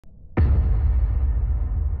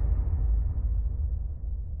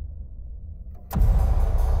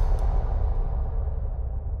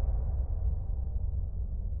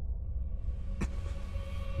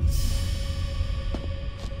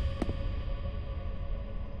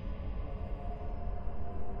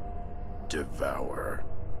devour.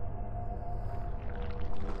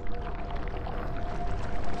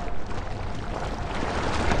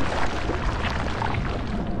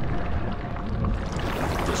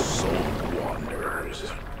 The soul wanders.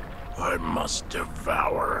 I must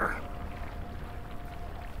devour.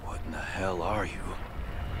 What in the hell are you?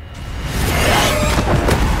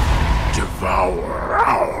 Devour.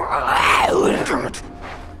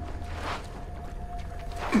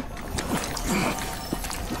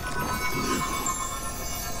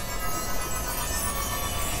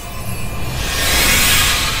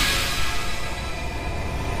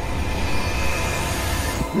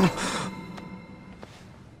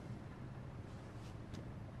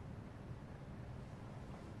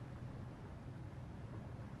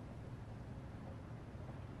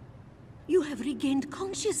 You have regained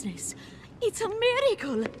consciousness. It's a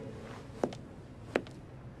miracle!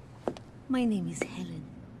 My name is Helen.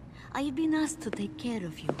 I have been asked to take care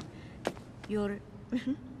of you. Your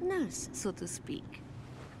nurse, so to speak.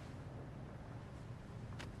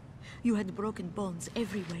 You had broken bones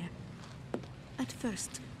everywhere. At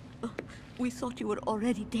first, we thought you were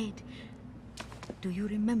already dead. Do you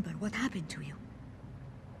remember what happened to you?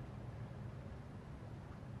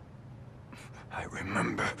 I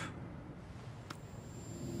remember.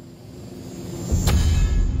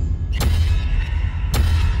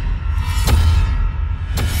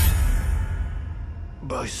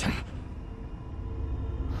 Bison.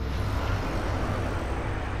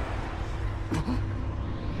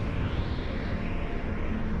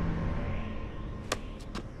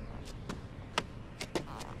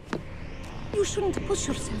 You shouldn't push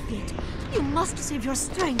yourself yet. You must save your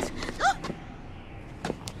strength.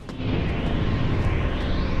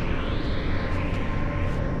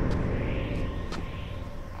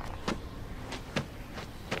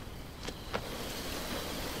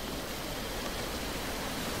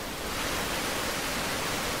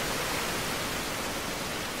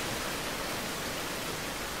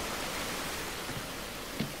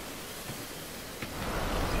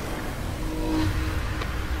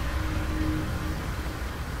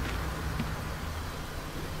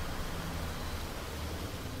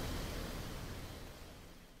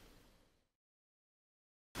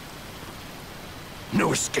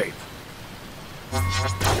 No escape.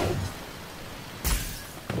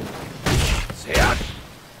 Seat.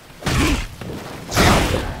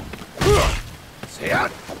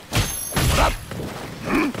 Seat. Up.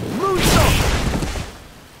 Moonsault.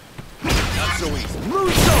 Not so easy.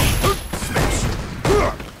 Moonsault. Smash.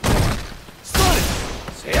 Sonic.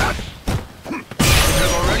 Seat.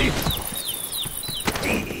 Live already.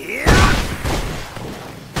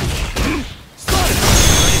 Sonic.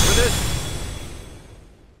 Ready for this?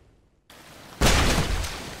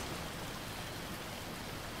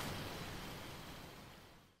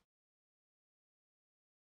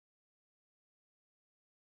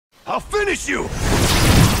 I'll finish you!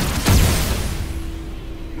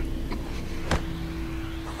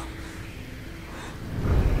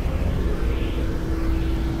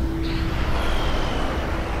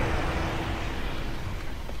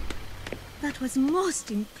 That was most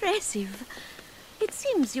impressive. It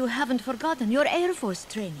seems you haven't forgotten your Air Force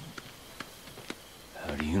training.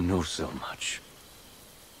 How do you know so much?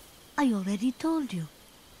 I already told you.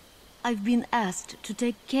 I've been asked to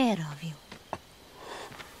take care of you.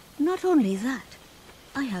 Not only that,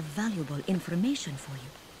 I have valuable information for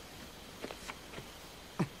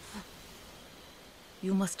you.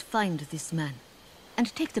 You must find this man,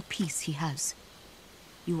 and take the piece he has.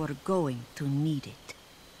 You are going to need it.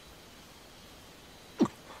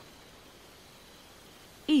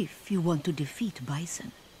 If you want to defeat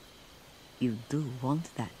Bison, you do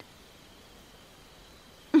want that.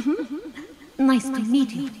 Nice to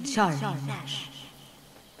meet you, Charlie Nash.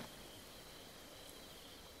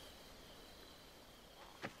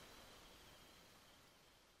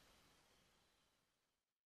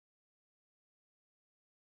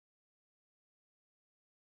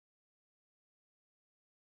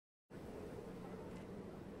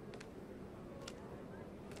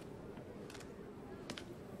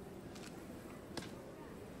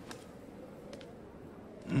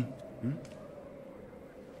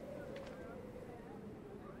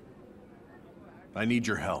 I need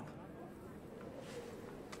your help.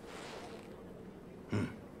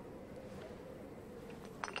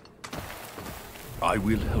 I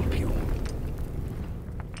will help you.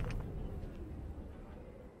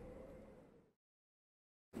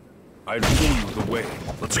 I'll show you the way.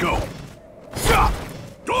 Let's go.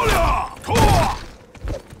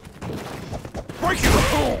 Break you!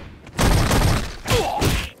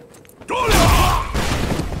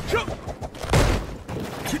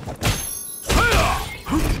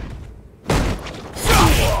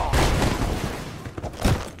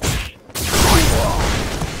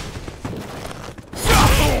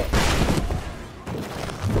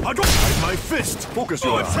 Hide my fist! Focus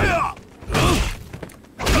your eye.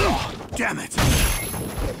 Damn it!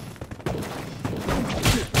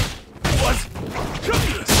 What?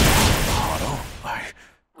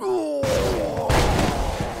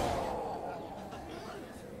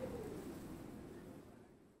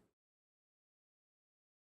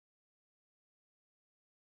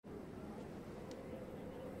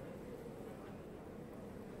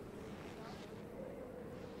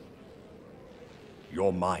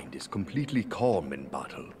 Your mind is completely calm in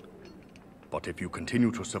battle. But if you continue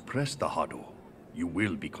to suppress the Hado, you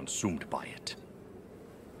will be consumed by it.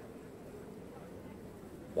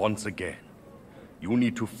 Once again, you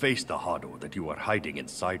need to face the Hado that you are hiding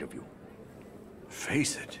inside of you.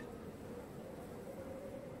 Face it.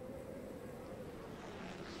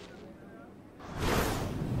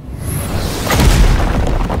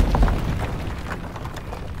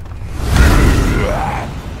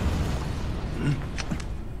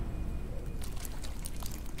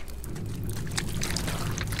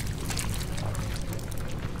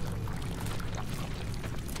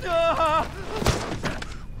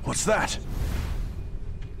 What's that?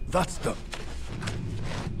 That's the...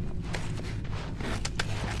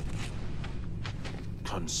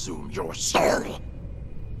 Consume your soul!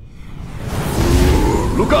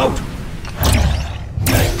 Look out!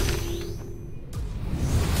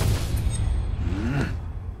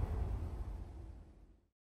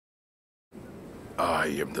 I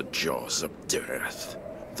am the jaws of death.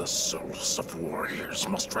 The souls of warriors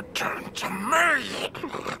must return to me!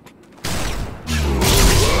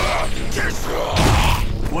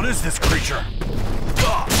 What is this creature?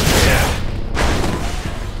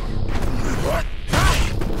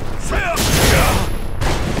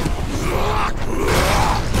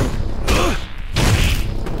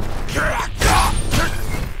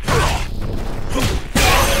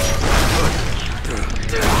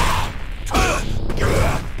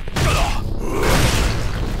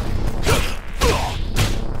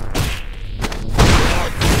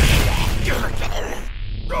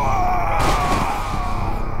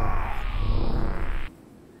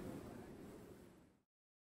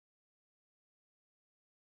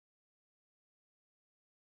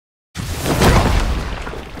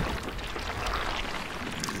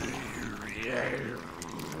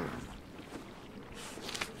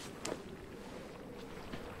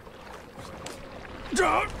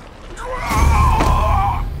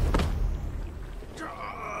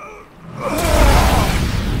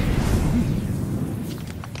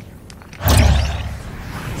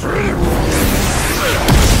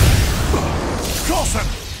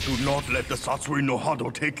 Do not let the Satsui no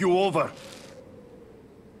Hado take you over.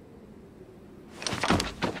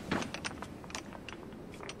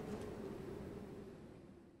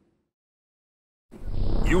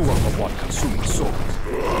 You are the one consuming souls.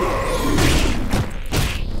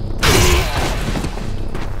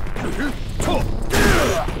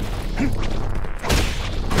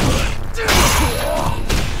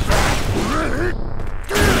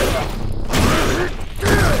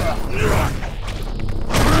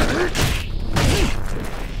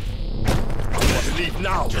 Leave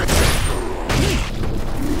now.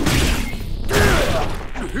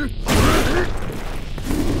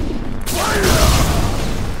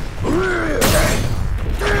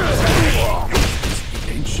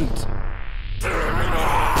 Ancient.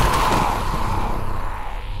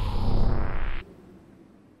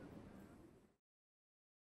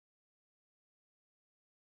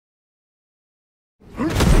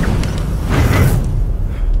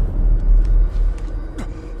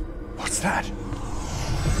 What's that?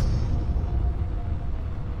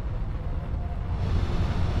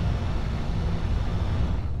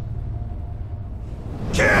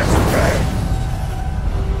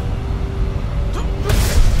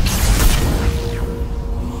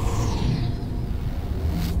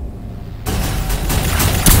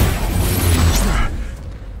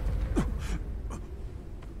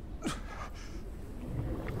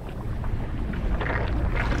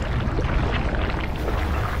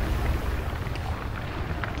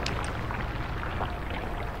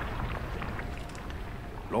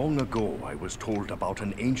 Long ago, I was told about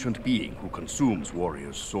an ancient being who consumes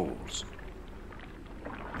warriors' souls.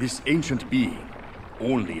 This ancient being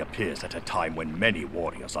only appears at a time when many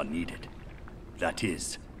warriors are needed. That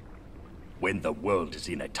is, when the world is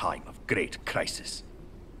in a time of great crisis.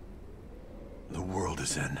 The world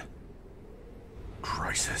is in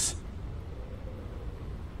crisis.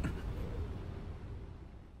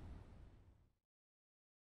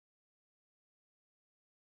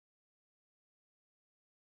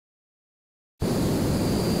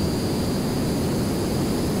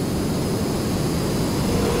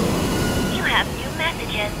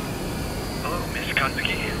 again. Hello, Miss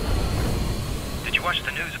Kanzuki. Did you watch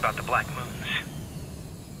the news about the Black Moons?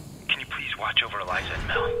 Can you please watch over Eliza and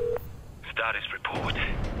Mel? Status report.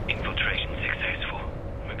 Infiltration successful.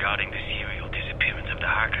 Regarding the serial disappearance of the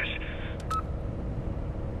Harkers.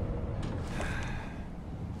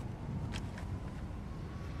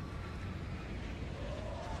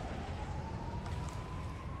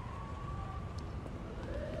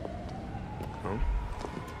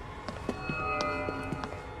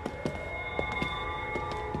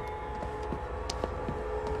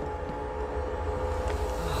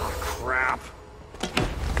 Crap.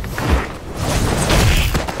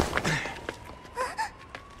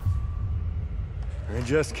 I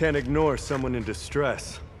just can't ignore someone in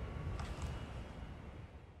distress.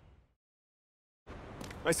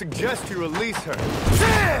 I suggest you release her.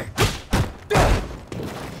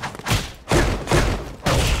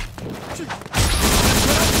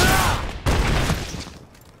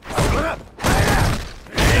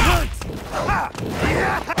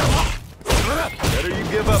 Better you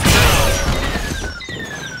give up now.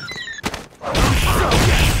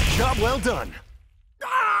 Job well done.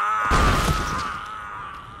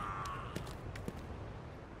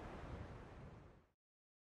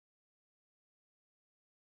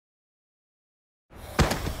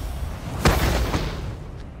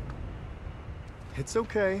 It's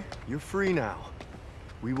okay. You're free now.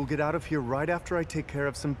 We will get out of here right after I take care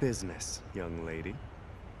of some business, young lady.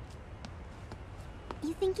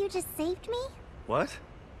 You think you just saved me? What?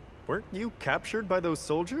 Weren't you captured by those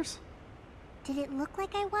soldiers? Did it look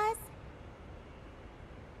like I was?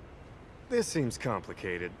 This seems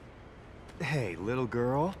complicated. Hey, little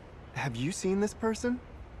girl. Have you seen this person?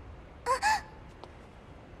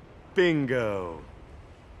 Bingo!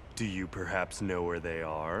 Do you perhaps know where they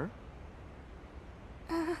are?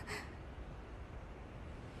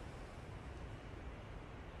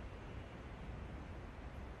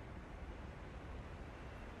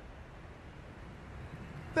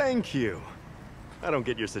 Thank you. I don't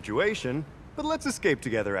get your situation, but let's escape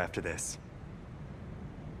together after this.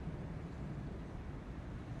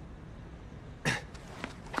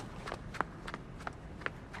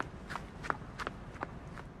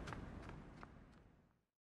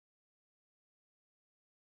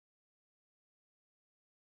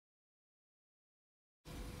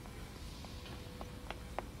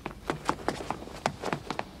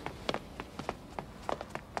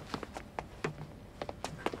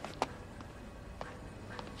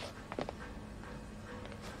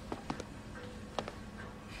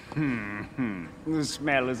 The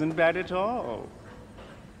smell isn't bad at all.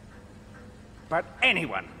 But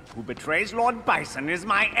anyone who betrays Lord Bison is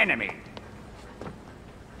my enemy.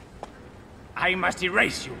 I must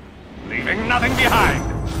erase you, leaving nothing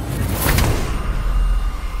behind.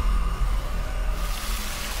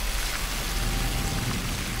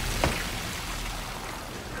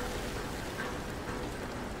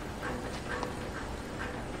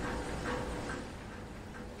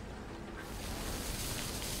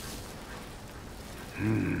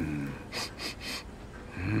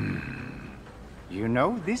 You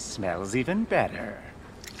know, this smells even better.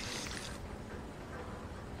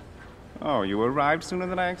 Oh, you arrived sooner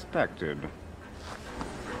than I expected.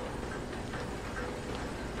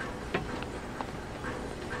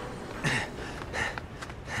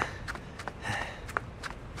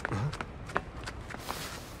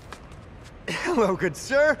 Hello, good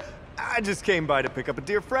sir. I just came by to pick up a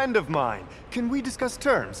dear friend of mine. Can we discuss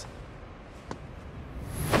terms?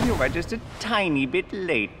 You are just a tiny bit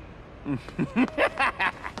late.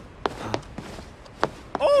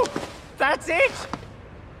 Oh, that's it!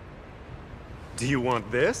 Do you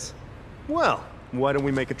want this? Well, why don't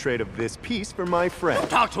we make a trade of this piece for my friend? Don't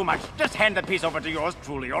talk too much. Just hand the piece over to yours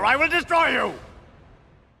truly, or I will destroy you!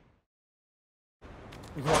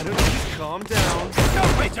 Why don't you just calm down?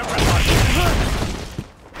 Don't waste your breath on me!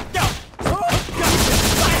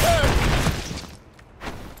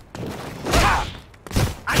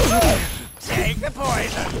 Take the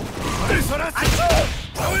poison!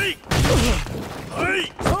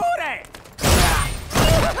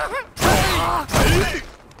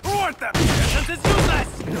 What the? This is useless!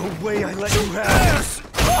 No way I let you have this!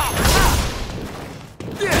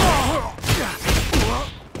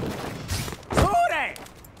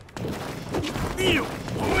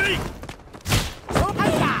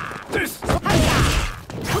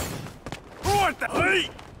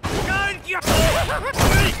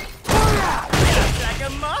 Like a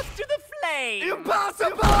moth to the flame!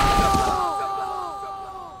 Impossible!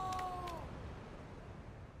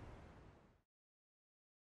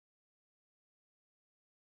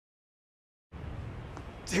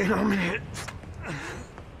 Damn it!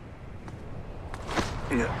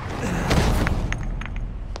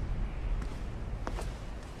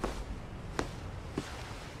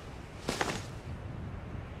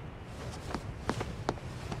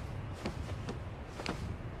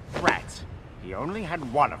 Rats. He only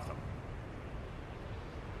had one of them.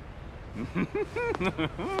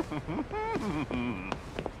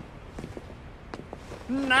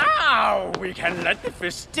 Now we can let the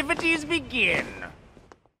festivities begin.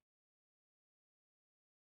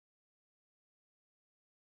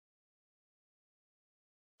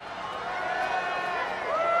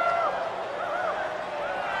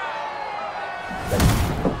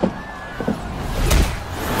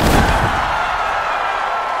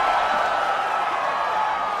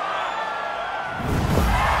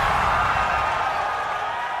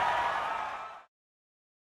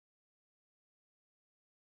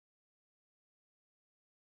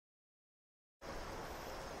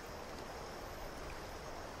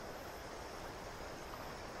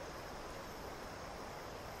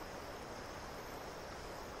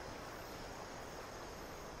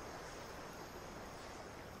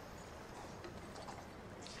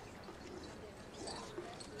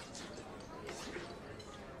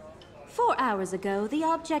 Hours ago, the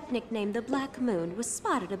object nicknamed the Black Moon was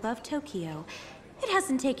spotted above Tokyo. It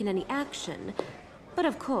hasn't taken any action, but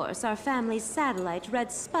of course, our family's satellite,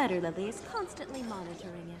 Red Spider Lily, is constantly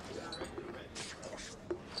monitoring it.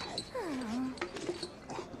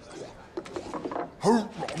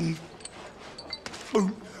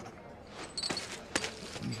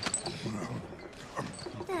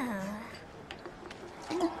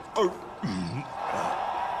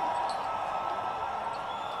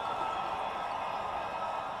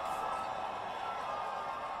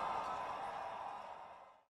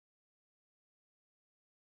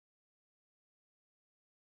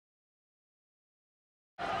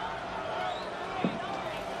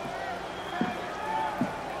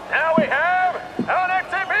 Now we have an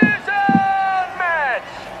exhibition match!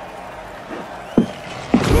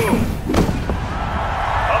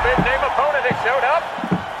 A big-name opponent has showed up.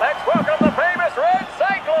 Let's welcome the famous Red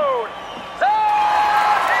Cyclone,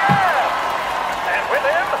 Zodiac! And with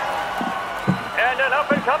him, and an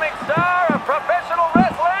up-and-coming star of professional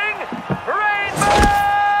wrestling, Rainbow!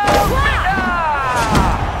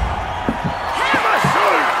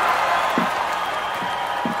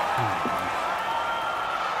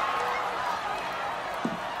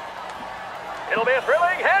 It'll be a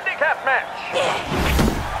thrilling handicap match.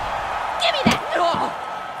 Give me that!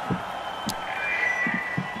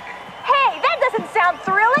 Hey, that doesn't sound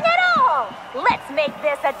thrilling at all! Let's make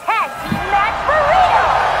this a tag team match for real!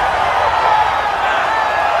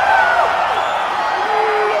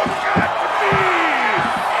 Look at me!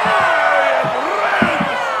 I am Red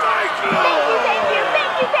Cyclone!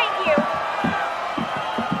 Thank you!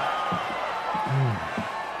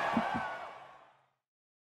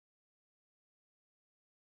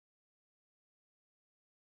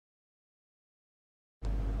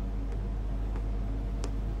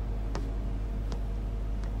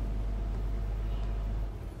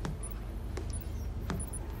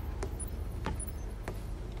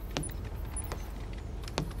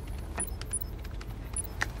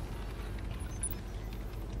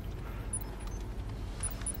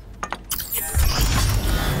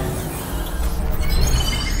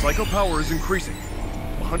 Psycho power is increasing.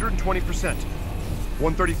 120%.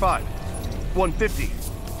 135. 150.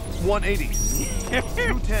 180.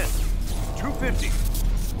 210. 250.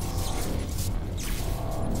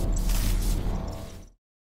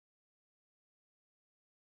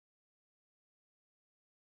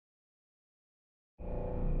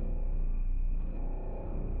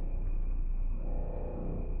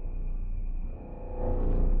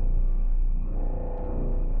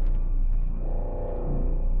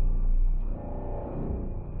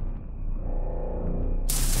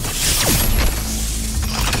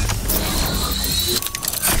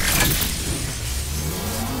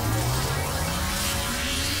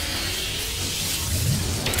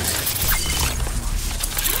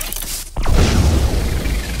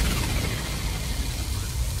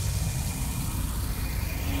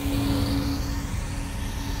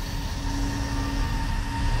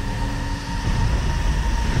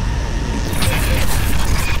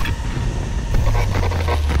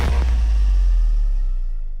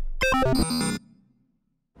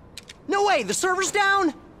 No way, the server's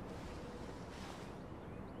down?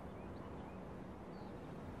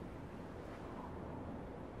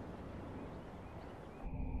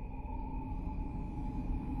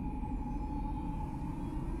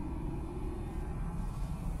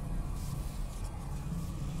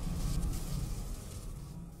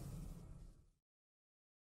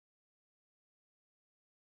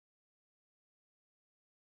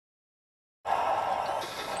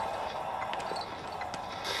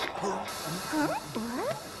 Huh?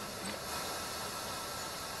 What?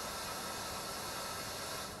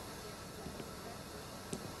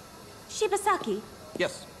 Shibasaki,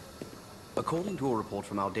 Yes. According to a report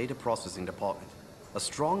from our data processing department, a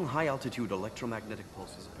strong high-altitude electromagnetic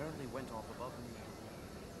pulses apparently went off above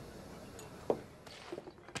New York.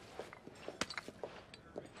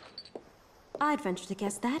 I'd venture to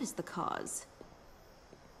guess that is the cause.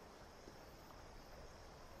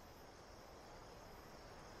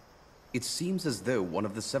 It seems as though one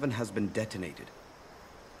of the 7 has been detonated.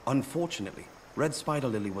 Unfortunately, Red Spider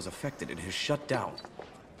Lily was affected and is shut down.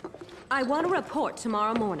 I want a report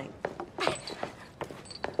tomorrow morning.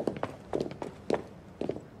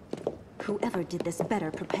 Whoever did this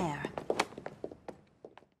better prepare.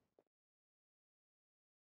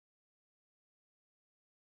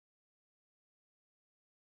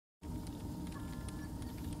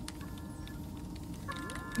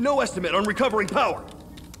 No estimate on recovering power.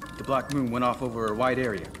 The Black Moon went off over a wide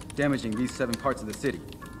area, damaging these 7 parts of the city.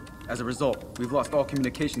 As a result, we've lost all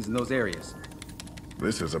communications in those areas.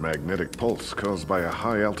 This is a magnetic pulse caused by a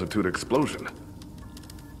high-altitude explosion.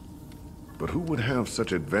 But who would have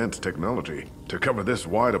such advanced technology to cover this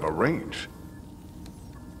wide of a range?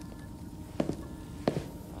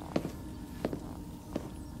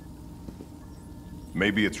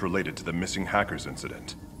 Maybe it's related to the missing hackers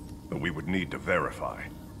incident, but we would need to verify.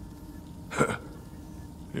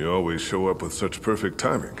 You always show up with such perfect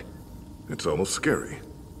timing. It's almost scary.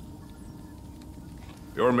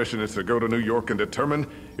 Your mission is to go to New York and determine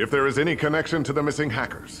if there is any connection to the missing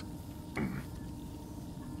hackers.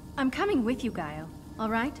 I'm coming with you, Guile. All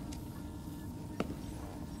right?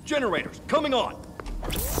 Generators, coming on!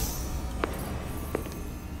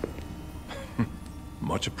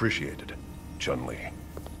 Much appreciated, Chun-Li.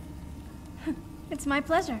 It's my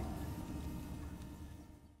pleasure.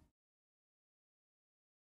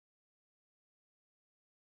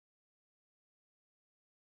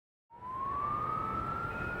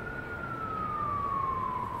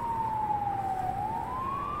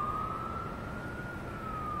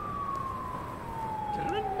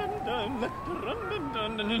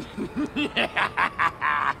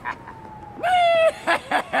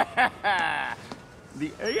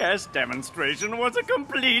 The AS demonstration was a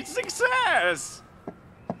complete success!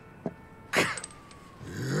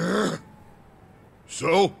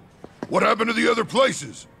 So? What happened to the other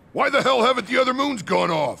places? Why the hell haven't the other moons gone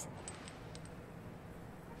off?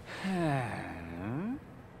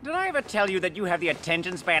 Did I ever tell you that you have the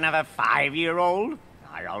attention span of a 5-year-old?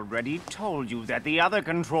 I already told you that the other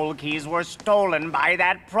control keys were stolen by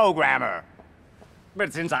that programmer.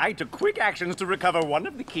 But since I took quick actions to recover one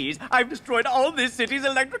of the keys, I've destroyed all this city's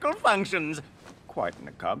electrical functions. Quite an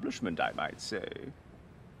accomplishment, I might say.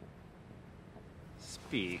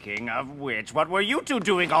 Speaking of which, what were you two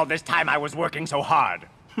doing all this time I was working so hard?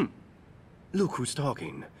 Look who's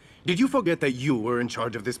talking. Did you forget that you were in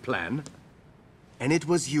charge of this plan? And it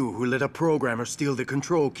was you who let a programmer steal the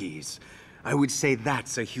control keys. I would say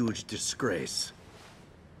that's a huge disgrace.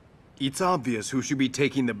 It's obvious who should be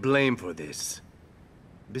taking the blame for this.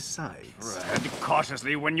 Besides... Tread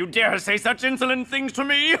cautiously when you dare say such insolent things to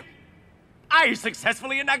me! I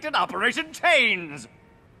successfully enacted Operation Chains!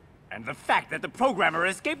 And the fact that the programmer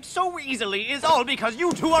escaped so easily is all because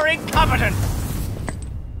you two are incompetent!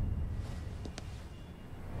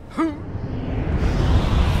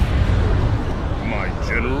 My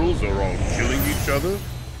generals are all killing each other?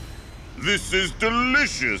 This is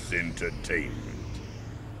delicious entertainment.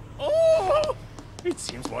 Oh! It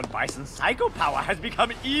seems Lord Bison's psycho power has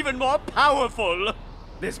become even more powerful!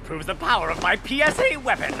 This proves the power of my PSA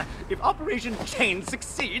weapon! If Operation Chain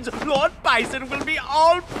succeeds, Lord Bison will be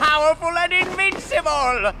all-powerful and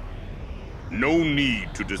invincible! No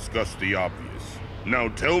need to discuss the obvious. Now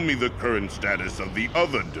tell me the current status of the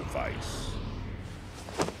other device.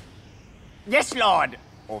 Yes, Lord!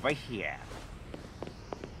 Over here.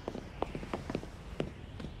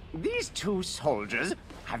 These 2 soldiers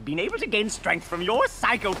have been able to gain strength from your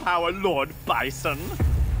psycho power, Lord Bison.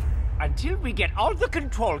 Until we get all the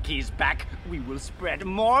control keys back, we will spread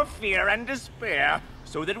more fear and despair,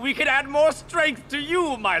 so that we can add more strength to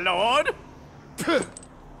you, my lord!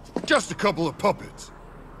 Just a couple of puppets.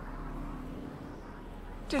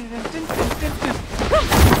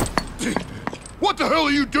 What the hell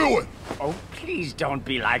are you doing? Oh, please don't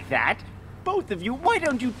be like that. Both of you, why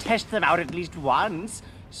don't you test them out at least once?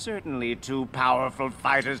 Certainly 2 powerful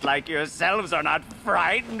fighters like yourselves are not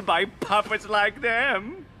frightened by puppets like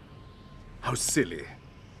them. How silly.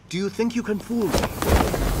 Do you think you can fool me?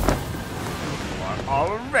 You are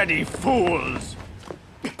already fools!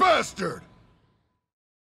 Bastard!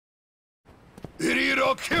 Idiot,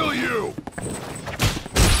 I'll kill you!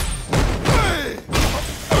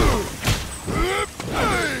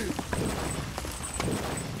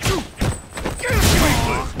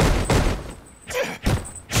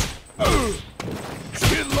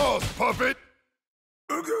 Get lost, puppet!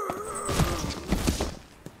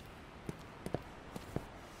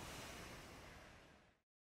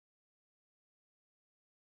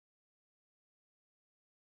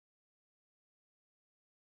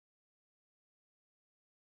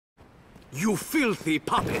 You filthy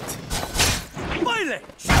puppet!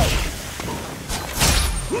 Violence!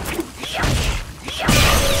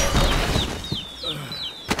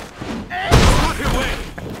 Put away!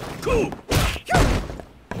 Cool!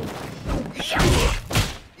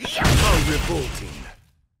 How revolting!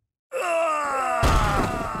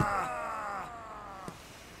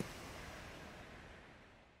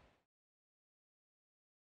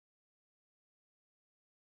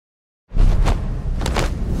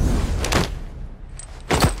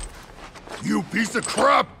 You piece of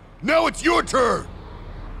crap! Now it's your turn!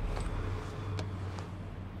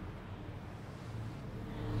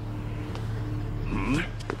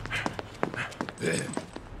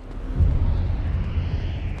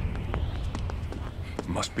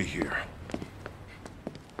 Must be here.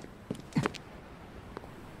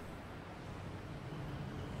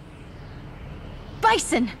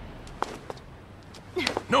 Bison!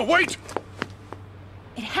 No, wait!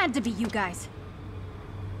 It had to be you guys.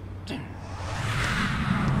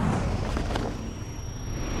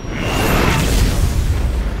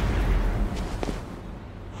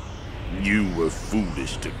 You were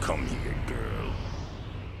foolish to come here, girl.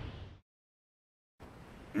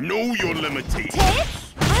 Know your limitations.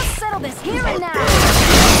 Tits? I'll settle this here and now.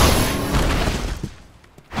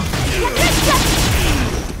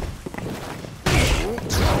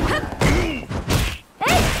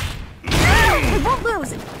 Hey! We won't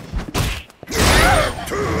lose.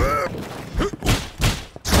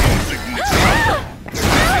 This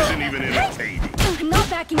isn't even entertaining. I'm not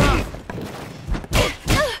backing off.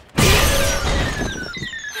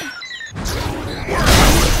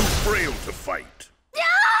 Frail to fight.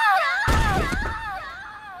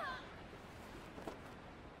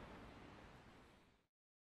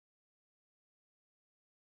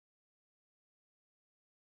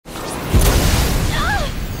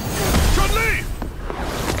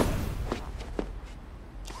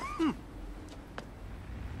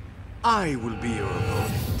 I will be your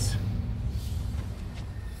opponent.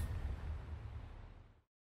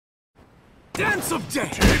 Dance of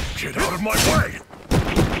death! Get out of my way!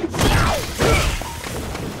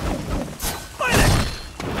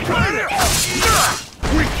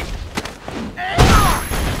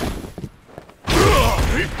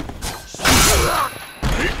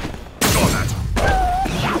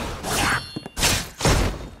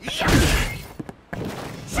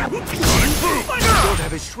 Don't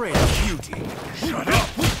have a shred of beauty. Shut up!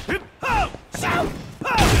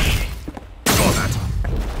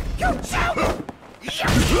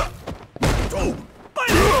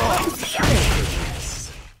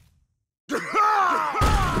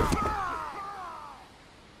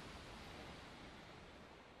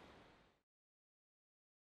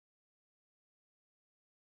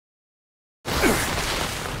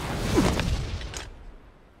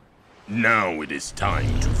 Now it is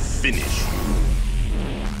time to finish you.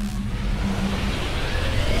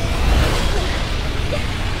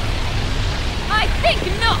 I think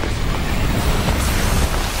not!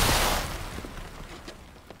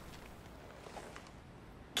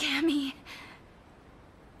 Cammy.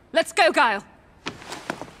 Let's go, Guile.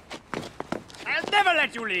 I'll never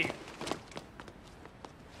let you leave.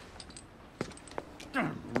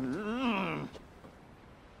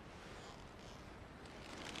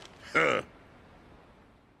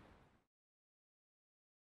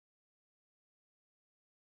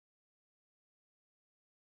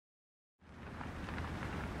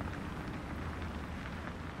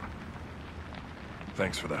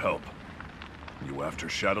 Thanks for the help. You after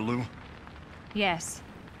Shadaloo? Yes.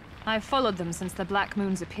 I've followed them since the Black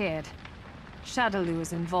Moons appeared. Shadaloo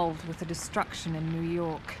is involved with the destruction in New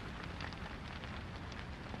York.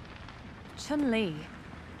 Chun-Li,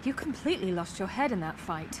 you completely lost your head in that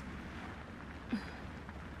fight.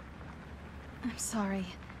 I'm sorry.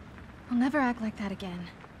 I'll never act like that again.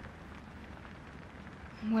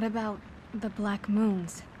 What about the Black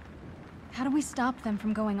Moons? How do we stop them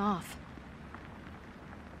from going off?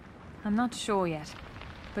 I'm not sure yet,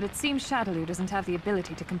 but it seems Shadaloo doesn't have the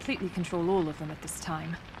ability to completely control all of them at this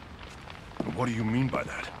time. What do you mean by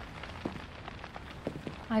that?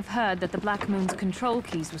 I've heard that the Black Moon's control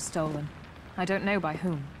keys were stolen. I don't know by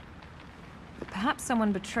whom. Perhaps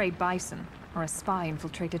someone betrayed Bison, or a spy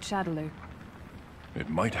infiltrated Shadaloo. It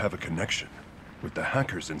might have a connection with the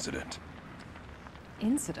hackers incident.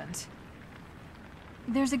 Incident?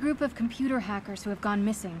 There's a group of computer hackers who have gone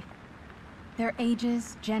missing. Their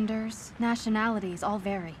ages, genders, nationalities all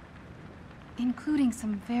vary, including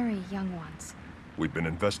some very young ones. We've been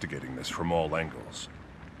investigating this from all angles,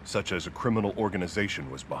 such as a criminal organization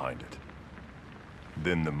was behind it.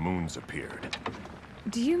 Then the moons appeared.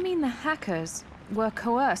 Do you mean the hackers were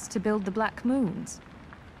coerced to build the Black Moons?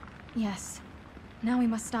 Yes. Now we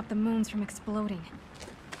must stop the moons from exploding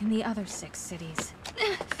in the other 6 cities.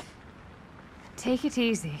 Take it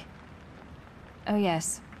easy. Oh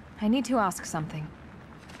yes, I need to ask something.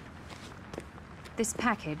 This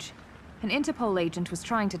package. An Interpol agent was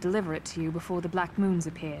trying to deliver it to you before the Black Moons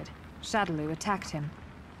appeared. Shadaloo attacked him.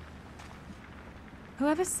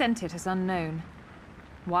 Whoever sent it is unknown.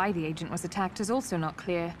 Why the agent was attacked is also not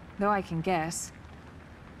clear, though I can guess.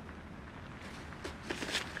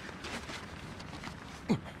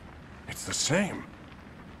 It's the same.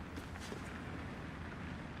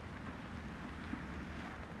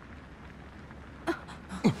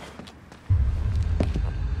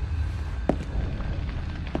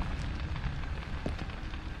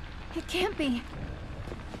 It can't be.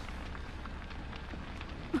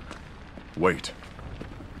 Wait.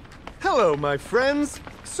 Hello, my friends.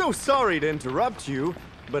 So sorry to interrupt you,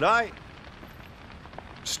 but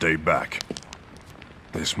Stay back.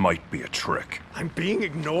 This might be a trick. I'm being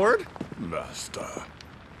ignored? Master.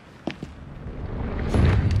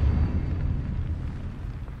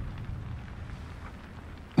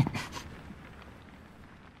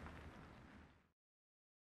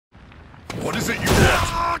 What is it you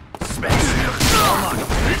want?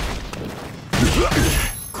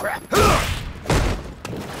 Crap.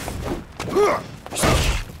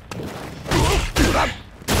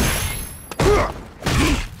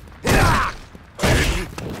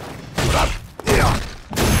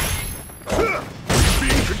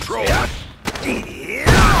 Being controlled.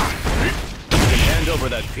 Hand over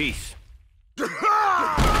that piece. Who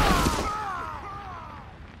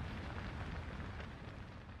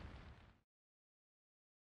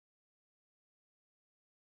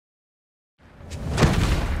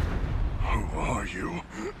are you?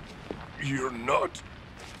 You're not...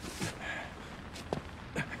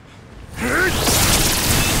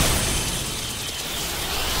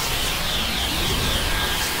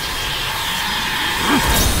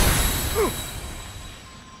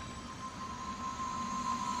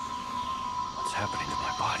 What's happening to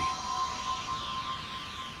my body?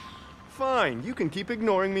 Fine, you can keep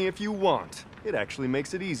ignoring me if you want. It actually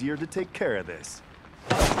makes it easier to take care of this.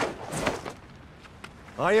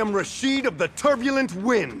 I am Rashid of the Turbulent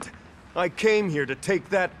Wind. I came here to take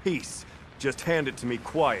that piece. Just hand it to me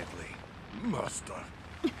quietly. Master.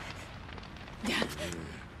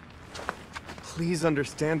 Please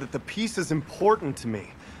understand that the piece is important to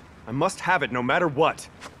me. I must have it no matter what.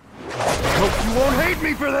 I hope you won't hate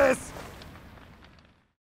me for this!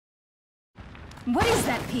 What is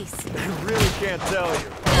that piece? I really can't tell you.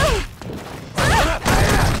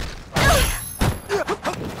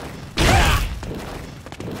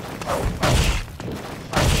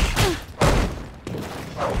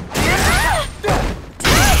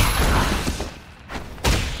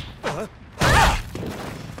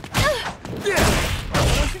 Why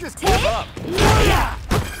don't you just give up?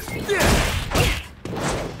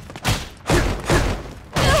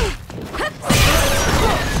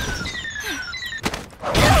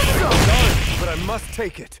 But I must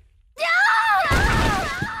take it.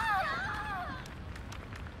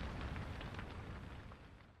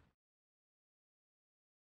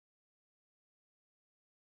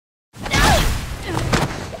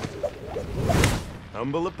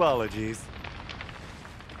 Humble apologies.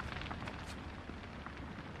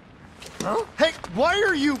 Huh? Hey, why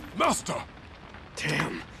are you... Master!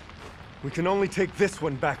 Damn. We can only take this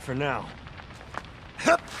one back for now.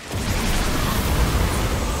 Hup.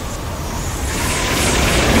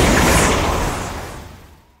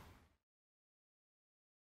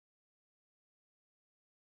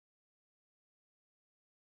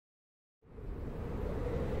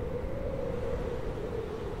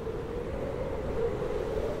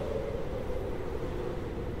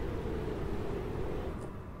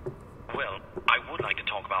 Well, I would like to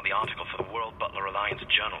talk about the article for the World Butler Alliance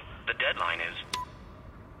Journal. The deadline is...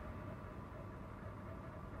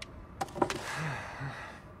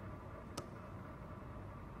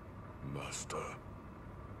 Master.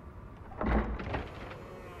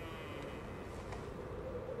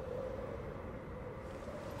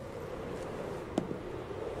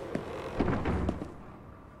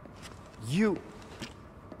 You...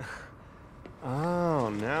 Oh,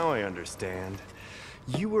 now I understand.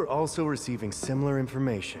 You were also receiving similar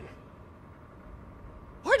information.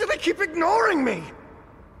 Why do they keep ignoring me?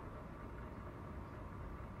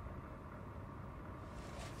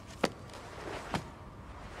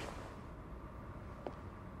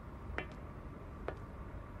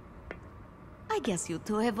 I guess you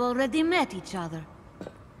two have already met each other.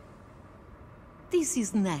 This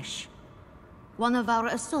is Nash, one of our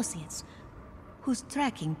associates, who's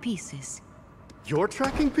tracking pieces. You're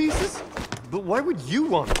tracking pieces? But why would you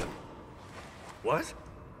want them? What?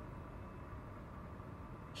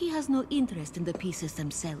 He has no interest in the pieces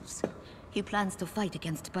themselves. He plans to fight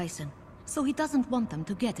against Bison, so he doesn't want them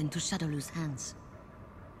to get into Shadowloo's hands.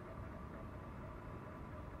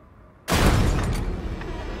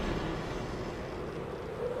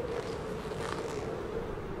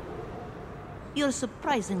 You're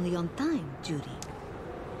surprisingly on time, Judy.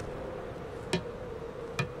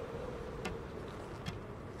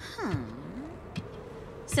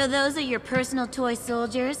 So those are your personal toy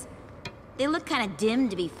soldiers? They look kind of dim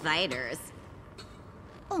to be fighters.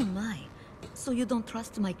 Oh my. So you don't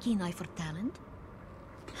trust my keen eye for talent?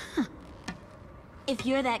 If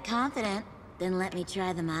you're that confident, then let me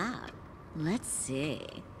try them out. Let's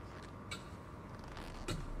see.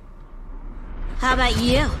 How about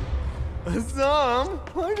you? Azam,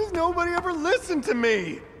 why does nobody ever listen to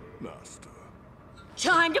me? Master.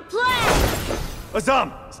 Time to play!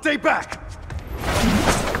 Azam, stay back!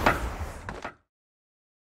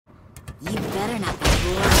 You better not be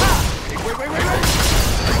bored. Hey, wait!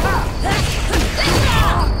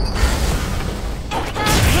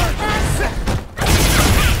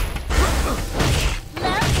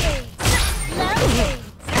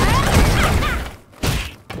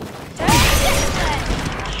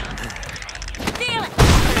 Feel it!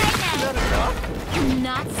 Right now! You're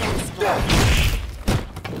not satisfied.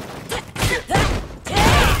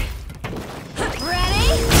 Ready?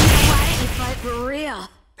 Why don't you fight for real?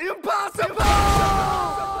 Impossible!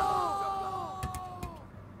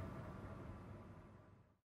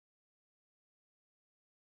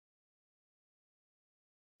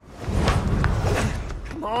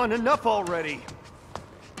 Come on, enough already!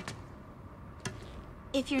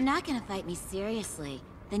 If you're not gonna fight me seriously,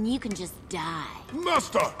 then you can just die.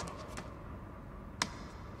 Master!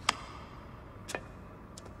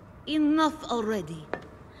 Enough already.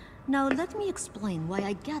 Now let me explain why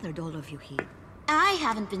I gathered all of you here. I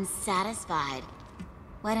haven't been satisfied.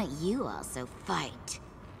 Why don't you also fight?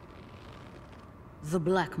 The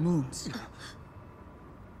Black Moons.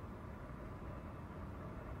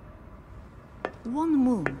 One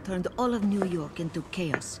moon turned all of New York into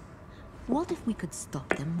chaos. What if we could stop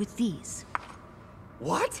them with these?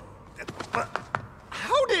 What?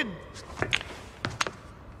 How did...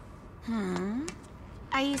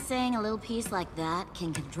 Are you saying a little piece like that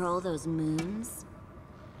can control those moons?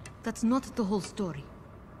 That's not the whole story.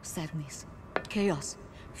 Sadness, chaos,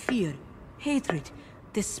 fear, hatred,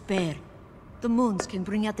 despair. The moons can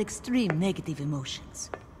bring out extreme negative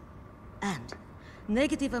emotions. And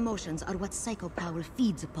negative emotions are what psycho power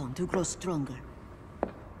feeds upon to grow stronger.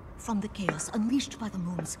 From the chaos unleashed by the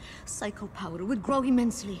moons, psycho power would grow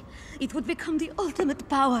immensely. It would become the ultimate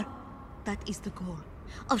power. That is the goal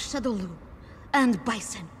of Shadowloo and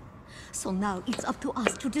Bison. So now it's up to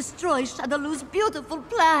us to destroy Shadowloo's beautiful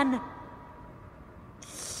plan.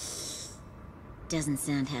 Doesn't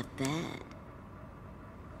sound half bad.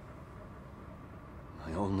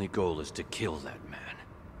 My only goal is to kill that man.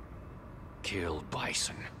 Kill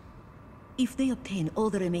Bison. If they obtain all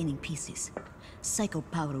the remaining pieces, psycho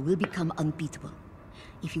power will become unbeatable.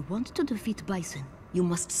 If you want to defeat Bison, you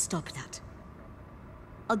must stop that.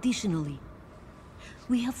 Additionally,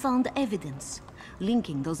 we have found evidence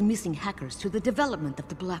linking those missing hackers to the development of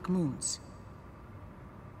the Black Moons.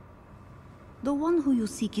 The one who you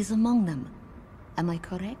seek is among them. Am I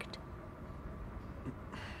correct?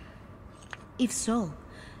 If so,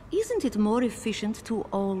 isn't it more efficient to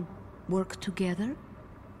all work together?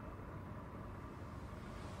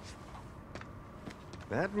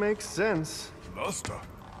 That makes sense. Master.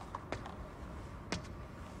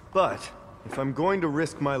 But, if I'm going to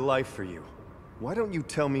risk my life for you, why don't you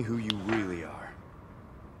tell me who you really are?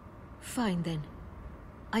 Fine then.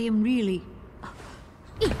 I am really...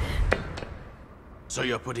 So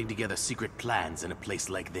you're putting together secret plans in a place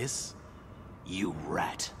like this? You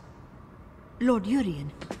rat. Lord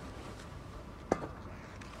Urien.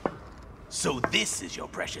 So this is your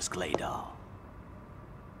precious clay doll?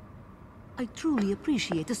 I truly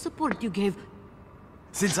appreciate the support you gave...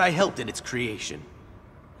 Since I helped in its creation,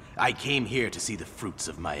 I came here to see the fruits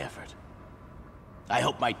of my effort. I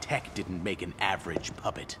hope my tech didn't make an average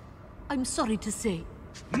puppet. I'm sorry to say.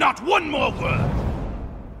 Not one more word!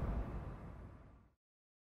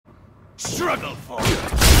 Struggle for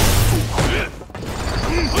it!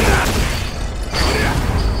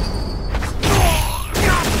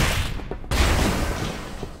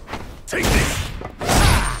 Take this!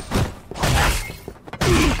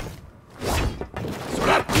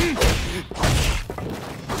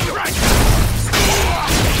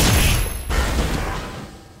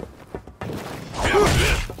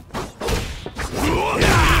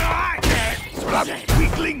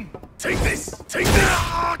 Weakling! Take this! Take this!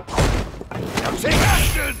 Now take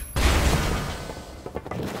action!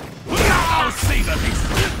 I'll savor this!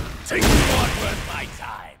 Take one worth my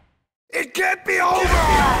time! It can't be over!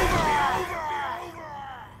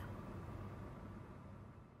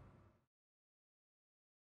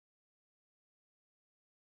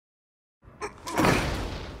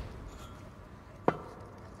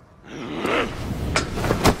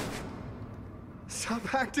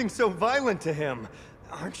 Stop acting so violent to him.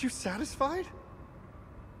 Aren't you satisfied?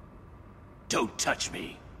 Don't touch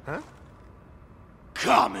me. Huh?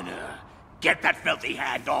 Commoner! Get that filthy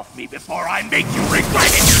hand off me before I make you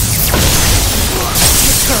regret it!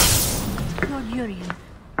 Lord Urian,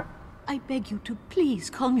 I beg you to please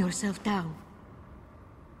calm yourself down.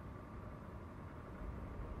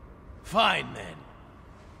 Fine, then.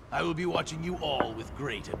 I will be watching you all with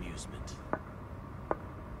great amusement.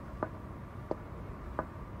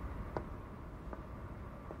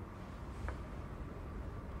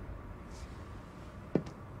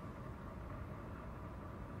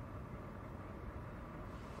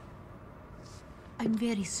 I'm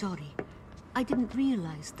very sorry. I didn't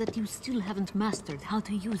realize that you still haven't mastered how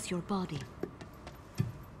to use your body.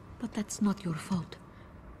 But that's not your fault.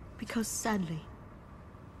 Because sadly,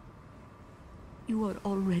 you are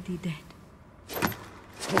already dead.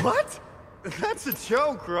 What? That's a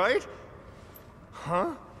joke, right?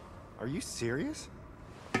 Huh? Are you serious?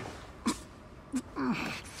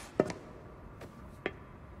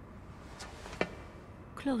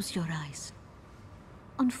 Close your eyes.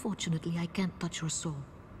 Unfortunately, I can't touch your soul,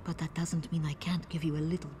 but that doesn't mean I can't give you a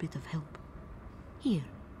little bit of help. Here.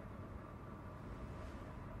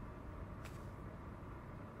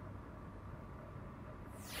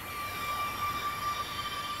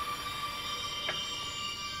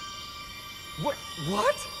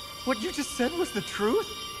 What? What you just said was the truth?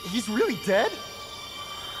 He's really dead?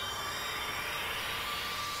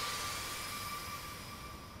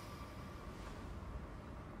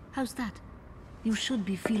 How's that? You should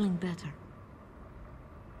be feeling better.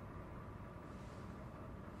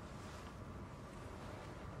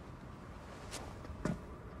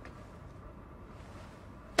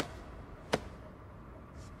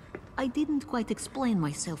 I didn't quite explain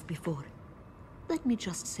myself before. Let me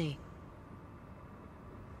just say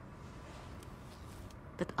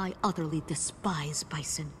that I utterly despise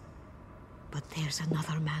Bison. But there's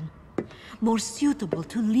another man, more suitable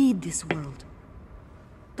to lead this world.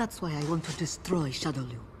 That's why I want to destroy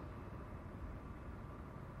Shadowloo.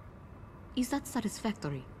 Is that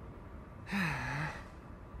satisfactory?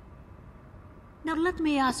 Now let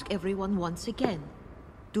me ask everyone once again.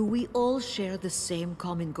 Do we all share the same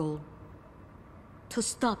common goal? To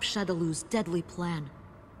stop Shadowloo's deadly plan,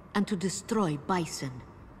 and to destroy Bison.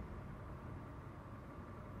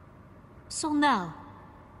 So now,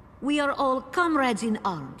 we are all comrades in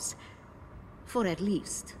arms. For at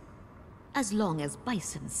least, as long as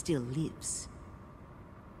Bison still lives.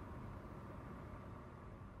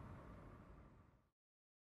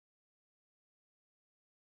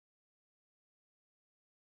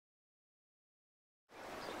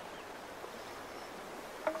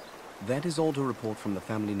 That is all to report from the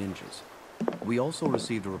family ninjas. We also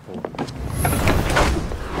received a report.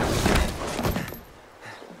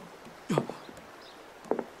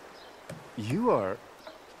 You are...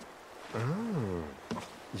 Oh.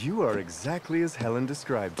 You are exactly as Helen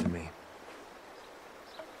described to me.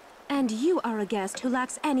 And you are a guest who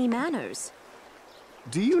lacks any manners.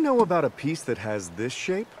 Do you know about a piece that has this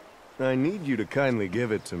shape? I need you to kindly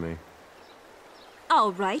give it to me.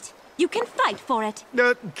 All right. You can fight for it.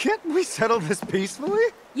 Can't we settle this peacefully?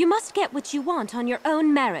 You must get what you want on your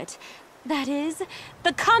own merit. That is,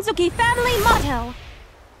 the Kanzuki family motto.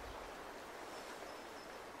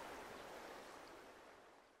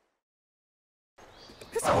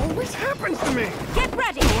 This always happens to me! Get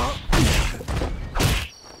ready!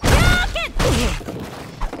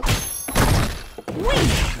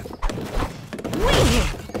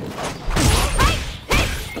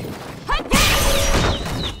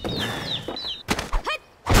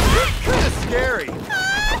 Kinda scary.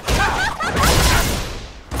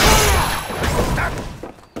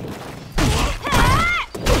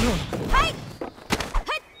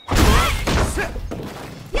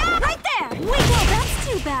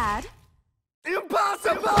 bad.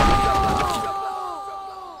 Impossible!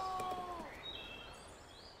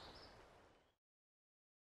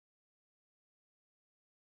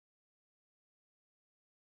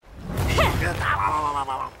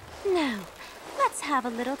 Now, let's have a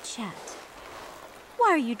little chat. Why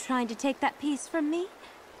are you trying to take that piece from me?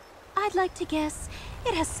 I'd like to guess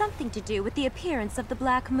it has something to do with the appearance of the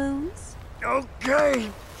Black Moons. Okay,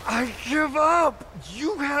 I give up.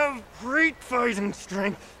 You have great fighting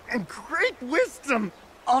strength and great wisdom.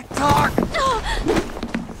 I'll talk.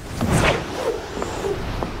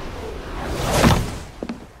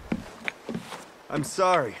 I'm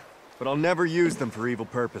sorry, but I'll never use them for evil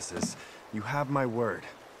purposes. You have my word.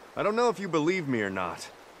 I don't know if you believe me or not,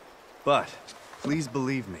 but please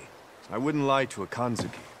believe me. I wouldn't lie to a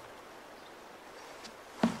Kanzuki.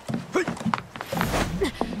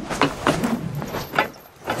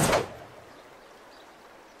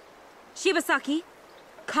 Shibasaki,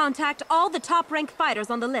 contact all the top-ranked fighters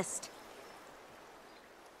on the list.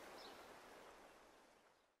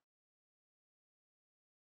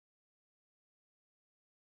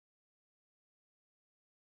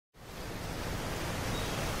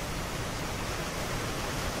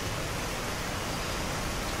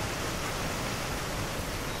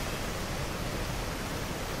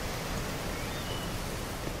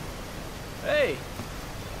 Hey!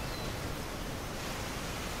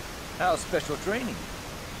 How's special training?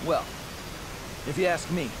 Well, if you ask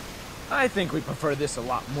me, I think we prefer this a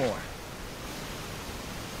lot more.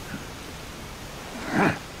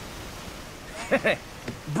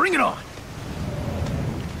 Bring it on!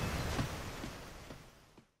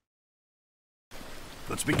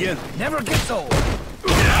 Let's begin. Never gets old!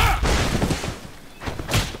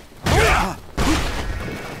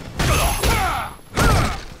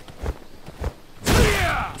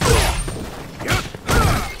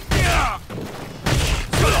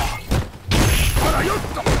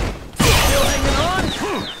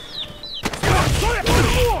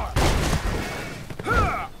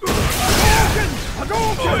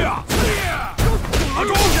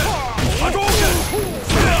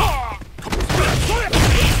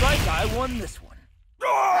 I won this one.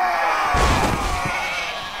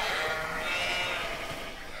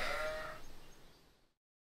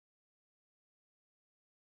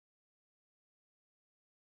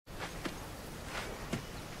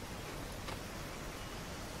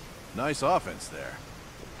 Nice offense there.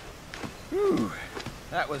 Whew,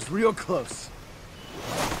 that was real close.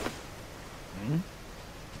 Hmm?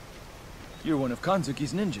 You're one of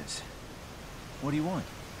Kanzuki's ninjas. What do you want?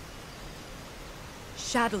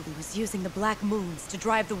 Shadowloo is using the Black Moons to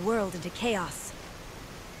drive the world into chaos.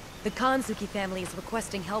 The Kanzuki family is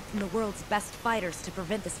requesting help from the world's best fighters to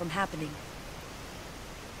prevent this from happening.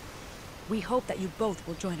 We hope that you both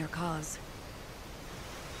will join our cause.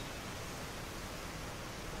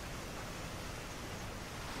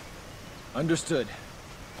 Understood.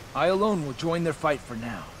 I alone will join their fight for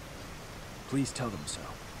now. Please tell them so.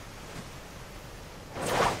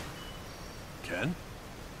 Ken?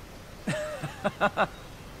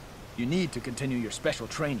 You need to continue your special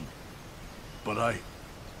training. But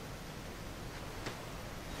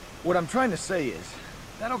What I'm trying to say is,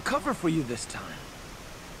 that'll cover for you this time.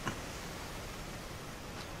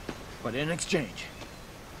 But in exchange,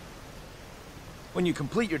 when you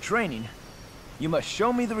complete your training, you must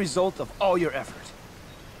show me the result of all your effort.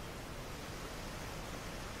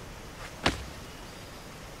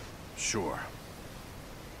 Sure.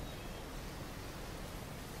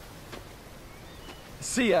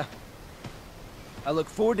 See ya. I look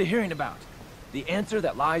forward to hearing about the answer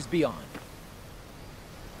that lies beyond.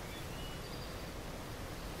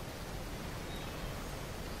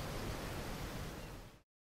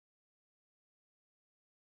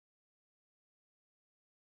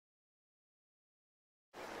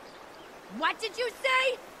 What did you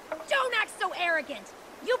say? Don't act so arrogant!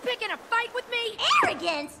 You picking a fight with me?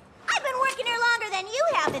 Arrogance? I've been working here longer than you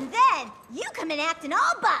have, and then you come in acting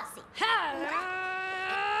all bossy.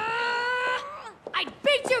 I'd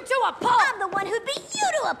beat you to a pulp! I'm the one who'd beat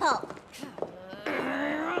you to a pulp!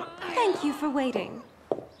 Thank you for waiting.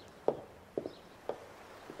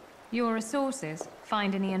 Your resources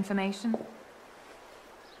find any information?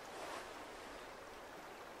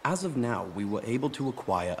 As of now, we were able to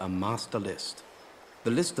acquire a master list. The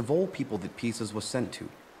list of all people that pieces were sent to.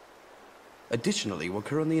 Additionally, we're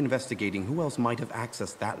currently investigating who else might have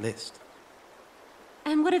accessed that list.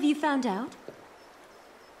 And what have you found out?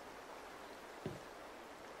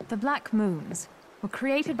 The Black Moons were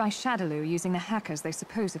created by Shadowloo using the hackers they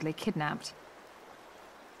supposedly kidnapped.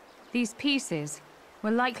 These pieces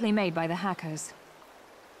were likely made by the hackers.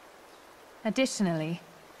 Additionally,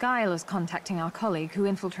 Guile is contacting our colleague who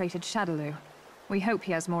infiltrated Shadaloo. We hope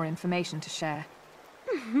he has more information to share.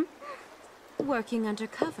 Working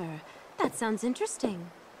undercover. That sounds interesting.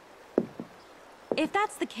 If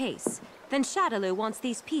that's the case, then Shadaloo wants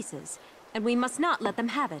these pieces, and we must not let them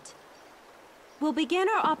have it. We'll begin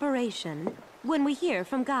our operation when we hear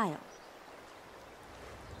from Guile.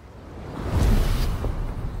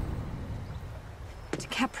 To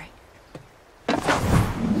Capri.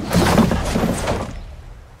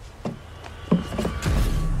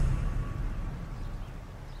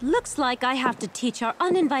 Looks like I have to teach our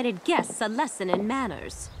uninvited guests a lesson in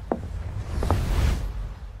manners.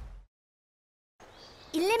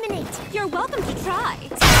 Eliminate! You're welcome to try.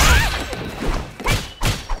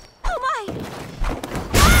 Oh my!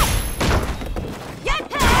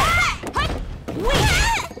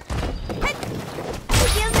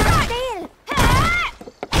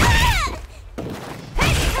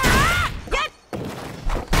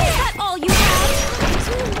 Is that all you have?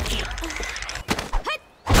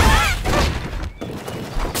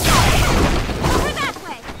 Over that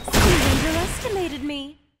way! You underestimated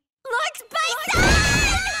me. Lord Bison!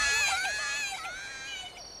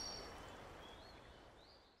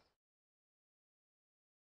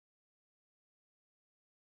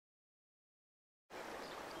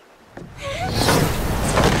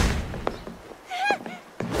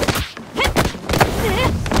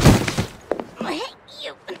 I hate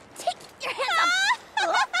you! Take your hands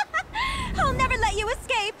off! I'll never let you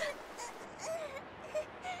escape!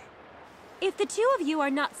 If the two of you are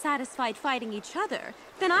not satisfied fighting each other,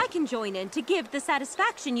 then I can join in to give the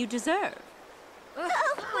satisfaction you deserve. No,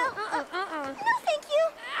 thank you.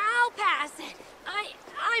 I'll pass.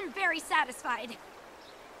 I'm very satisfied.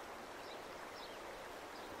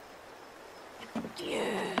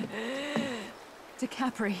 To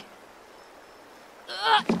Capri.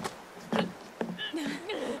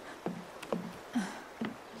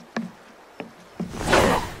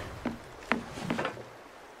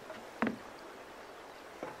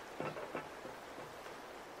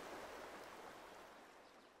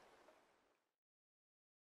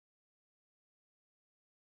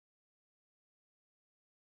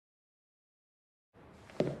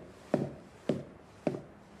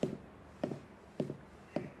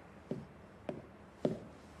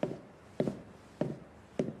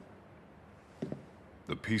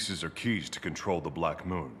 The pieces are keys to control the Black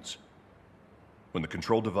Moons. When the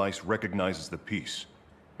control device recognizes the piece,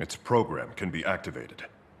 its program can be activated.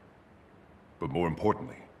 But more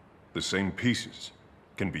importantly, the same pieces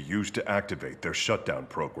can be used to activate their shutdown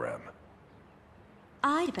program.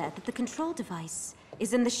 I'd bet that the control device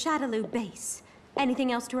is in the Shadaloo base.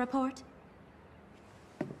 Anything else to report?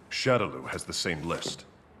 Shadaloo has the same list.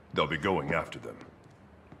 They'll be going after them.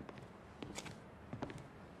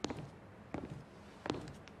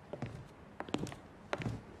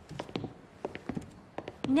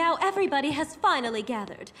 Now everybody has finally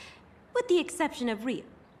gathered, with the exception of Rio.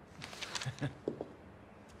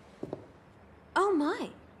 Oh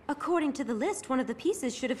my. According to the list, one of the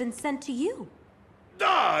pieces should have been sent to you.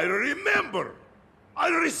 I remember! I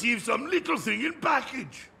received some little thing in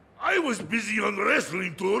package. I was busy on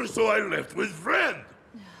wrestling tour, so I left with friend.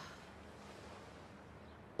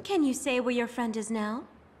 Can you say where your friend is now?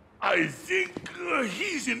 I think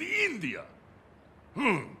he's in India.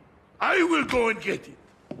 I will go and get it.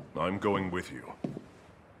 I'm going with you.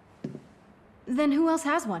 Then who else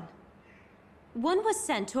has one? One was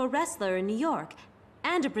sent to a wrestler in New York,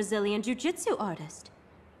 and a Brazilian jiu-jitsu artist.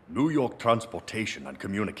 New York transportation and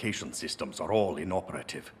communication systems are all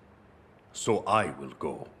inoperative. So I will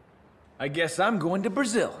go. I guess I'm going to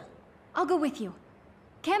Brazil. I'll go with you.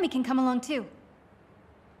 Cammy can come along too.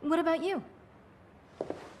 What about you?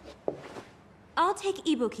 I'll take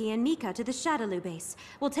Ibuki and Mika to the Shadaloo base.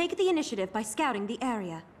 We'll take the initiative by scouting the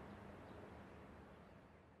area.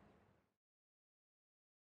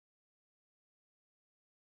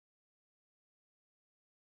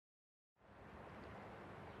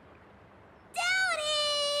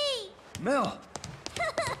 Mel!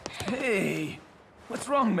 Hey! What's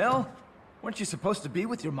wrong, Mel? Weren't you supposed to be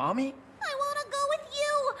with your mommy? I want to go with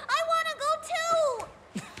you! I want to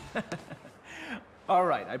go too!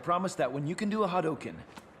 Alright, I promise that when you can do a Hadouken,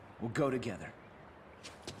 we'll go together.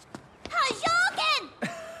 Hadouken!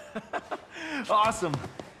 Awesome!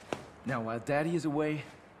 Now, while Daddy is away,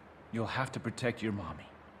 you'll have to protect your mommy.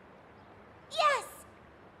 Yes!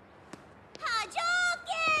 Hadouken!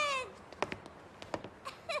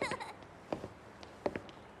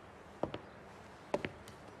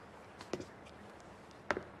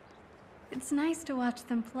 It's nice to watch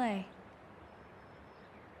them play.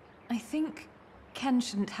 I think Ken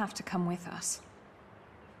shouldn't have to come with us.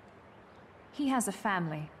 He has a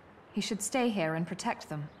family. He should stay here and protect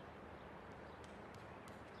them.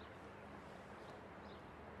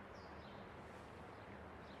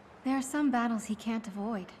 There are some battles he can't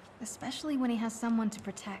avoid, especially when he has someone to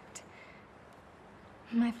protect.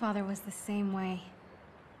 My father was the same way.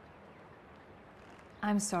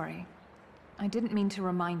 I'm sorry. I didn't mean to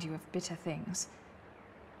remind you of bitter things.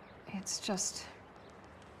 It's just...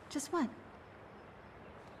 Just what?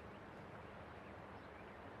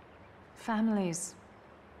 Families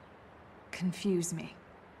confuse me.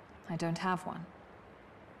 I don't have one.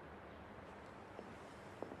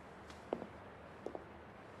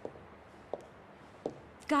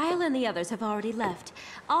 Guile and the others have already left.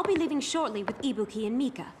 I'll be leaving shortly with Ibuki and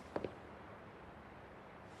Mika.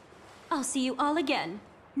 I'll see you all again,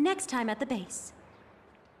 next time at the base.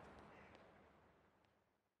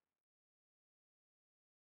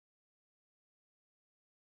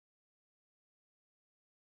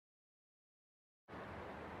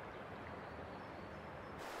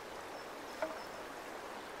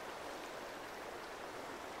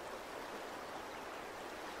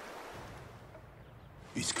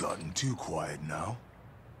 It's gotten too quiet now.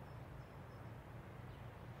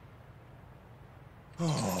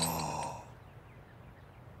 Oh.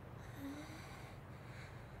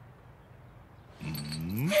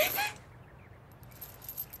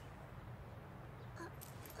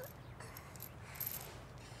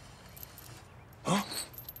 Huh?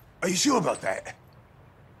 Are you sure about that?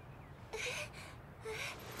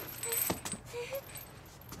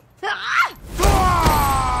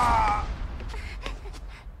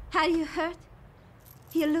 Are you hurt?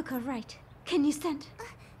 You look all right. Can you stand?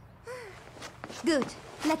 Good.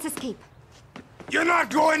 Let's escape. You're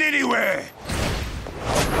not going anywhere!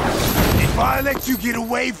 If I let you get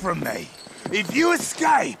away from me, if you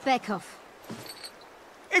escape... Back off.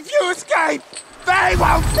 If you escape, they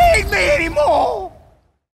won't feed me anymore!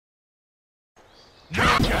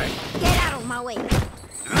 Okay. Get out of my way.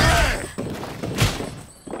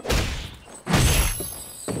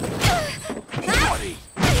 Bloody.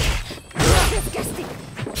 Disgusting.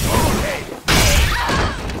 Okay.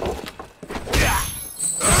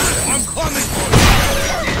 I'm coming for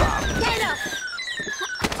you! Get up!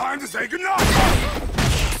 Time to say goodnight!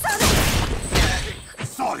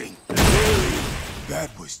 Sorry. That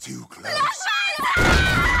was too close.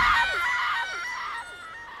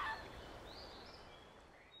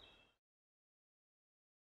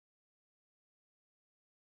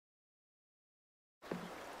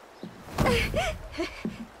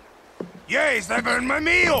 Yes, they've earned my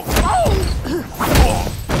meal!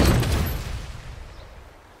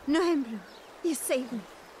 No, Emblu. You saved me.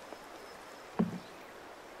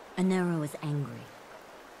 Anero is angry.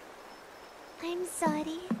 I'm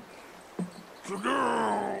sorry.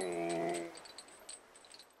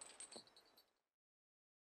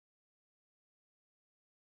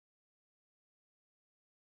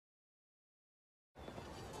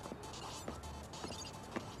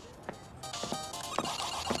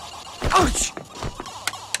 Ouch!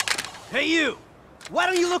 Hey, you! Why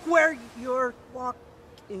don't you look where you're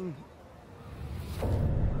walking?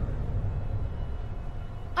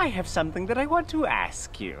 I have something that I want to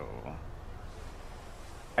ask you.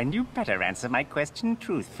 And you better answer my question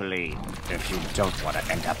truthfully, if you don't want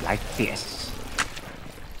to end up like this.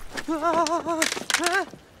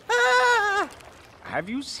 Have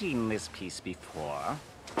you seen this piece before?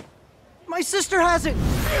 My sister has it!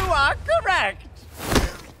 You are correct!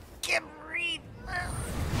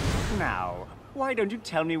 Now, why don't you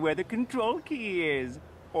tell me where the control key is?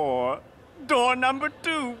 Or door number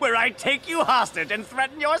 2, where I take you hostage and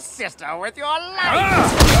threaten your sister with your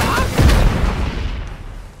life!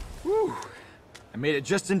 Whew. I made it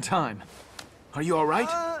just in time. Are you all right?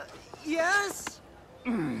 Yes?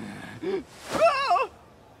 Oh,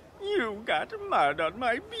 you got mud on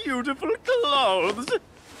my beautiful clothes!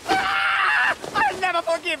 Ah! I'll never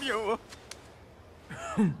forgive you!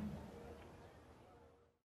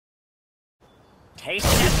 Taste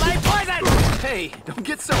test my poison! Hey, don't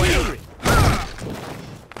get so angry.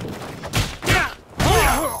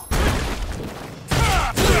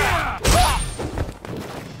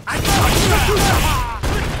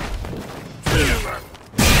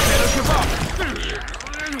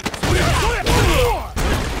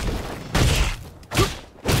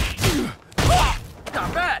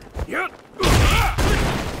 Not bad. You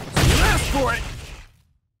asked for it.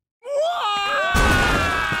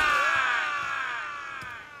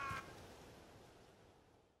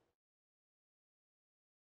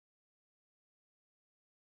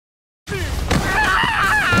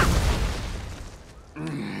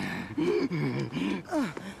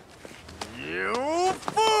 You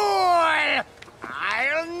fool!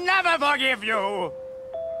 forgive you!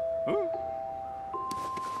 Huh?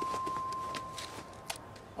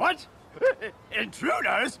 What?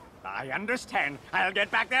 Intruders? I understand. I'll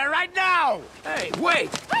get back there right now! Hey, wait!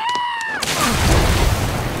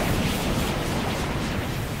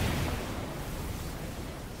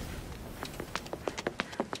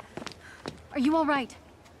 Are you all right?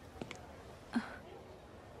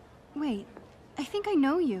 Wait, I think I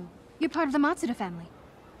know you. You're part of the Matsuda family.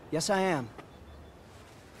 Yes, I am.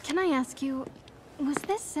 Can I ask you, was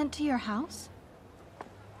this sent to your house?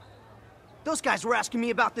 Those guys were asking me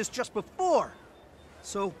about this just before.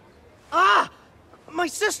 So... Ah! My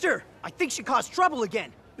sister! I think she caused trouble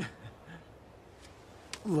again.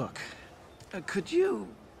 Look, could you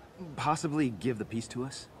possibly give the piece to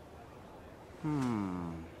us?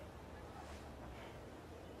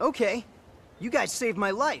 Okay. You guys saved my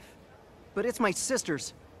life. But it's my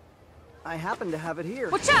sister's. I happen to have it here.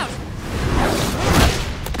 Watch out!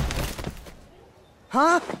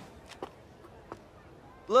 Huh?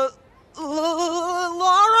 Laura?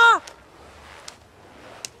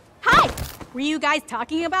 Hi! Were you guys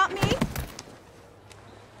talking about me?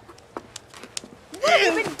 What have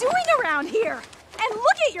you been doing around here? And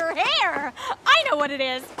look at your hair! I know what it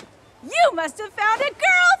is! You must have found a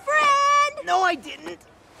girlfriend! No, I didn't.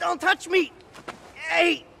 Don't touch me!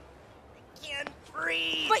 Hey! I can't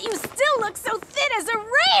breathe! But you still look so thin as a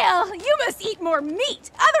rail! You must eat more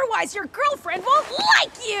meat! Otherwise your girlfriend won't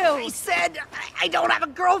like you! I said I don't have a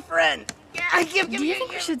girlfriend! Do you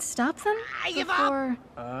think we should stop them? I give before...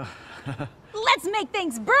 Let's make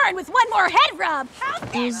things burn with one more head rub!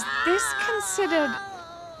 Is this considered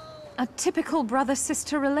a typical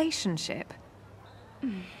brother-sister relationship?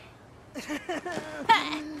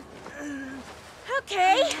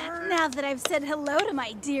 Okay, now that I've said hello to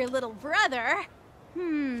my dear little brother...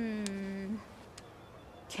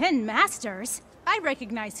 Ken Masters? I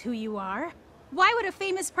recognize who you are. Why would a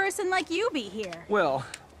famous person like you be here? Well,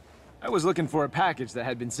 I was looking for a package that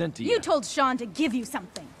had been sent to you. You told Sean to give you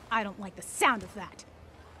something. I don't like the sound of that.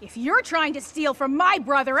 If you're trying to steal from my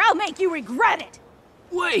brother, I'll make you regret it!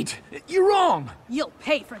 Wait! You're wrong! You'll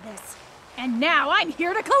pay for this. And now I'm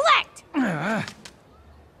here to collect!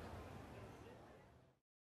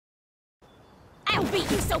 I'll beat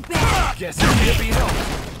you so bad! Guess I can't be helped.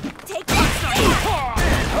 Take this!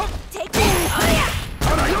 Take this! Oh, yeah.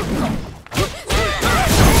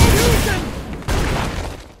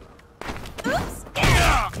 Oops!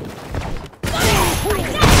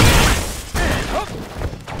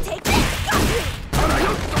 Take this! Got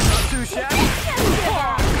you! Too shabby.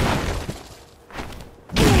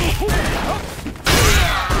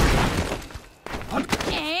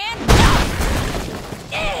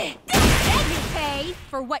 And you pay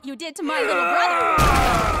for what you did to my little brother.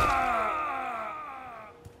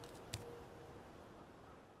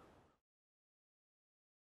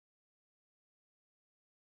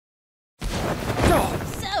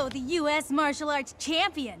 So the U.S. martial arts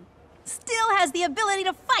champion still has the ability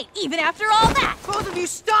to fight even after all that. Both of you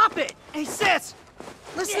stop it! Hey, sis!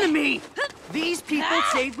 Listen to me! These people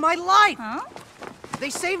saved my life! Huh? They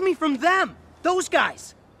saved me from them! Those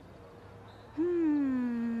guys!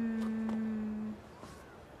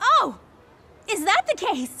 Oh! Is that the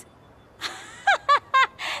case?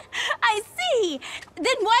 I see!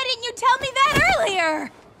 Then why didn't you tell me that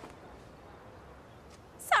earlier?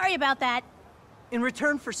 Sorry about that. In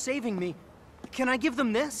return for saving me, can I give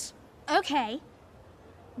them this? Okay.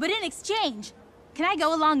 But in exchange, can I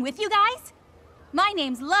go along with you guys? My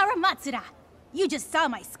name's Laura Matsuda. You just saw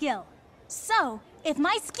my skill. So, if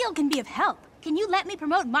my skill can be of help, can you let me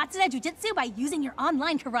promote Matsuda Jiu-Jitsu by using your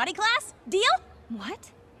online karate class? Deal?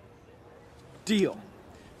 What? Deal.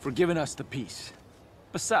 For giving us the piece.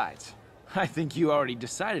 Besides, I think you already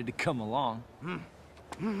decided to come along.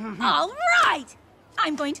 All right!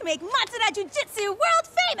 I'm going to make Matsuda Jiu-Jitsu world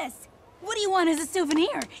famous! What do you want as a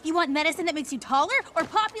souvenir? You want medicine that makes you taller or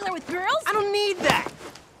popular with girls? I don't need that!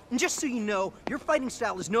 And just so you know, your fighting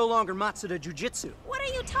style is no longer Matsuda Jiu-Jitsu. What are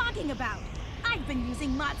you talking about? I've been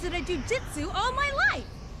using Matsuda Jiu-Jitsu all my life!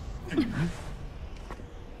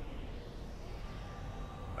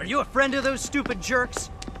 Are you a friend of those stupid jerks?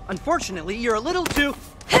 Unfortunately, you're a little too...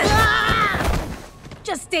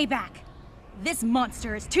 Just stay back. This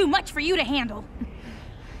monster is too much for you to handle.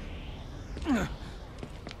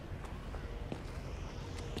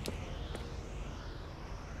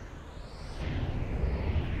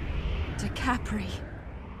 DiCapri.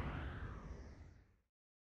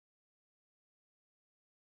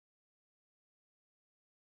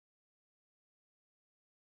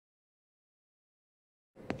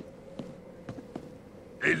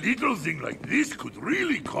 A little thing like this could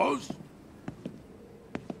really cause...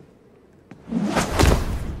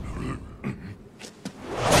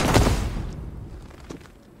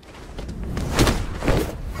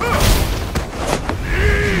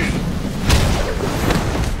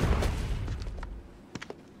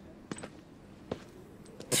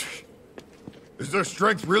 their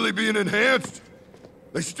strength really being enhanced?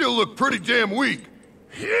 They still look pretty damn weak.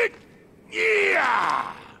 Hit!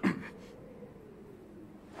 Yeah!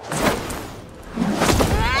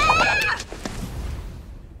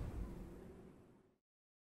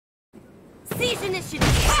 Seize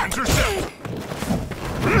initiative! Intercept!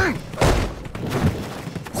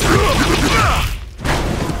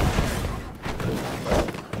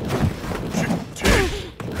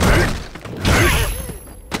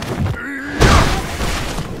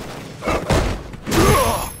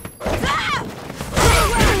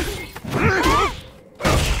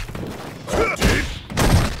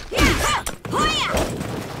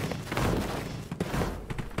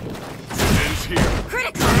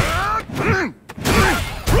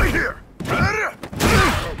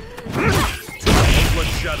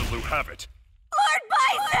 Have it. Lord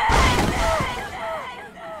Bison!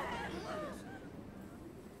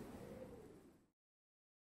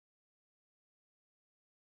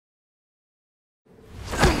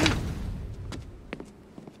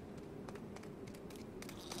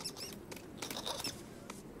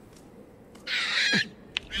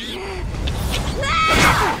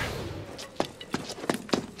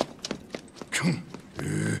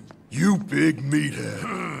 You big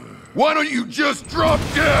meathead. Why don't you just drop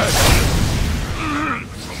dead?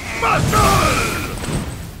 Muscle!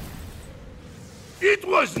 It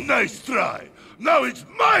was nice try. Now it's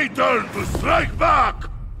my turn to strike back!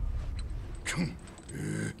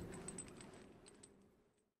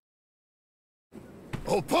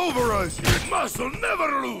 I'll pulverize you! Muscle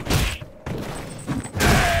never lose!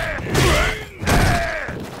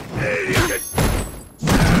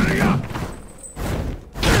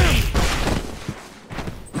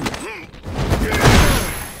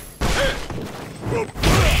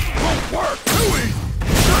 Won't work! Too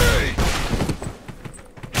easy!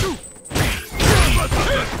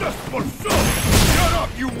 Just for show! Shut up,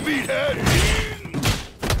 you meathead!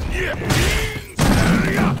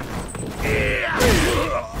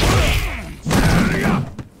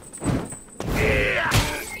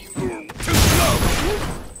 Too slow!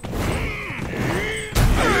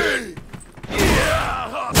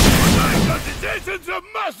 Concentrations of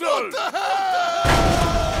muscle! What the hell?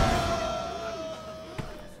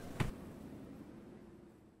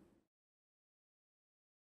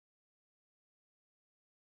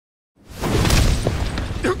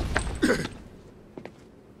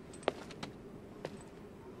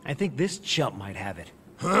 I think this chump might have it.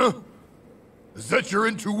 Huh? Is that your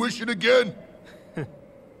intuition again?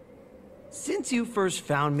 Since you first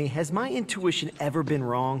found me, has my intuition ever been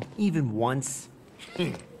wrong? Even once?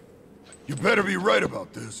 You better be right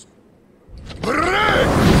about this.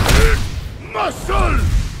 Muscle!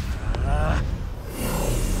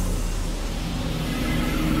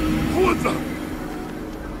 What the?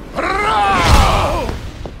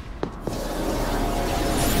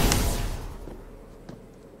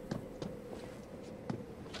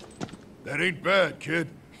 That ain't bad, kid.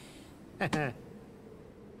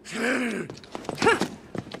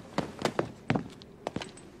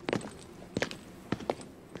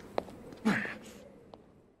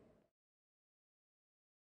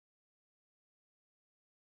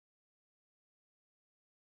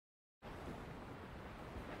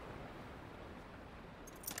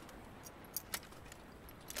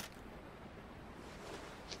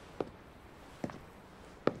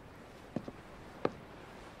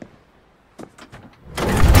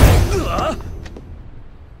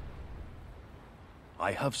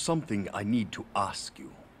 I have something I need to ask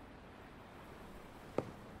you.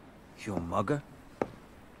 You a mugger?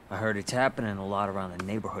 I heard it's happening a lot around the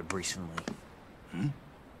neighborhood recently.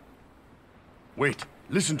 Wait,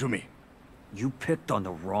 listen to me. You picked on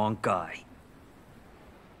the wrong guy.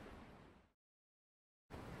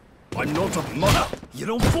 I'm not a mugger. You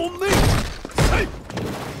don't fool me! Hey!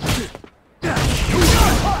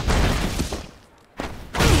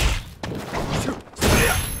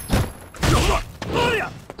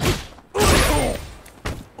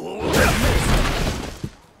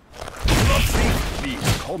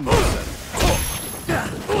 Please, calm yourself.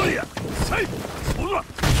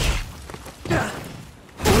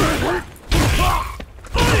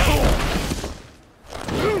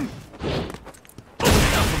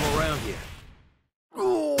 Not from around here.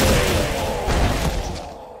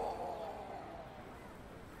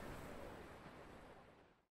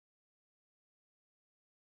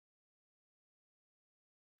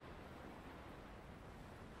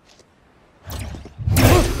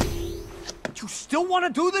 You still want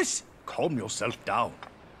to do this? Calm yourself down.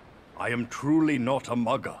 I am truly not a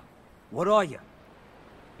mugger. What are you?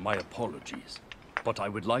 My apologies, but I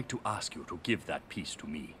would like to ask you to give that piece to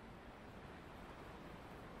me.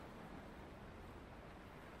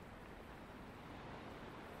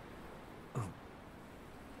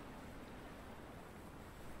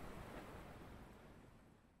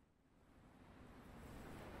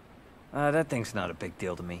 That thing's not a big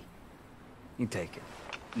deal to me. You take it.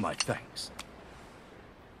 My thanks.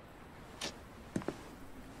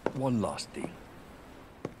 One last thing.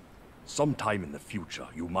 Sometime in the future,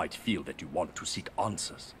 you might feel that you want to seek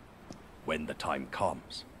answers. When the time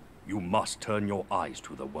comes, you must turn your eyes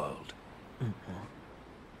to the world.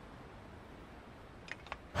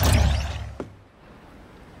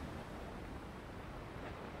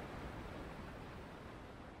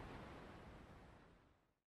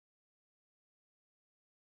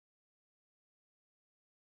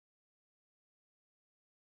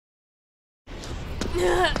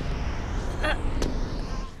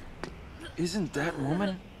 Isn't that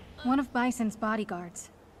woman? One of Bison's bodyguards.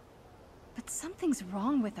 But something's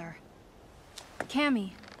wrong with her.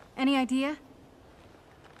 Cammy, any idea?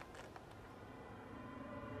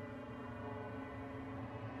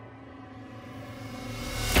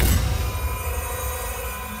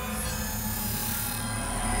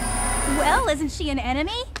 Well, isn't she an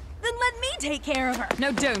enemy? Then let me take care of her.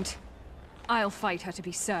 No, don't. I'll fight her to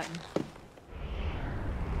be certain.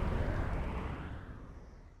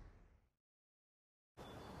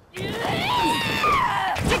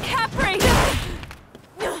 Decaprate!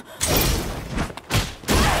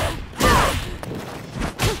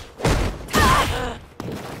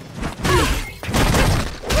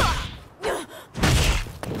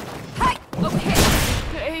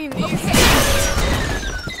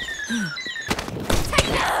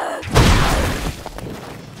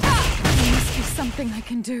 There must be something I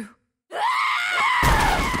can do.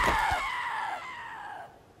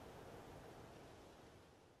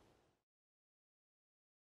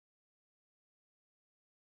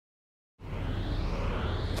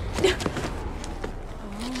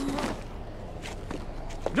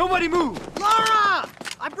 Nobody move! Lara!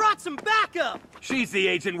 I brought some backup! She's the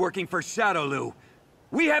agent working for Shadowloo.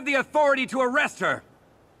 We have the authority to arrest her.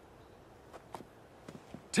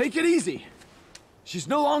 Take it easy. She's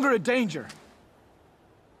no longer a danger.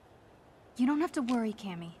 You don't have to worry,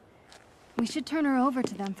 Cammy. We should turn her over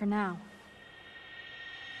to them for now.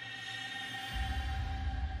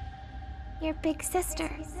 Your big sister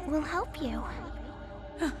will help you.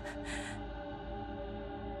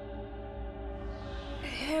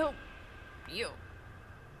 Help you.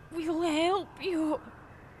 We'll help you.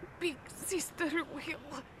 Big sister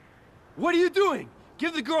will. What are you doing?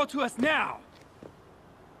 Give the girl to us now!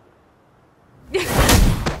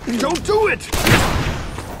 Don't do it!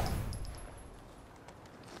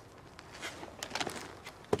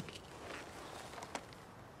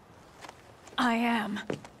 I am.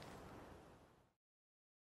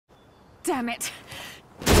 Damn it.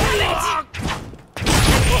 Damn it!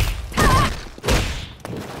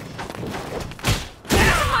 Get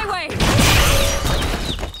out of my way!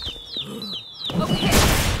 Okay.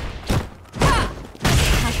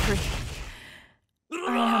 I'm free. I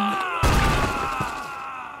am.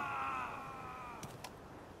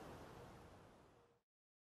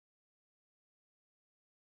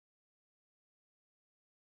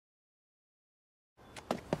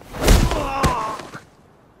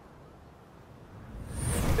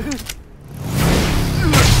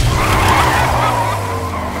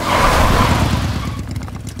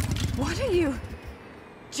 What are you?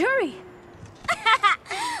 Jury!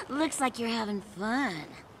 Looks like you're having fun.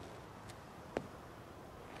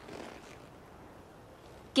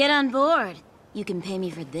 Get on board. You can pay me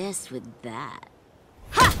for this with that.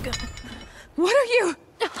 Ha! What are you?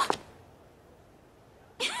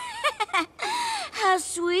 How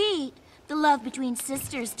sweet. The love between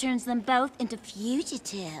sisters turns them both into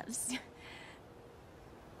fugitives.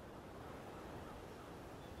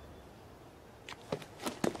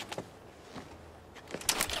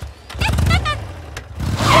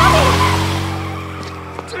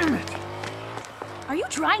 Damn it! Are you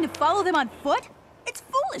trying to follow them on foot? It's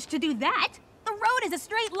foolish to do that. The road is a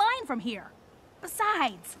straight line from here.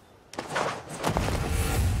 Besides...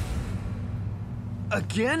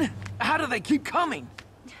 Again? How do they keep coming?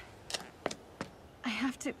 I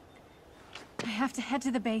have to head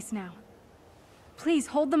to the base now. Please,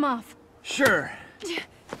 hold them off. Sure.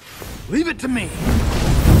 Leave it to me.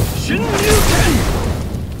 Shin-Ryuken!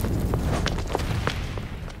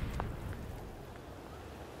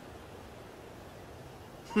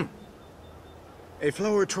 A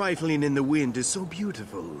flower trifling in the wind is so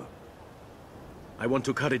beautiful. I want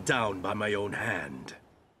to cut it down by my own hand.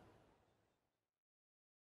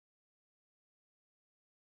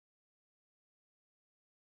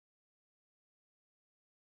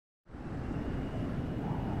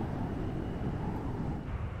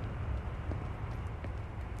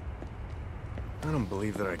 I don't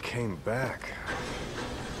believe that I came back.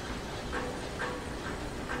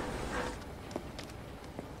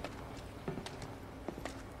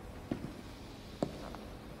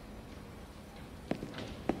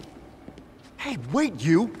 Wait,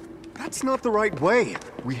 you! That's not the right way.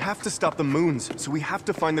 We have to stop the moons, so we have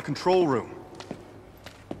to find the control room.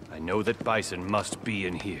 I know that Bison must be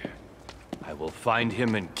in here. I will find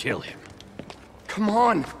him and kill him. Come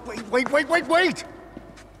on! Wait!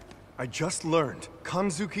 I just learned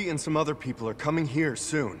Kanzuki and some other people are coming here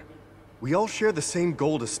soon. We all share the same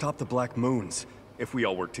goal to stop the Black Moons. If we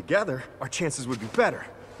all work together, our chances would be better,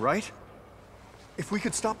 right? If we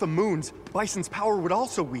could stop the moons, Bison's power would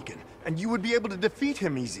also weaken, and you would be able to defeat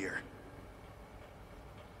him easier.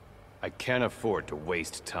 I can't afford to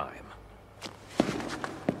waste time.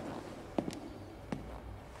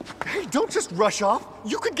 Hey, don't just rush off!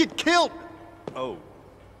 You could get killed! Oh.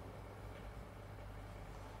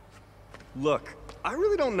 Look, I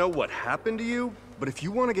really don't know what happened to you, but if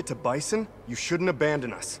you want to get to Bison, you shouldn't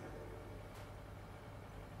abandon us.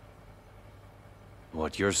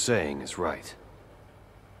 What you're saying is right.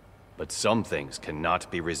 But some things cannot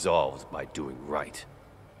be resolved by doing right.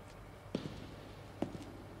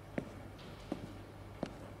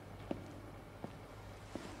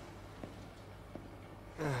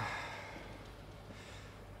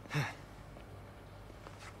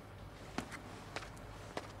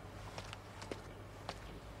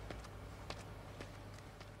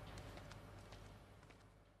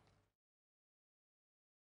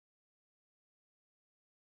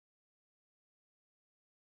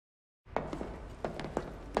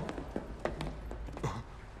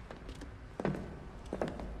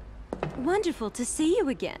 Wonderful to see you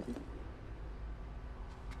again.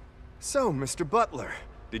 So, Mr. Butler,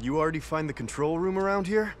 did you already find the control room around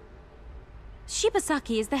here?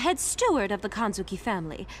 Shibasaki is the head steward of the Kanzuki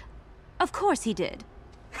family. Of course he did.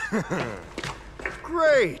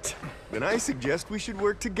 Great! Then I suggest we should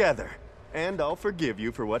work together. And I'll forgive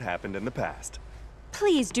you for what happened in the past.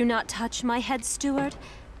 Please do not touch my head steward.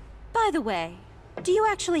 By the way, do you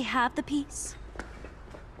actually have the piece?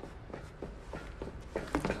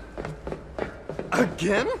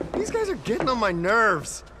 Again? These guys are getting on my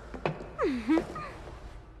nerves.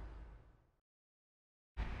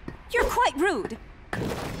 You're quite rude.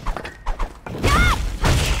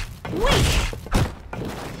 Weak!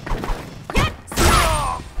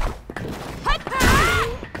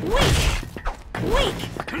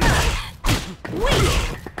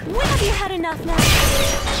 Have you had enough now?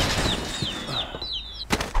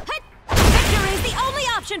 Victory is the only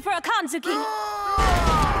option for a Kanzuki!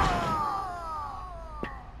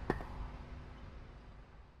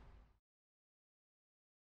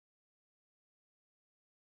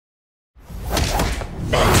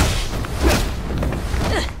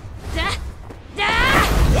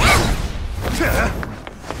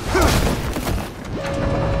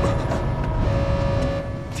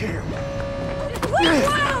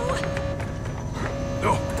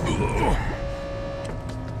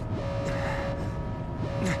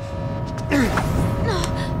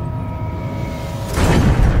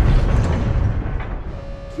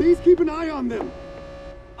 Please keep an eye on them.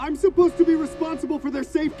 I'm supposed to be responsible for their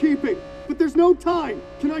safekeeping, but there's no time.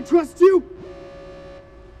 Can I trust you?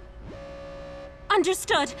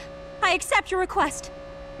 Understood. I accept your request.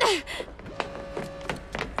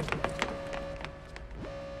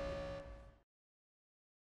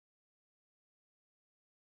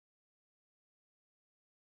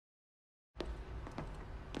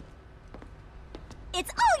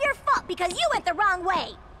 It's all your fault because you went the wrong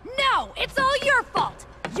way. No, it's all your fault.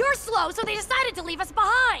 You're slow, so they decided to leave us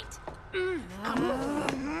behind.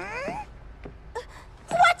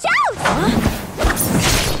 Watch out!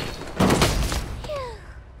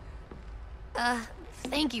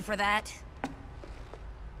 Thank you for that.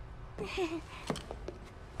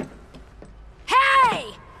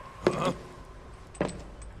 Hey!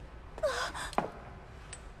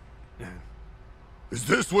 Is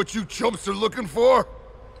this what you chumps are looking for?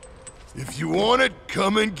 If you want it,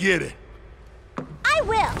 come and get it. I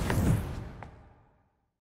will.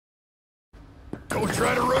 Don't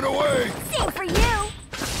try to run away. Same for you.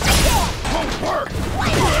 Won't work.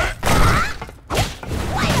 Wide open.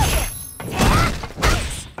 Wide open.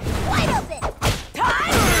 Wide open.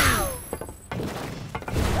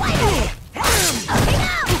 Okay,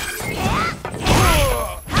 now.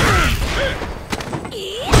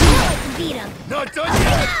 Beat him. Not done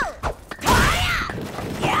yet.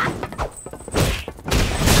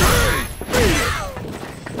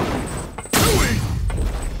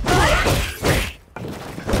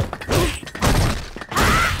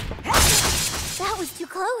 That was too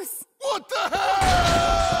close. What the hell?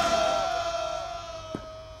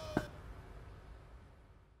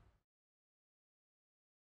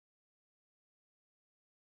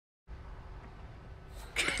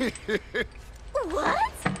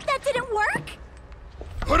 What? That didn't work?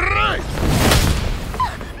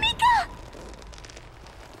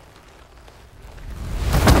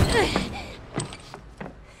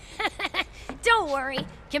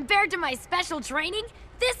 Compared to my special training,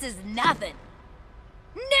 this is nothing.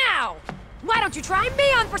 Now! Why don't you try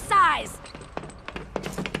me on for size?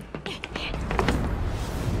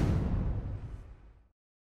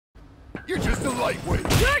 You're just a lightweight.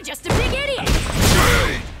 You're just a big idiot!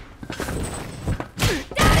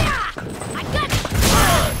 I got you!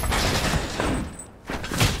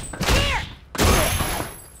 Here!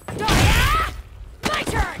 My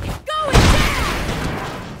turn! Go and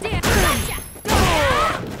damn! Gotcha!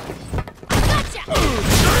 I gotcha!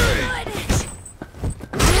 Good!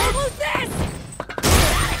 Who's this?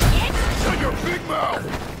 Shut your big mouth!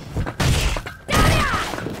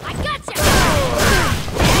 I gotcha!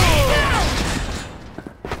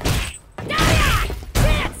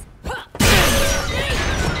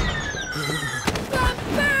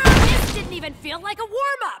 This didn't even feel like a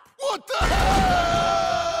warm-up! What the hell?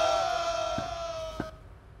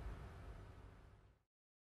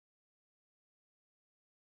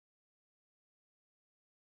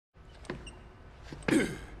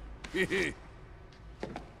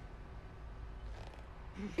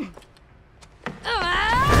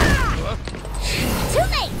 Too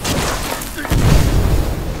late!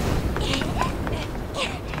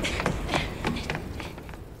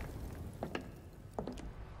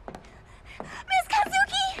 Miss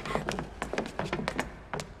Kazuki!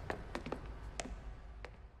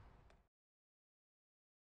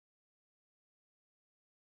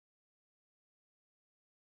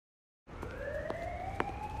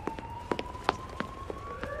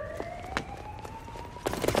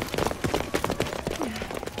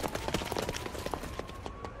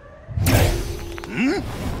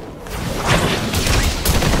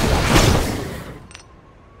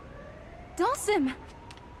 Dawson!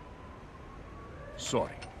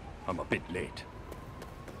 Sorry, I'm a bit late.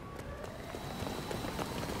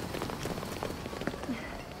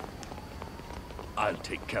 I'll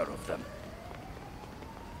take care of them.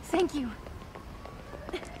 Thank you.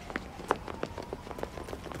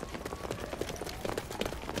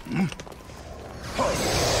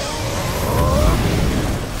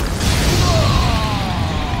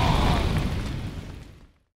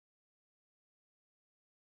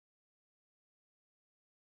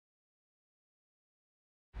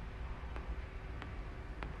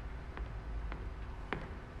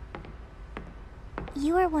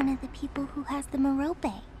 You are one of the people who has the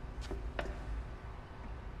Merope.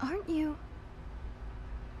 Aren't you?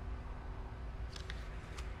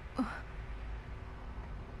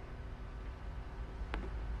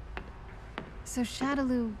 So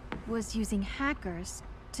Shadaloo was using hackers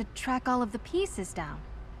to track all of the pieces down.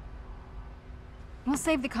 We'll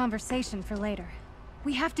save the conversation for later.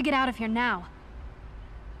 We have to get out of here now.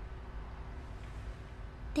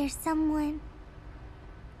 There's someone...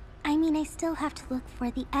 I mean, I still have to look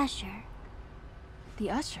for the Usher.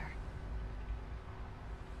 The Usher?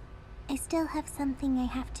 I still have something I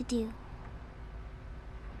have to do.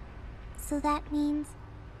 So that means...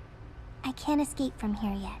 I can't escape from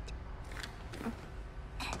here yet.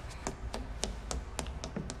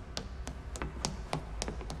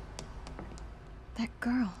 That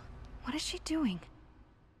girl, what is she doing?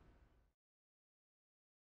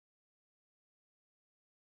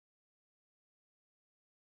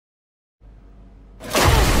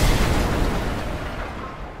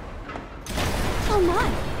 Oh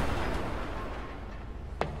my!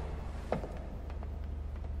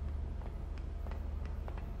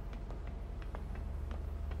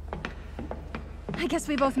 I guess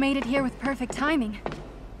we both made it here with perfect timing.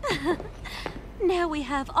 Now we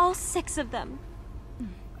have all 6 of them.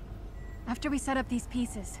 After we set up these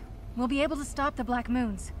pieces, we'll be able to stop the Black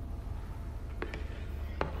Moons.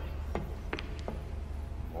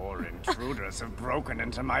 More intruders have broken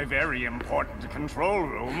into my very important control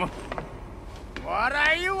room. What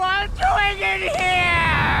are you all doing in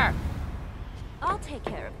here? I'll take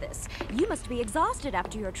care of this. You must be exhausted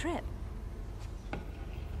after your trip.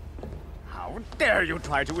 How dare you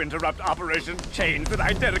try to interrupt Operation Change that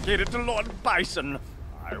I dedicated to Lord Bison?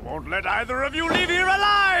 I won't let either of you leave here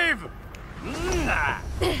alive! You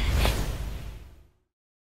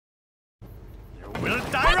will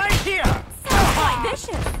die right here! Sounds quite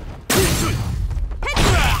vicious! Too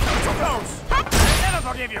close! I'll never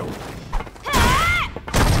forgive you!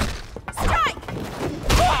 Strike!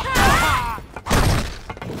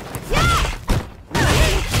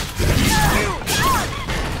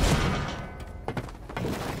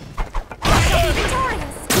 I'll be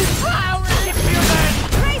victorious! I'll rip you then!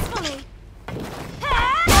 Gracefully!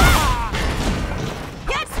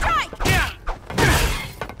 Get strike!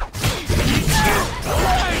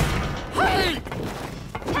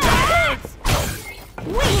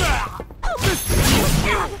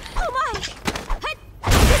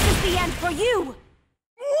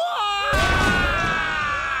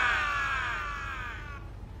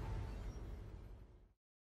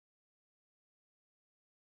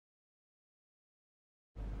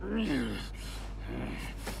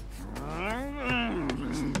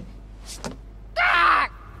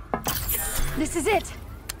 This is it!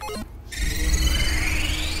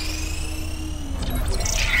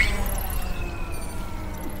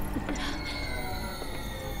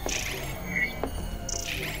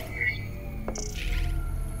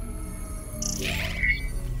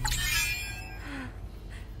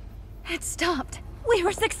 It stopped. We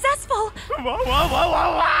were successful! Whoa, whoa, whoa,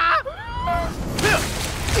 whoa,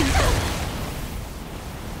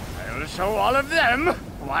 I'll show all of them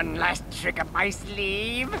one last trick up my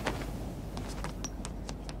sleeve.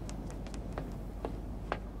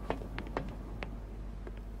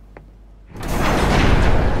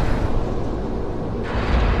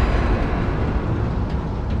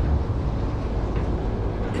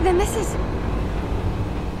 Then this is...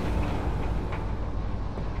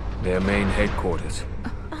 Their main headquarters.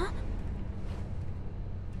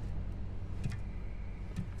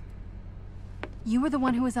 You were the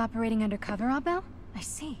one who was operating undercover, Abel? I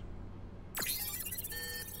see.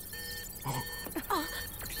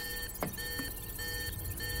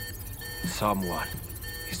 Someone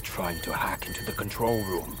is trying to hack into the control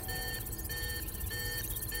room.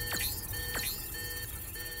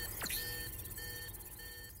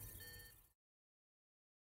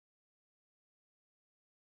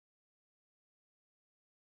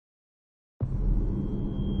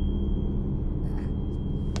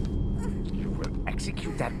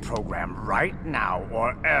 Execute that program right now,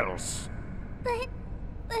 or else. But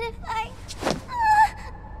if I...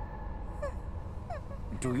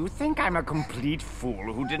 Do you think I'm a complete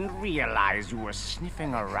fool who didn't realize you were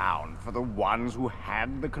sniffing around for the ones who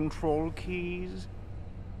had the control keys?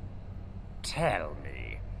 Tell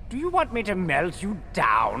me, do you want me to melt you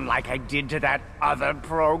down like I did to that other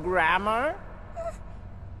programmer?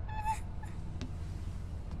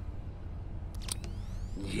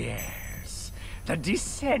 Yes, the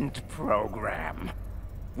Descent program.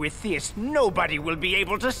 With this, nobody will be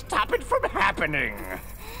able to stop it from happening.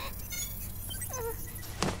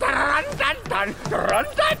 Dun, dun, dun, dun,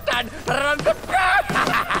 dun, dun, dun, dun,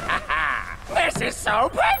 This is so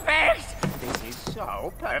perfect! This is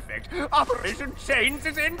so perfect. Operation Chains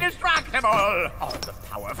is indestructible! All the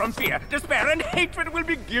power from fear, despair, and hatred will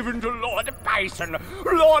be given to Lord Bison.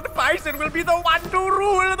 Lord Bison will be the one to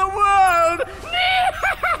rule the world!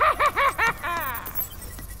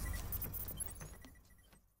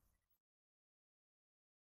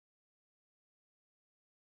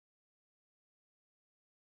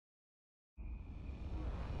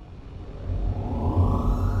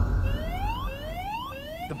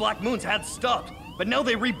 The Black Moons had stopped, but now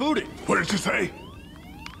they rebooted. What did you say?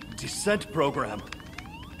 Descent program.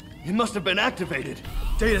 It must have been activated.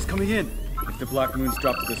 Data's coming in. If the Black Moons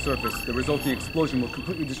drop to the surface, the resulting explosion will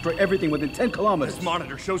completely destroy everything within 10 kilometers. This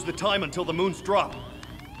monitor shows the time until the moons drop.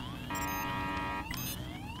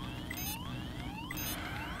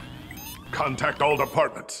 Contact all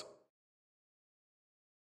departments.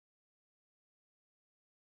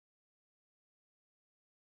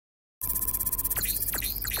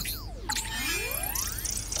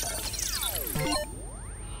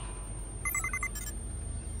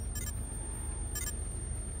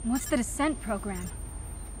 What's the Descent program?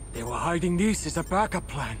 They were hiding this as a backup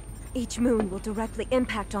plan. Each moon will directly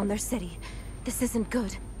impact on their city. This isn't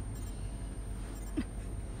good.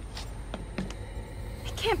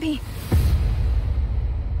 It can't be.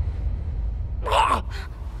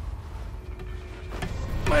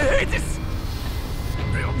 My head is...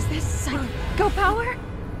 Is this psycho power?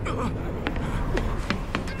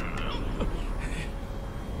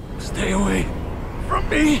 Stay away from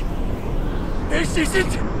me! This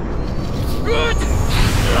isn't good!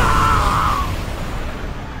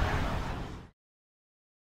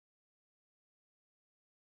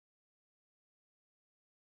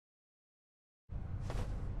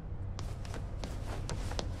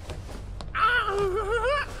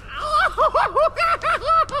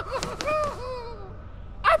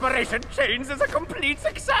 Operation Chains is a complete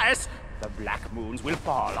success! The Black Moons will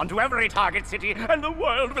fall onto every target city, and the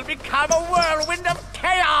world will become a whirlwind of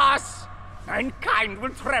chaos! Mankind will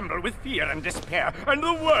tremble with fear and despair, and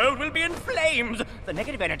the world will be in flames! The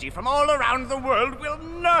negative energy from all around the world will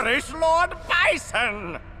nourish Lord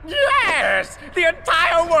Bison! Yes! The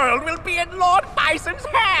entire world will be in Lord Bison's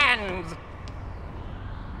hands!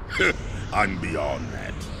 I'm beyond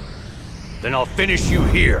that. Then I'll finish you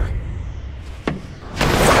here.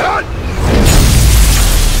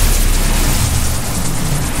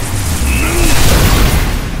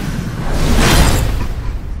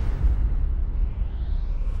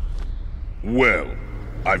 Well,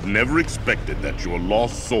 I've never expected that your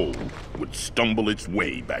lost soul would stumble its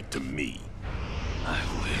way back to me. I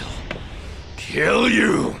will kill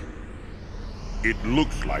you! It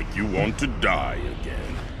looks like you want to die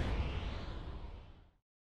again.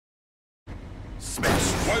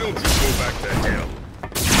 Smash! Why don't you go back to hell?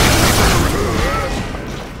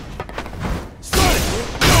 Sonic!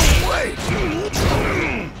 No way!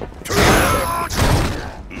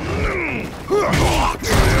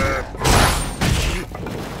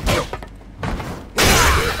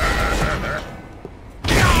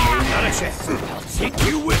 Not a chance. I'll take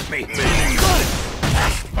you with me.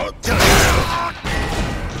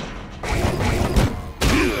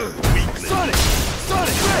 Sonic!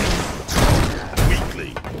 Sonic! Sonic!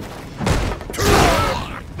 Weakly.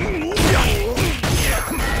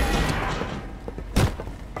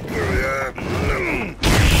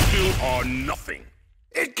 Still are nothing.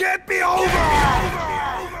 It can't be over!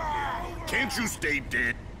 Can't you stay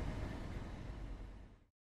dead?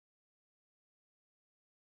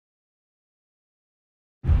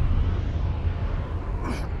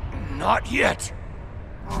 Not yet.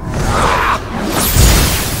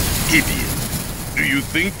 Idiot. Do you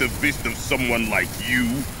think the fist of someone like you,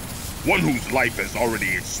 one whose life has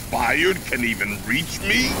already expired, can even reach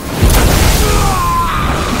me?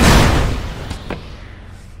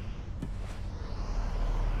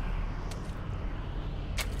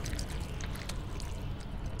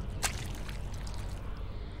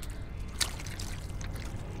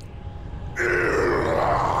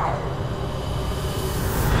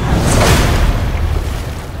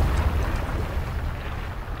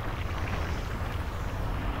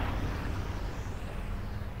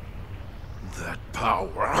 That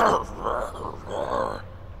power.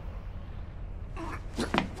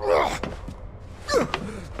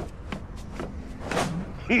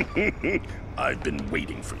 I've been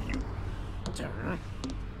waiting for you.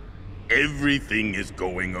 Everything is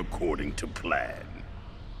going according to plan.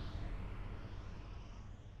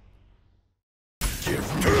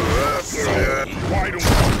 Why don't you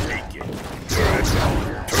take it?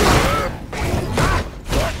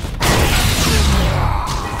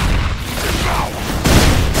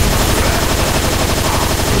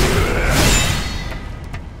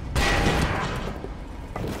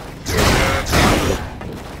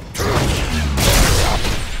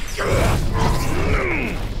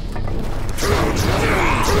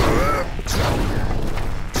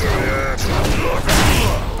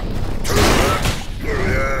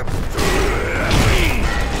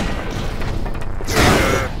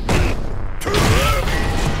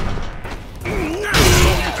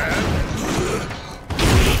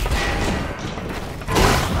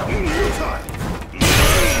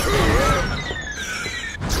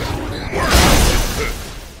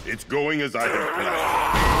 It's going as I have planned.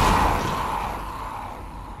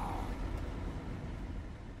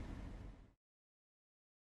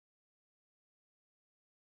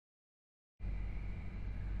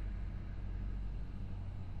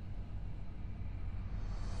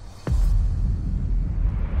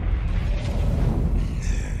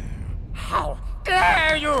 How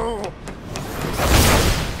dare you!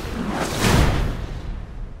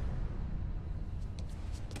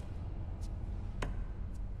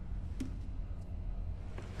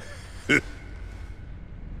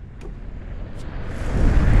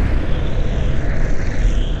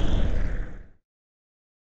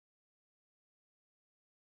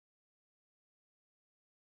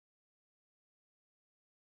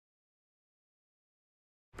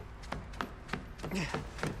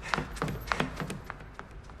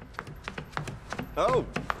 Oh,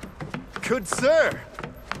 good sir.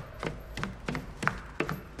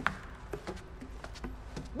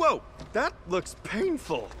 Whoa, that looks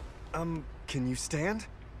painful. Can you stand?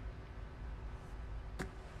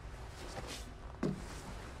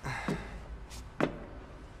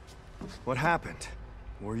 What happened?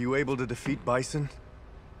 Were you able to defeat Bison?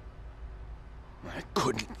 I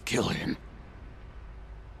couldn't kill him.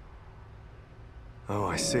 Oh,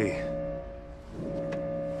 I see.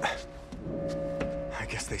 I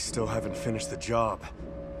guess they still haven't finished the job.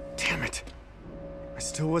 Damn it. I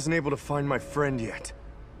still wasn't able to find my friend yet.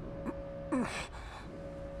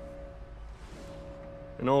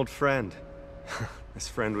 An old friend. This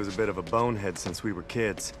friend was a bit of a bonehead since we were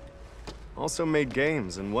kids. Also made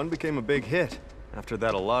games, and one became a big hit. After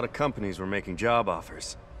that, a lot of companies were making job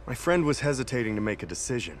offers. My friend was hesitating to make a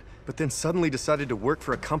decision, but then suddenly decided to work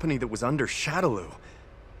for a company that was under Shadaloo.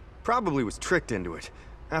 Probably was tricked into it.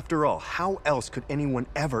 After all, how else could anyone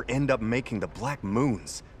ever end up making the Black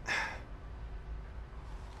Moons?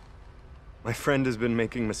 My friend has been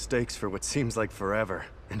making mistakes for what seems like forever,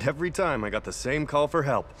 and every time I got the same call for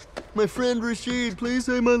help. My friend Rashid, please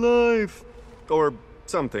save my life! Or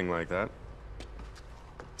something like that.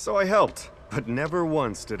 So I helped. But never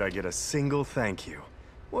once did I get a single thank you.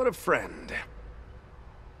 What a friend.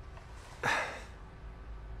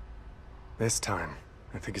 This time,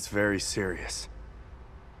 I think it's very serious.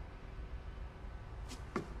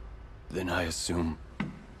 Then I assume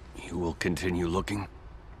you will continue looking?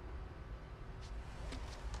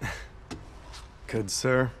 Good,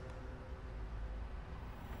 sir.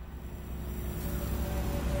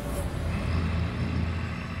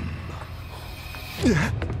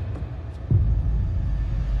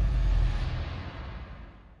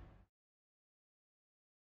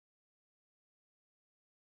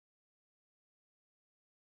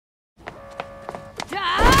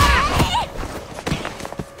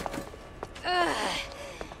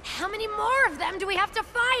 How many more of them do we have to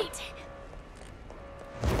fight?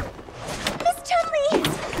 Miss Chun-Li!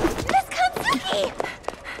 Miss Kanzuki!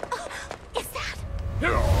 Oh, is that...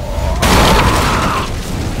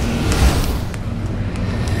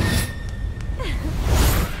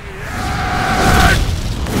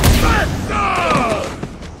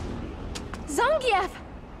 Zangief!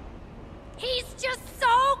 He's just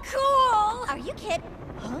so cool! Are you kidding?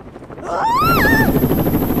 Huh?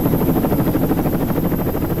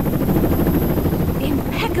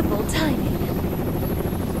 Impeccable timing.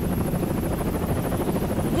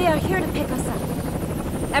 They are here to pick us up.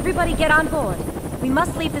 Everybody get on board. We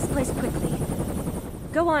must leave this place quickly.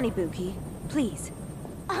 Go on, Ibuki. Please.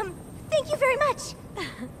 Thank you very much.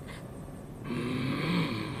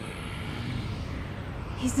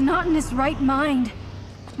 He's not in his right mind.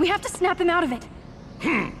 We have to snap him out of it.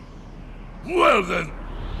 Well then,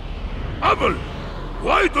 Abel,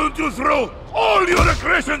 why don't you throw all your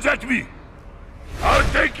aggressions at me? I'll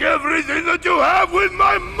take everything that you have with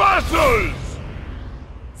my muscles!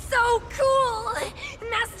 So cool!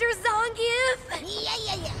 Master Zangief!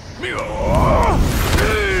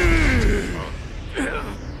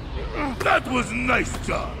 That was nice,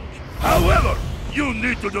 Charge. However, you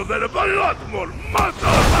need to develop a lot more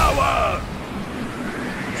muscle power!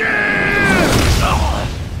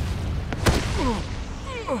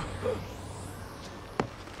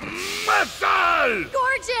 Muscle!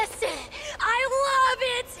 Gorgeous! I love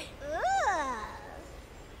it!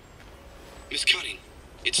 Miss Cutting,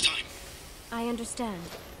 it's time. I understand.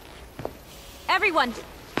 Everyone,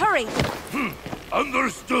 hurry!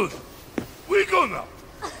 Understood. We go now.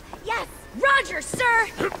 Yes! Roger, sir!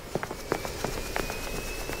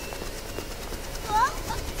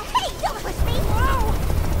 Hey, don't push me!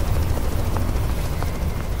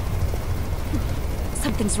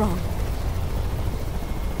 Something's wrong.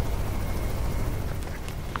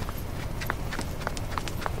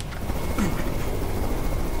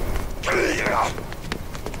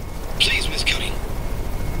 Please, Miss Cutting.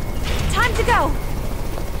 Time to go!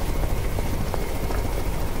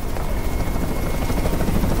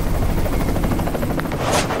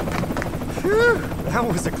 Phew, that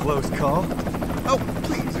was a close call. Oh,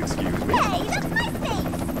 please excuse me. Hey, that's my face!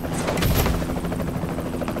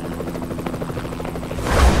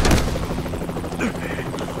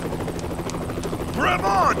 Grab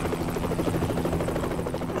on!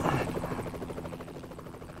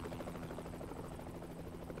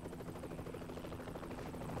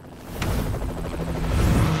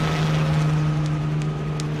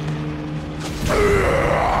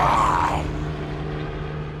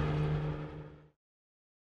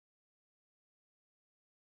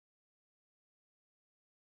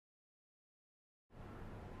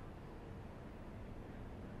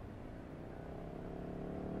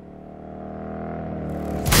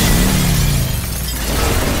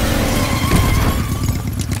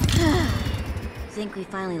 Think we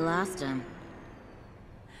finally lost him.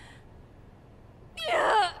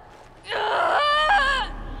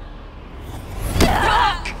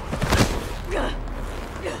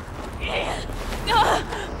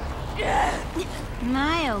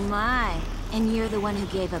 My oh my. And you're the one who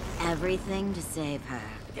gave up everything to save her.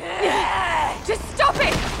 Just stop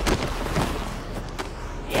it!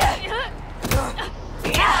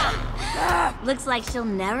 Looks like she'll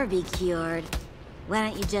never be cured. Why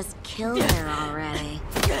don't you just kill her already?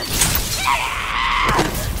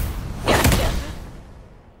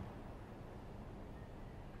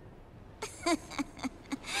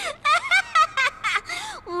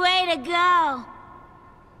 Way to go!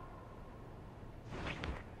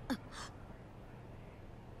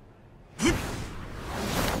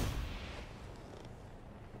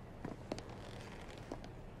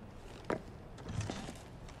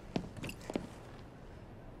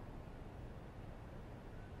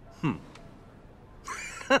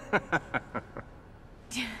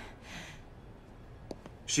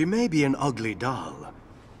 She may be an ugly doll,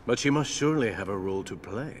 but she must surely have a role to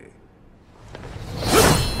play.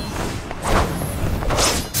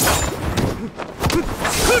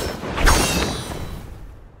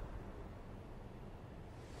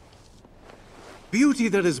 Beauty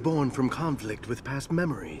that is born from conflict with past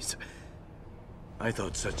memories. I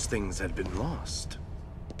thought such things had been lost.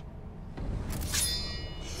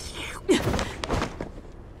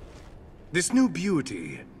 This new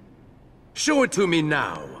beauty. Show it to me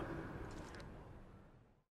now.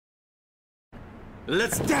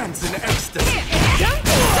 Let's dance in ecstasy. Don't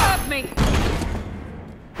disturb me!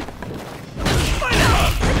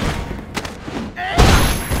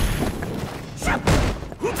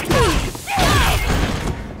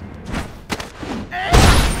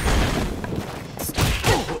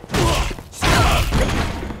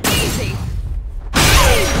 Easy!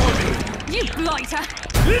 You blighter!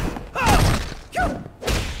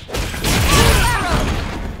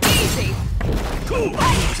 Easy!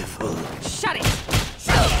 Beautiful. Shut it!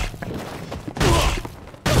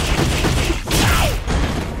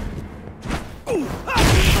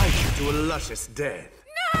 Invite you to a luscious death.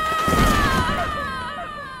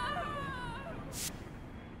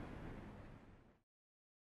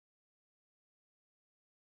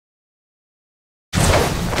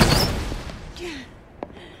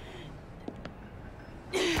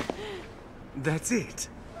 That's it.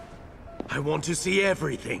 I want to see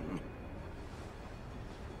everything.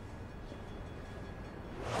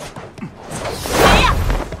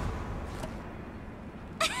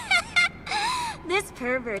 This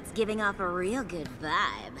pervert's giving off a real good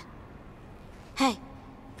vibe. Hey,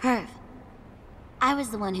 perv. I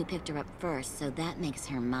was the one who picked her up first, so that makes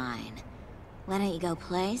her mine. Why don't you go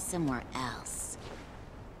play somewhere else?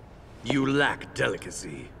 You lack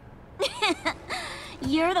delicacy.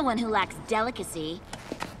 You're the one who lacks delicacy.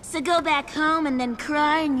 So go back home and then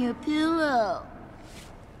cry in your pillow.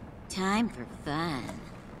 Time for fun.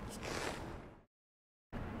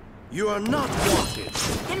 You are not wanted.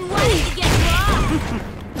 Then why did you get lost?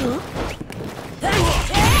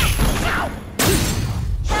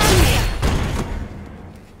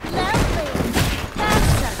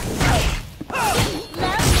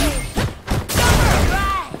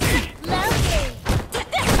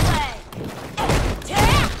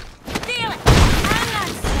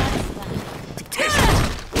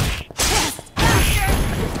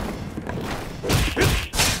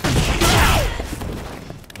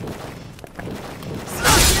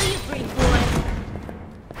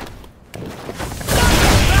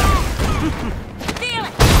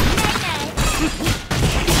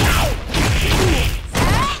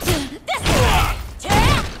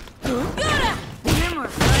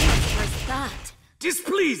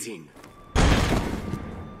 Displeasing.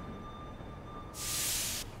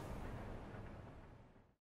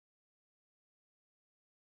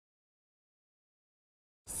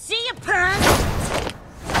 See ya, perv!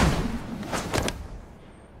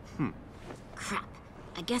 Crap.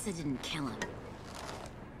 I guess I didn't kill him.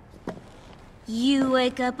 You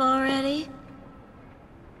wake up already?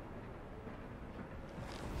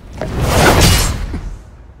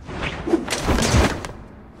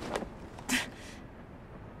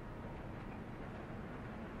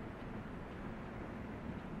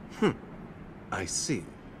 I see.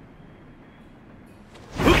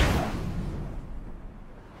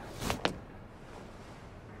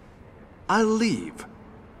 I'll leave.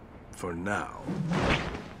 For now.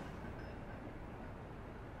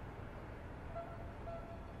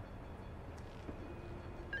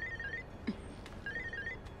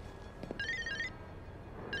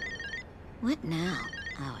 What now?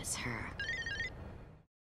 Oh, it's her.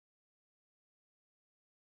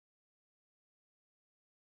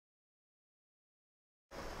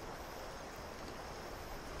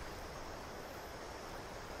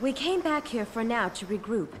 We came back here for now to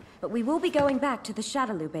regroup, but we will be going back to the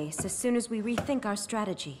Shadaloo base as soon as we rethink our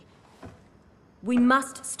strategy. We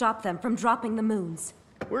must stop them from dropping the moons.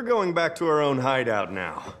 We're going back to our own hideout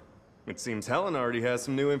now. It seems Helen already has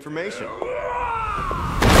some new information.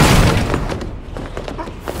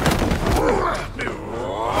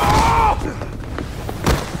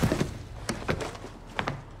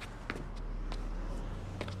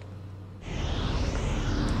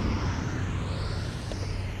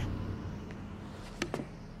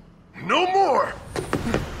 No more!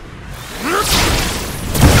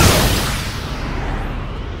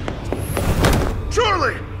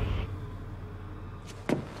 Charlie!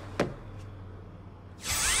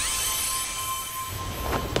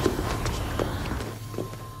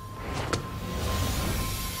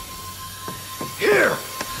 Here!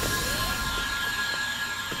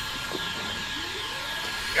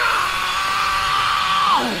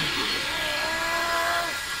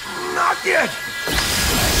 Not yet!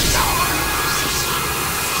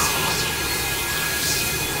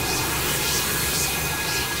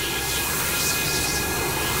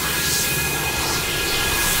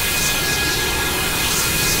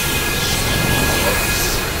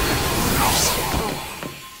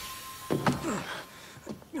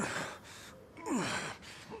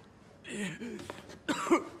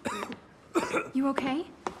 okay?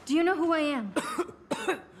 Do you know who I am?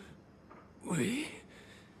 Oui.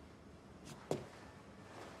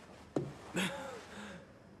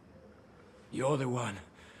 You're the one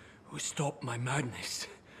who stopped my madness.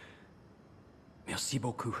 Merci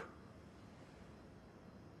beaucoup.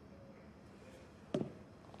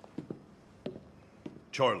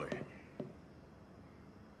 Charlie.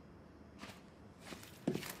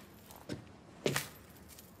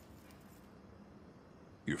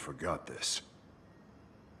 You forgot this.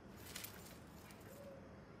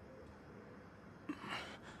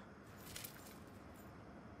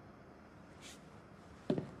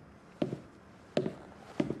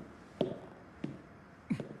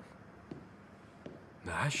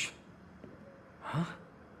 Nash? Huh?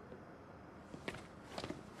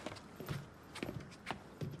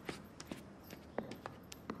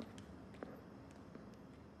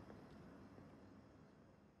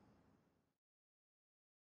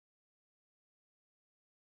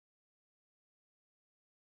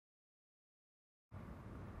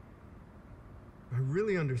 I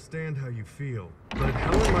really understand how you feel, but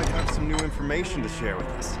Helen might have some new information to share with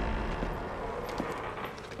us.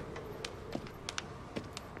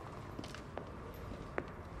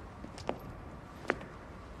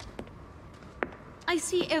 I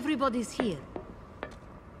see everybody's here.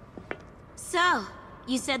 So,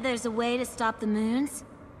 you said there's a way to stop the moons?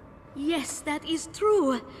 Yes, that is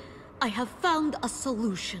true. I have found a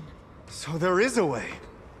solution. So there is a way.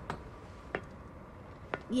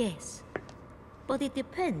 Yes, but it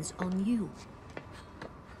depends on you.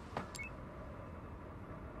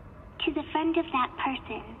 To the friend of that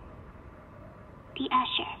person, the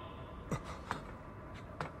Usher.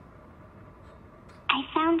 I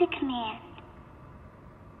found a command.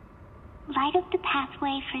 Light up the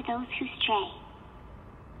pathway for those who stray.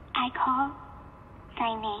 I call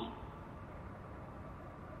thy name.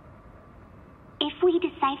 If we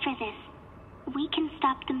decipher this, we can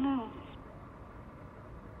stop the moons.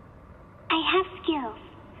 I have skills,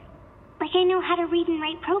 like I know how to read and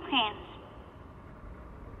write programs,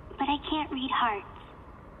 but I can't read hearts.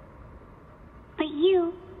 But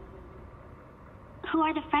you, who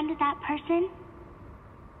are the friend of that person,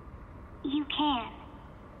 you can.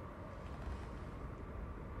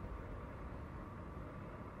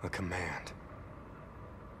 A command.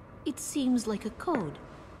 It seems like a code.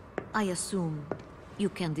 I assume you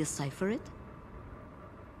can decipher it?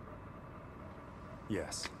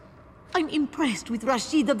 Yes. I'm impressed with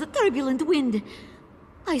Rashid of the Turbulent Wind.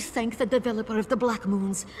 I thank the developer of the Black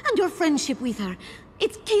Moons and your friendship with her.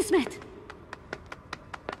 It's Kismet.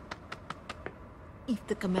 If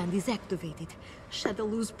the command is activated,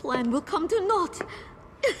 Shadowloo's plan will come to naught.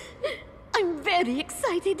 I'm very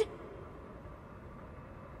excited.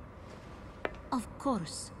 Of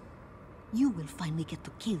course, you will finally get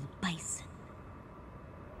to kill Bison.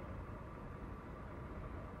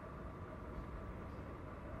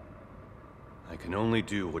 I can only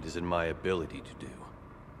do what is in my ability to do.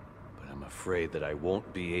 But I'm afraid that I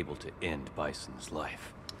won't be able to end Bison's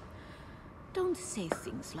life. Don't say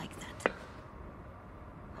things like that.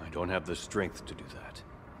 I don't have the strength to do that.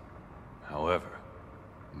 However,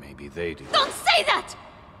 maybe they do. Don't say that!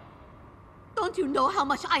 Don't you know how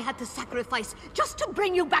much I had to sacrifice just to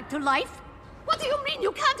bring you back to life? What do you mean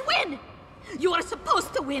you can't win? You are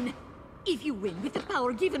supposed to win! If you win with the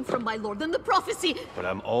power given from my lord and the prophecy... But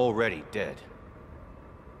I'm already dead.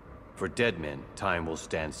 For dead men, time will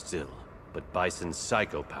stand still. But Bison's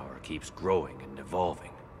psycho power keeps growing and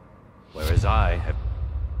evolving. Whereas I have...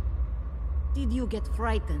 Did you get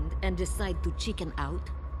frightened and decide to chicken out?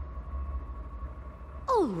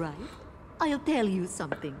 All right. I'll tell you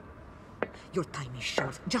something. Your time is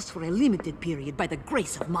short, just for a limited period, by the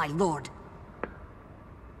grace of my lord.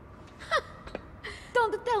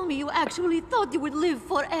 Don't tell me you actually thought you would live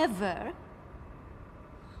forever.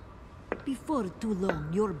 Before too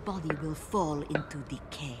long, your body will fall into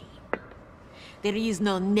decay. There is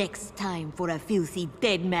no next time for a filthy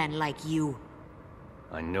dead man like you.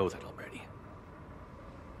 I know that already.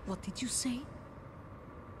 What did you say?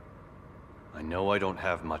 I know I don't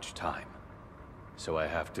have much time. So I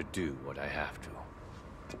have to do what I have to.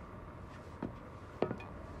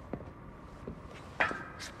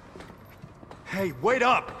 Hey, wait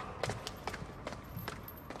up!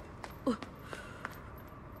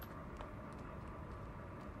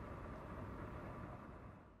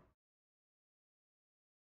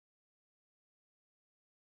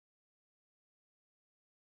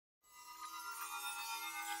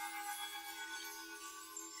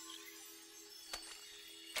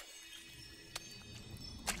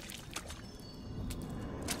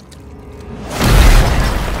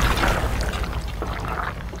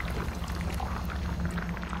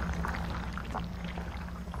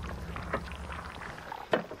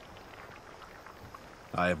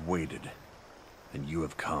 I have waited, and you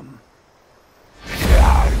have come.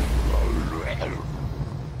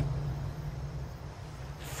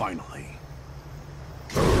 Finally.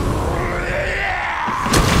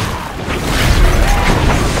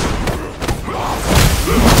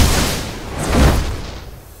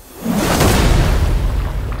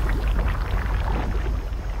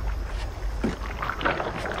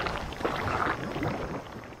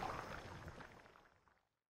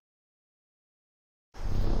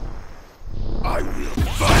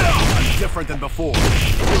 I'm different than before.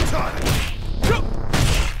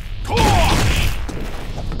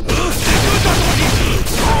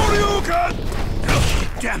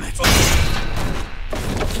 Damn it!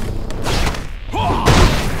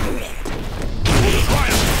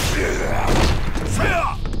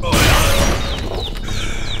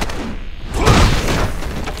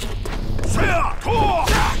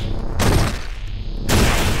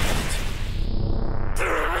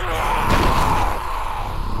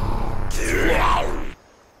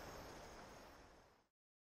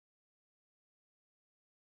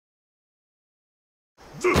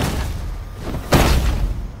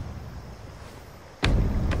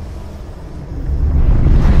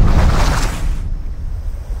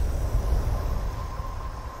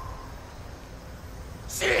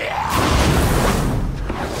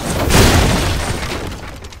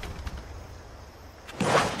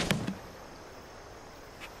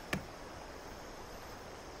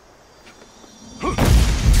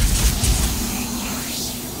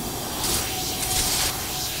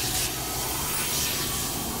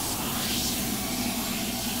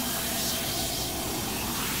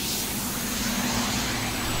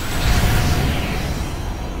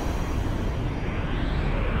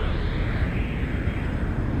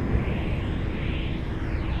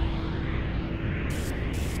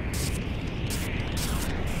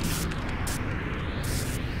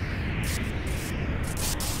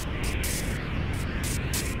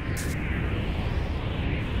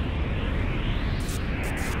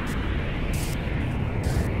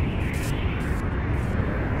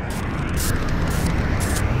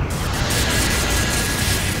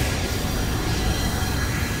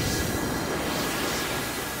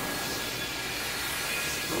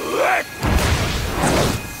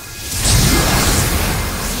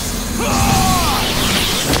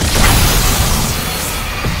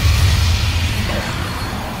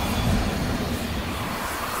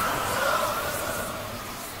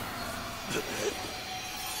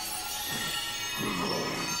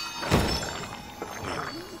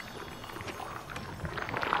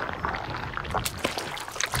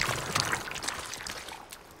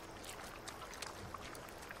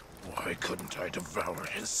 Why couldn't I devour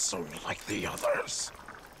his soul like the others?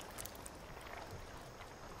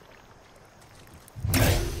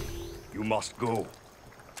 You must go.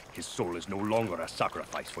 His soul is no longer a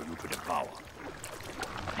sacrifice for you to devour.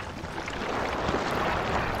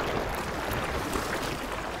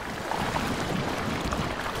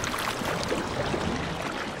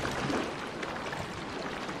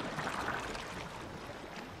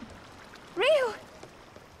 Ryu!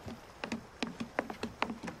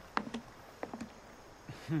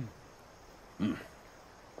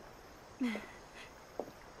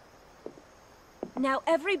 Now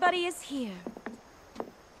everybody is here.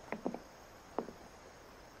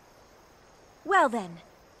 Well then,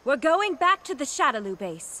 we're going back to the Shadaloo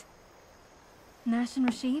base. Nash and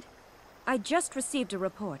Rashid? I just received a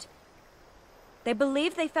report. They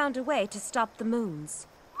believe they found a way to stop the moons.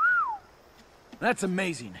 That's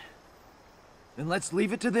amazing. Then let's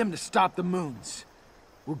leave it to them to stop the moons.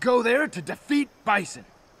 We'll go there to defeat Bison.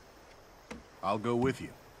 I'll go with you.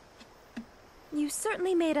 You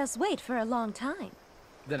certainly made us wait for a long time.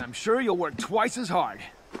 Then I'm sure you'll work twice as hard.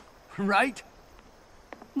 Right?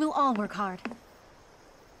 We'll all work hard.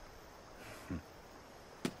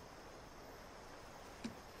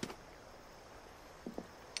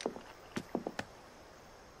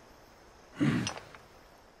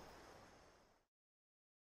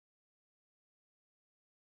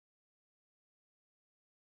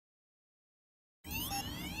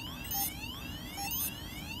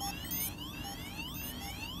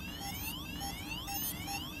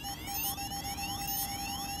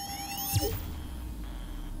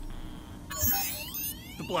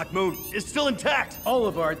 The Black Moon is still intact! All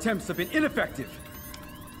of our attempts have been ineffective.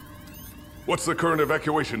 What's the current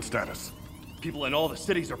evacuation status? People in all the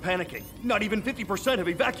cities are panicking. Not even 50% have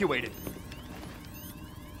evacuated.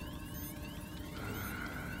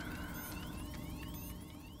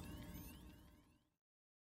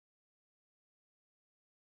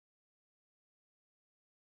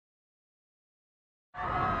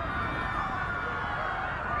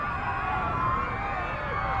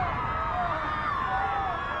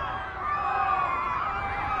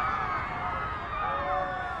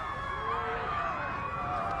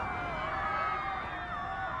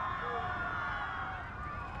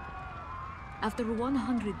 After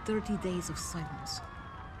 130 days of silence,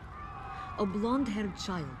 a blonde-haired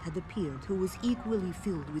child had appeared who was equally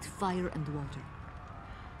filled with fire and water.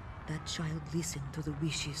 That child listened to the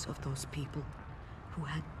wishes of those people who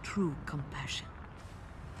had true compassion.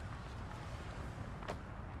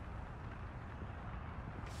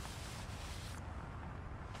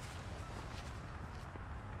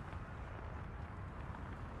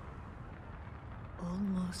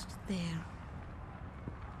 Almost there.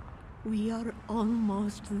 We are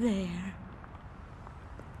almost there.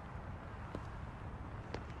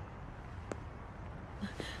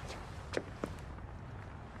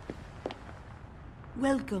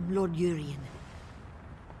 Welcome, Lord Urien.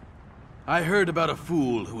 I heard about a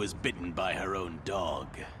fool who was bitten by her own dog.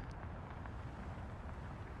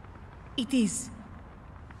 It is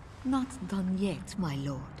not done yet, my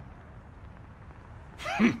lord.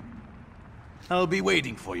 I'll be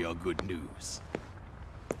waiting for your good news.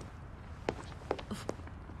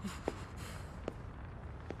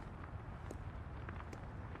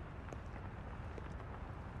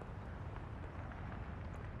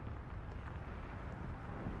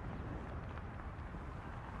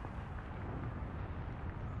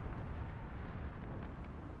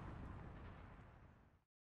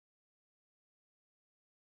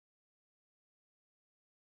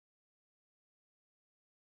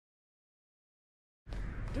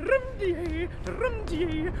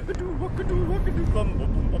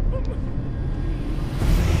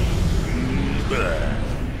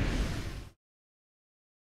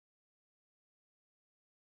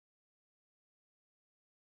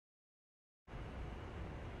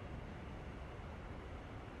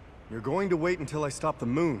 You're going to wait until I stop the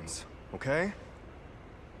moons, okay?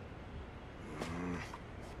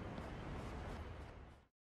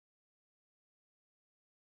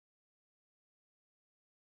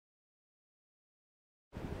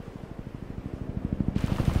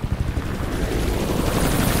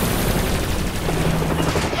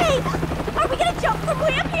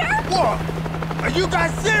 Are you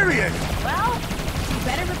guys serious? Well, you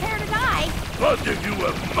better prepare to die. But if you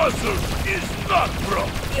have muscles, is not broke.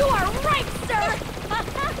 You are right, sir! How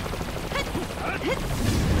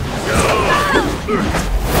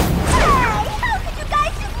could you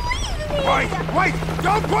guys just leave me? Wait!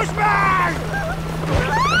 Don't push me!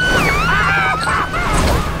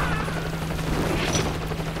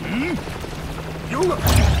 You...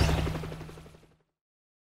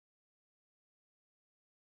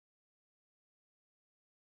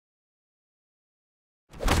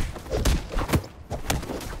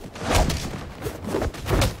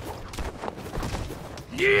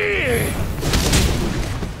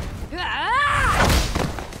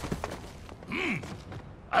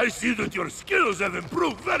 I see that your skills have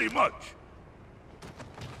improved very much.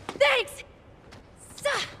 Thanks!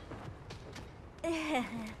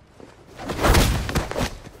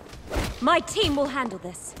 My team will handle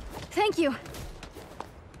this. Thank you.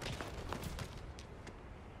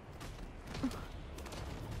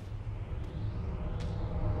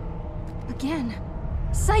 Again.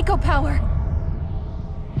 Psycho power!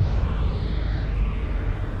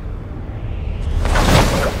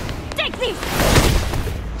 Take these!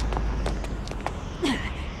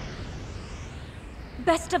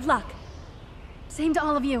 Best of luck. Same to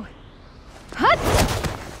all of you.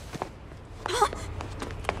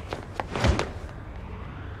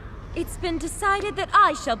 It's been decided that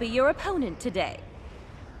I shall be your opponent today.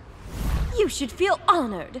 You should feel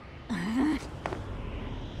honored.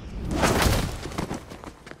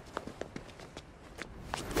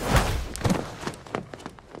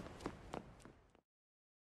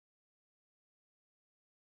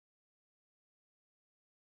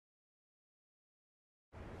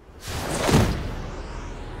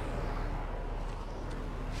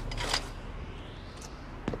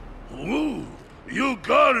 Ooh, you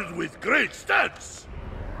guard with great stats.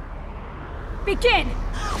 Begin!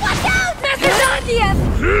 Watch out! Macedonian!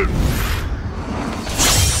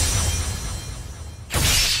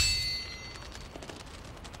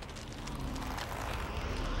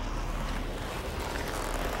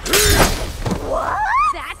 What?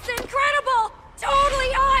 That's incredible!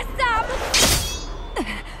 Totally awesome!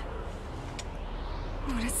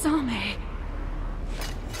 Urasame.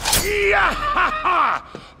 Yeah!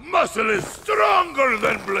 Muscle is stronger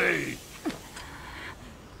than blade.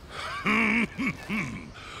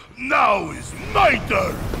 Now is my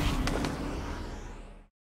turn.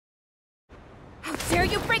 How dare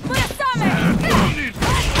you break my assignment!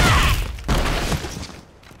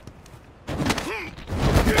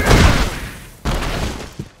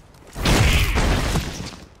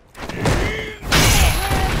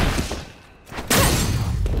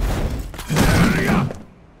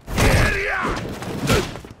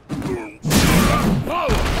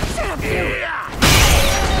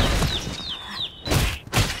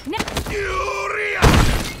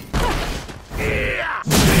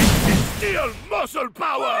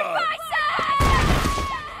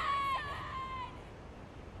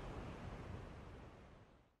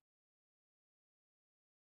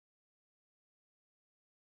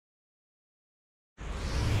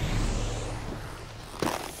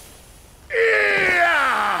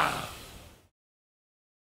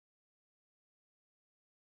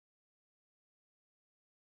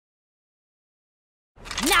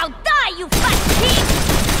 Now die, you fat pig!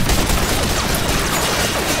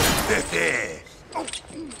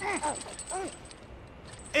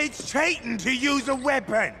 It's cheating to use a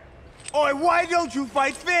weapon! Or why don't you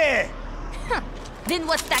fight fair? Then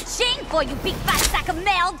what's that chain for, you big fat sack of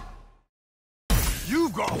meld?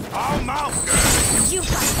 You've got a foul mouth, girl! You've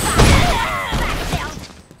got fat meld!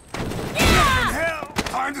 Hell,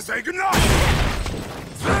 time to say goodnight!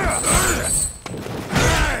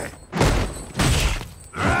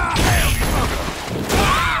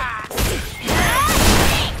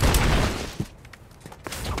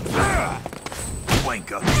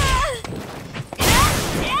 Wanker!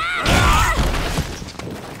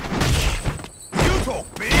 You talk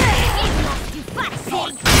big! You fat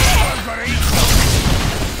pig! I'm gonna eat something!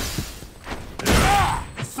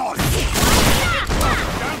 Sorry!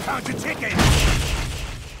 Don't count your chicken!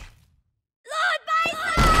 Lord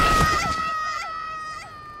Bison!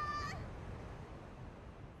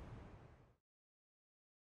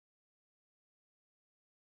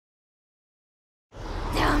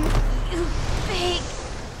 Damn you, pig!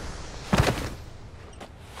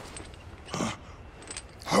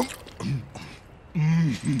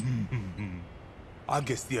 I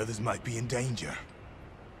guess the others might be in danger.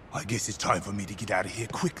 I guess it's time for me to get out of here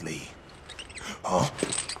quickly. Huh?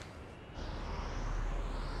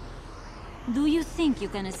 Do you think you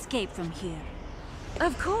can escape from here?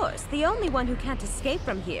 Of course. The only one who can't escape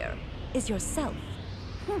from here is yourself.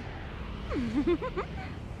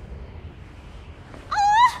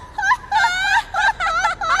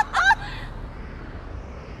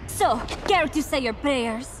 So, care to say your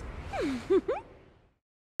prayers?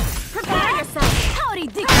 Prepare yourself! Howdy,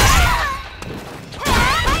 Dick!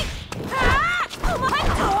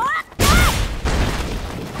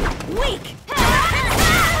 Weak!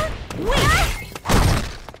 Weak!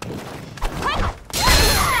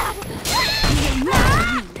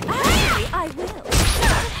 I will.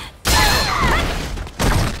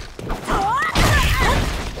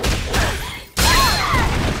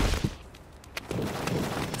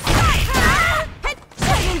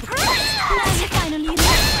 Finally,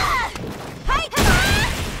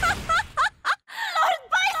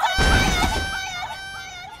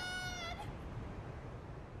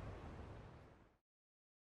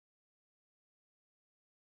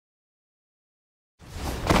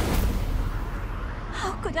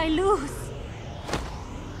 how could I lose?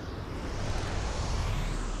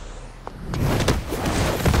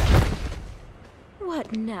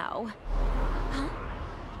 What now? Huh?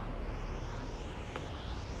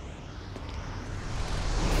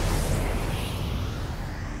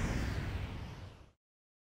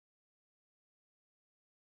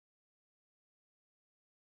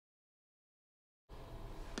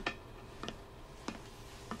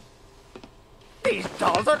 These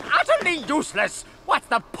dolls are utterly useless! What's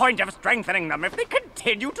the point of strengthening them if they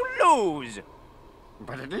continue to lose?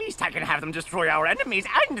 But at least I can have them destroy our enemies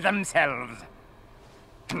and themselves.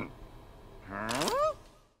 Huh?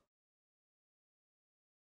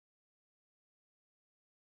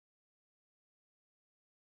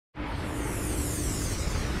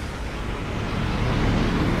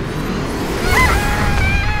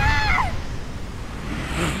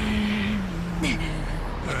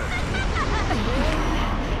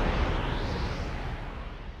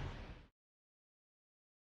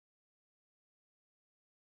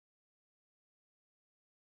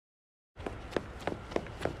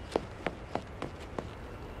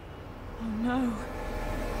 No.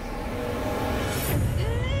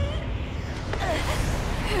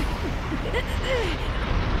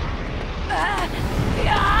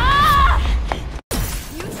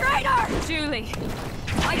 You traitor! Julie,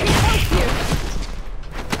 I can help you!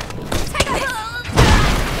 Take this!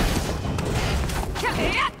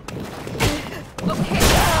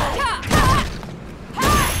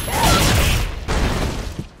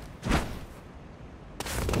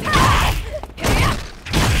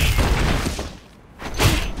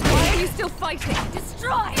 why are you still fighting?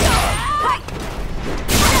 Destroy!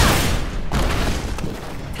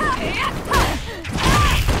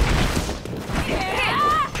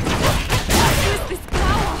 Use this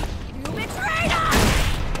power! You betrayed us!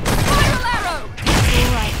 Spiral arrow!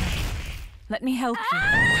 All right. Let me help you.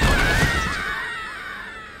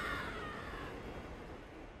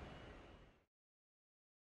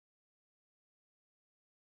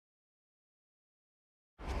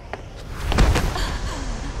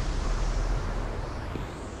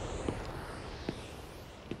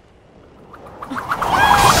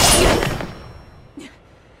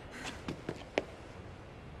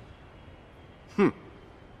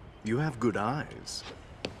 You have good eyes.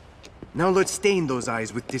 Now let's stain those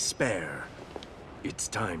eyes with despair. It's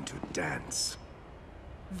time to dance.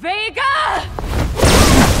 Vega!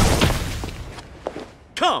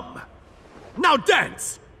 Come! Now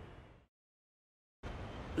dance!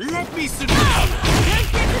 Let me seduce you!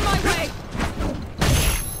 Don't get in my way!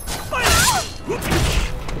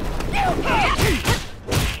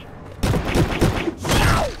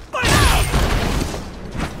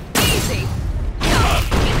 Easy!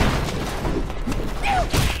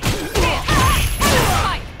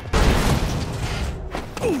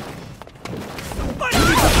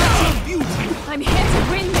 I'm here to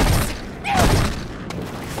win this!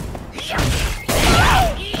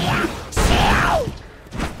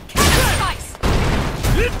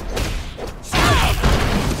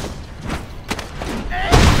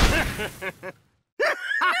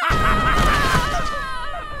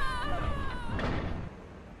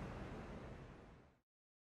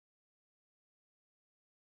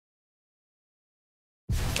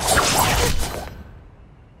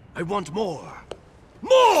 I want more!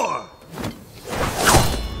 More!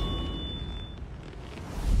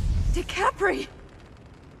 DiCapri!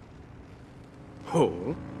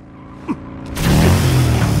 Oh?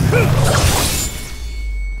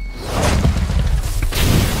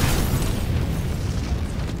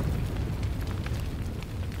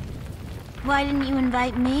 Why didn't you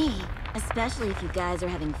invite me? Especially if you guys are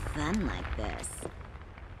having fun like this.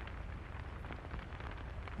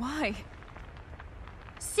 Why?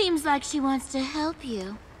 Seems like she wants to help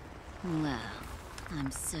you. Well, I'm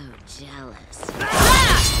so jealous.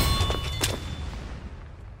 Ah!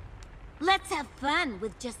 Let's have fun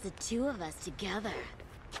with just the two of us together.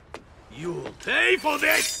 You'll pay for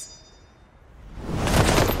this!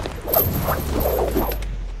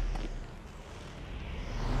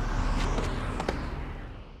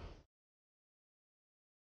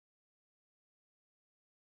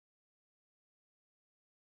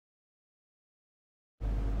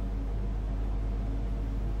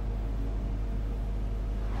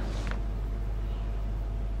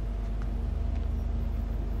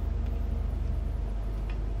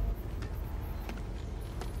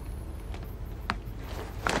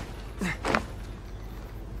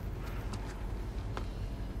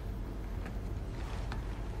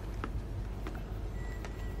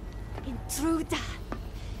 Intruder!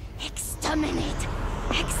 Exterminate!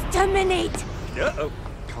 Exterminate! Uh-oh.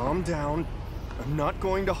 Calm down. I'm not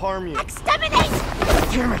going to harm you. Exterminate!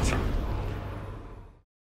 Damn it!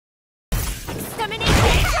 Exterminate the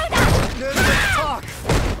intruder! Let's talk!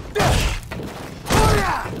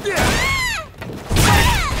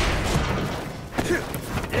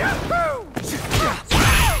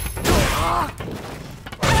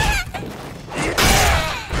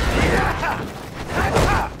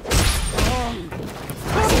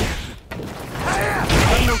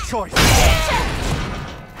 No choice.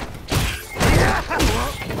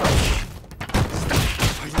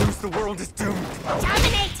 If I lose, the world is doomed.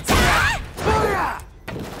 Dominate!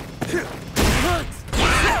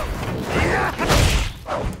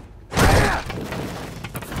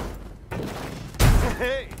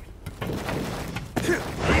 Hey!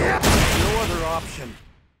 No other option.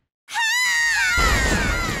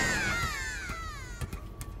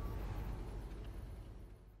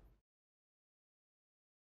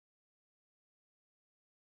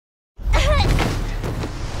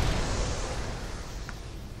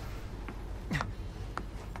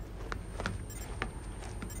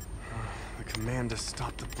 The command to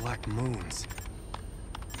stop the Black Moons.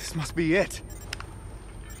 This must be it.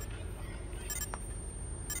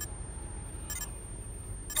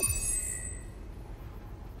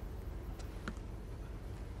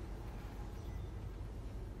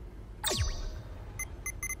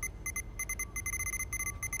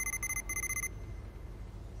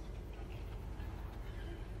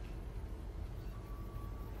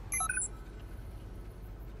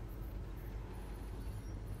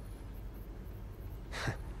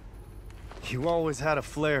 You always had a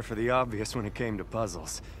flair for the obvious when it came to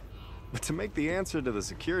puzzles. But to make the answer to the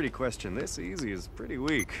security question this easy is pretty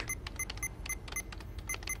weak.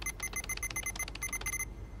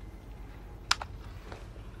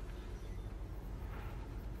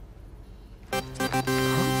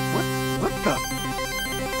 What the?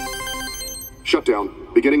 Shutdown.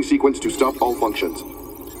 Beginning sequence to stop all functions.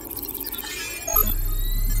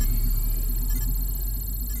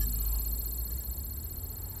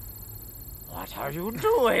 What are you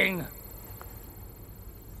doing?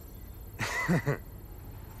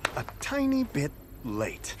 A tiny bit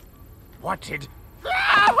late. What did...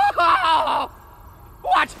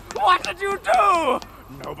 What did you do?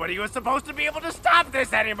 Nobody was supposed to be able to stop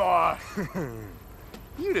this anymore.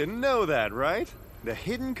 You didn't know that, right? The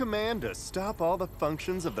hidden command to stop all the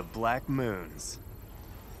functions of the Black Moons.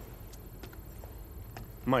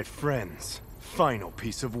 My friend's final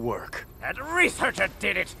piece of work. That researcher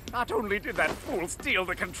did it! Not only did that fool steal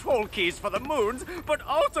the control keys for the moons, but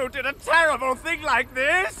also did a terrible thing like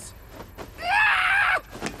this! Ah!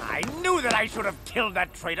 I knew that I should have killed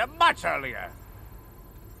that traitor much earlier!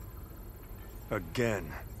 Again.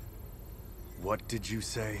 What did you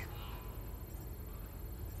say?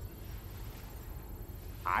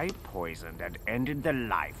 I poisoned and ended the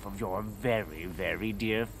life of your very, very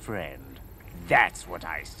dear friend. That's what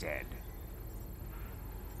I said.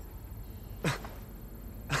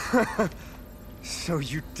 So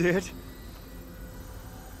you did?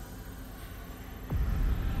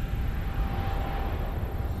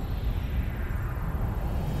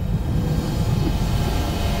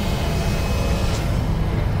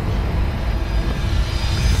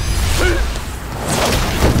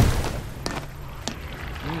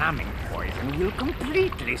 Numbing poison will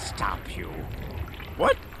completely stop you.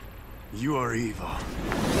 What? You are evil.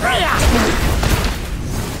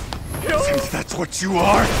 Since that's what you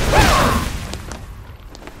are,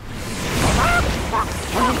 I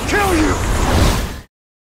will kill you!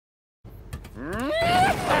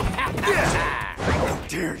 How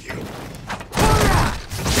dare you!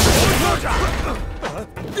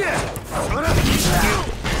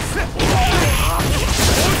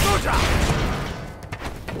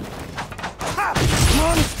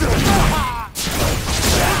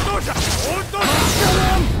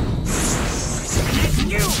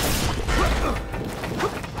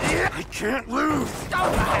 I can't lose!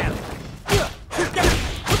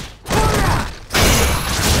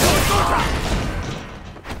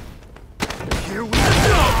 Here we go!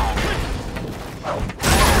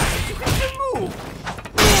 Move!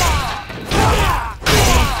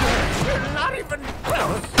 You're not even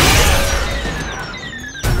close!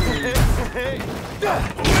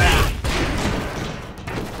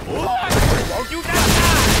 Won't you now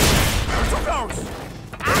die? You're too close!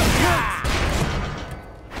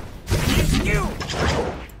 It's you!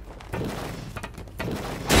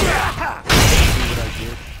 See what I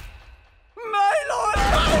did? My lord!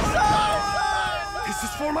 This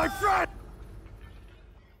is for my friend!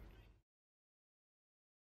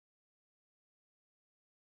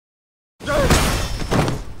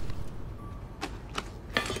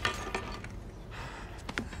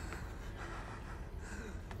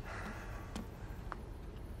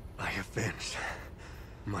 I avenged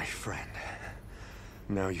my friend.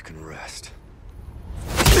 Now you can rest.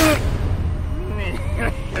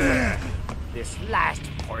 This last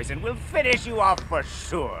poison will finish you off for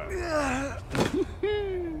sure.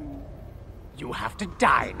 You have to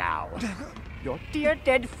die now. Your dear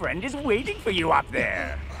dead friend is waiting for you up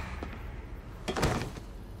there.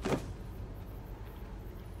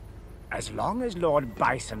 As long as Lord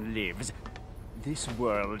Bison lives, this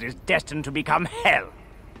world is destined to become hell.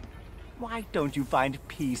 Why don't you find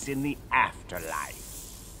peace in the afterlife?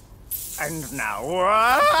 And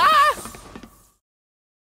now,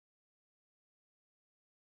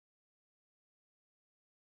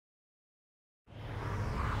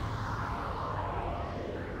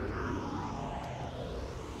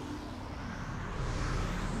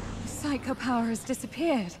 Psycho power has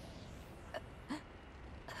disappeared.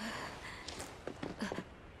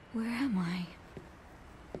 Where am I?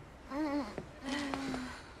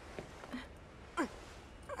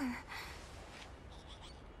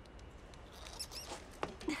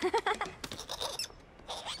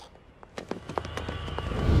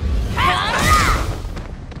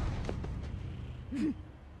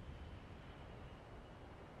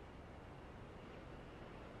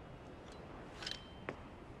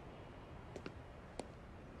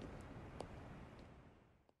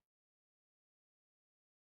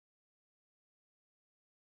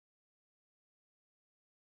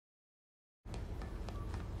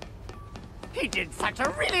 he did such a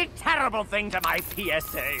really terrible thing to my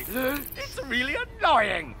PSA. It's really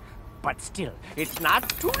annoying. But still, it's not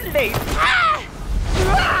too late.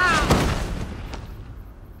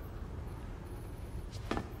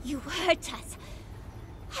 You hurt us.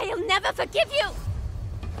 I'll never forgive you!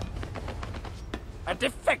 A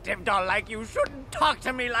defective doll like you shouldn't talk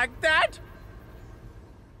to me like that!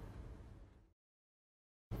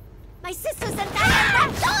 My sisters and I are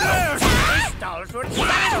left. This doll should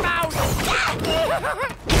shut his mouth!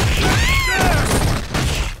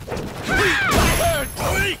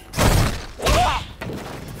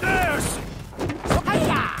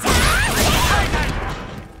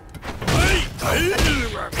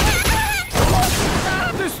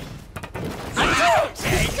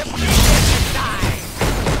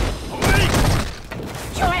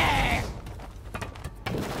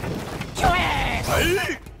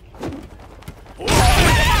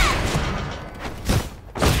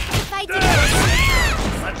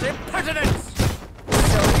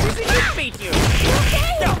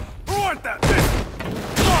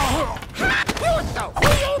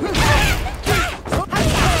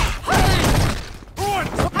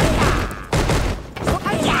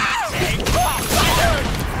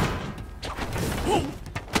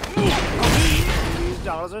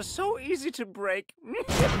 dolls are so easy to break.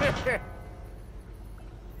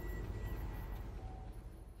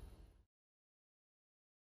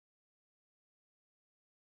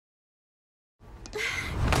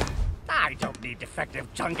 I don't need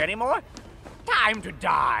defective junk anymore. Time to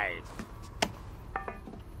die.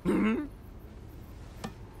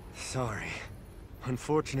 Sorry.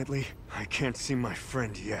 Unfortunately, I can't see my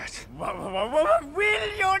friend yet. Will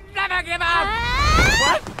you never give up?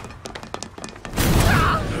 What?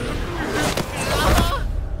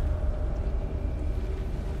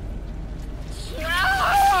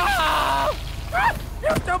 You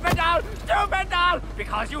stupid doll! Stupid doll!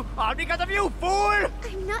 All because of you, fool!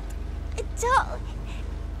 I'm not a doll.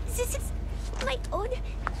 This is my own...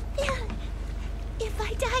 If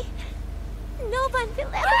I die, no one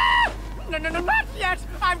will ever... No, not yet!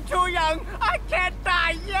 I'm too young! I can't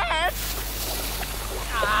die yet!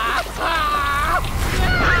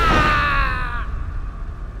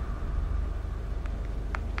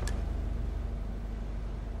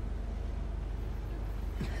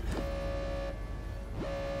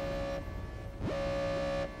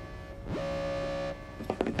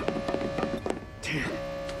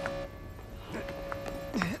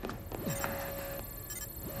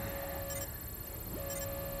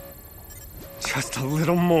 Just a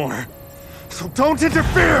little more. So don't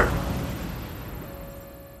interfere!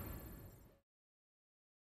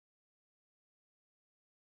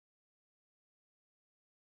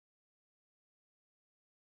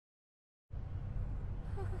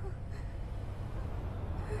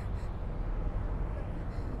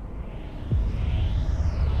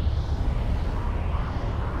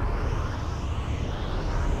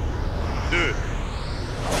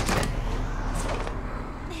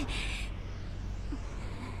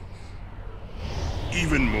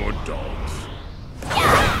 Even more dogs.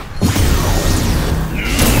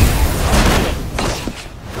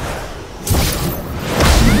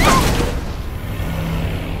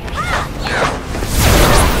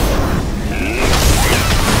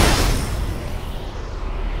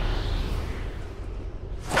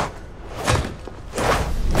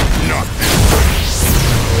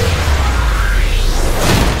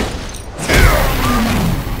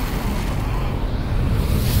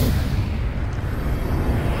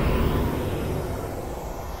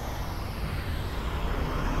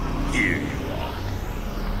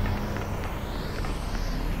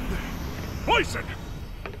 Poison!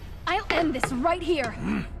 I'll end this right here.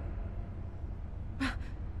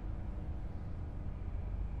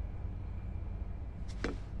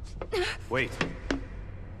 Wait.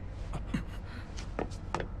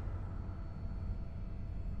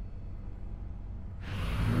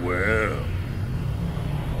 Well...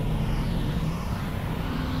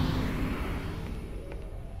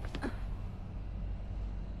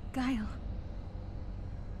 Guile.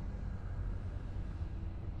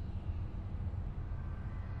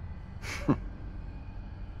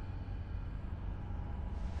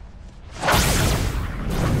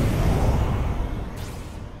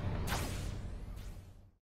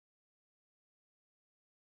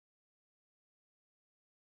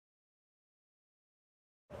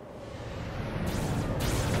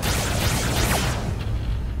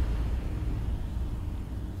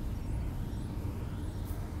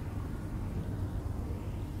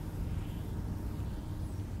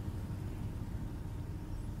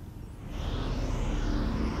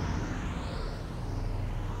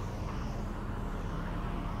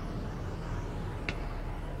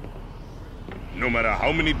 No matter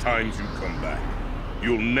how many times you come back,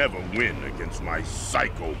 you'll never win against my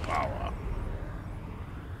psycho power.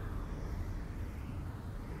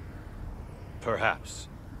 Perhaps.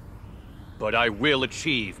 But I will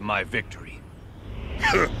achieve my victory.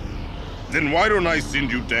 Then why don't I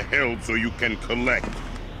send you to hell so you can collect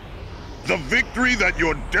the victory that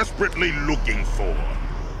you're desperately looking for?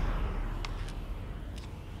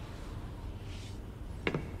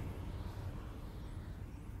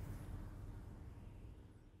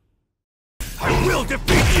 I will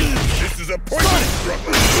defeat you! This is a pointless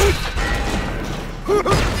struggle!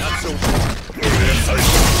 Not so far.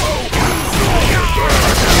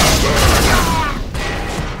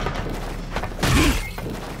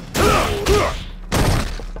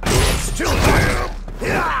 Still there!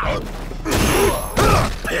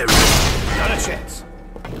 Not a chance.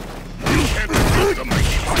 You can't defeat the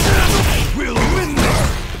mighty. We'll win this!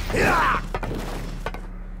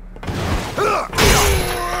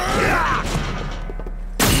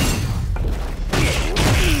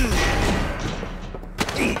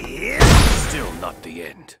 Still not the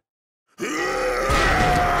end.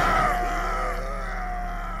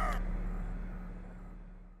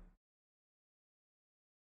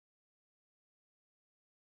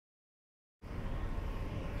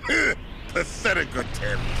 pathetic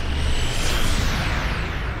attempt.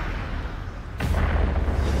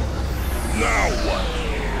 Now what?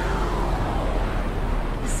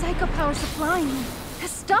 The psycho power supplying me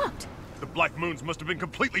has stopped. The Black Moons must have been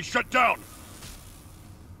completely shut down.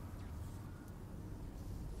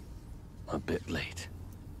 A bit late.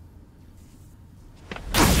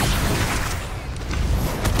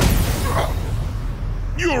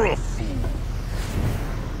 You're a fool.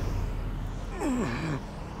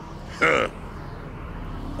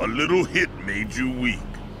 A little hit made you weak.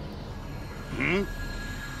 Hmm?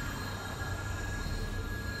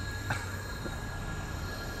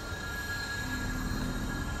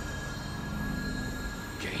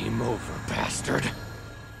 Game over, bastard.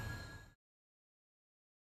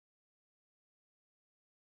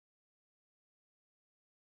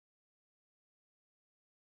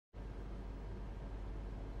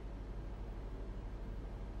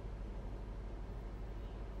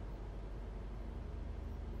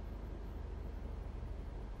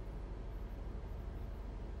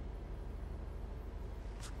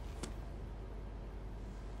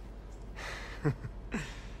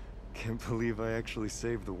 Can't believe I actually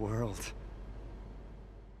saved the world.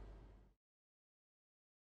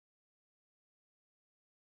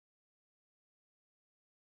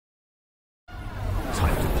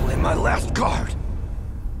 Time to play my last card.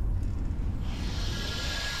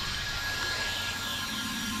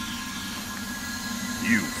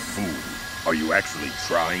 You fool. Are you actually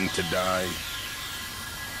trying to die?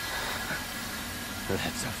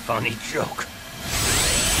 That's a funny joke.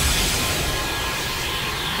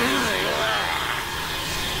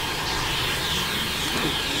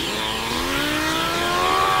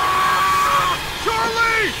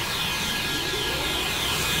 Charlie!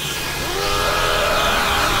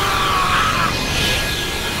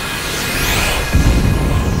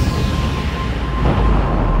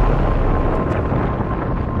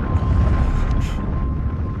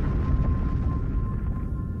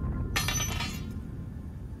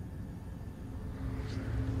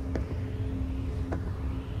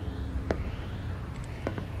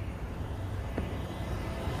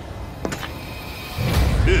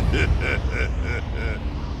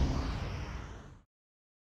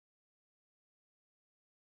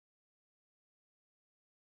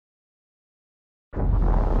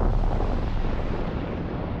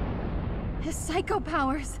 His psycho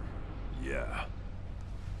powers. Yeah.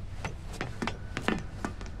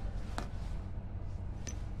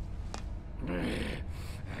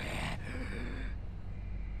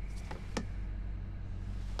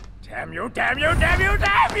 Damn you, damn you, damn you,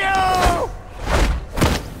 damn you!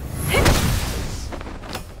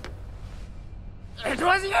 It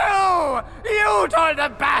was you! You told the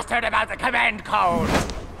bastard about the command code!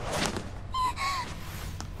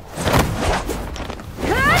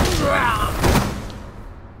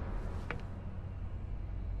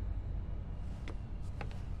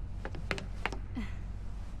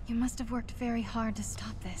 You must have worked very hard to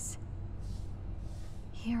stop this.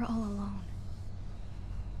 Here all alone.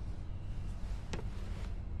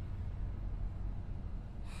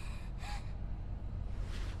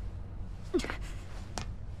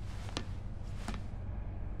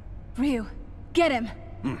 Ryu, get him!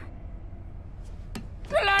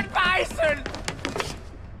 Blood Bison!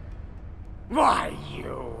 Why,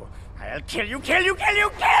 you? I'll kill you, kill you, kill you,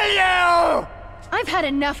 kill you! I've had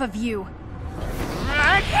enough of you!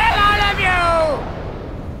 I'll kill all of you!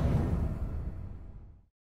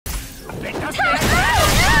 You picked up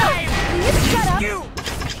Please shut up! You!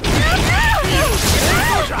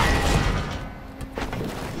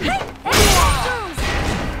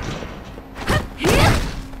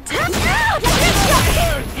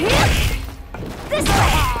 This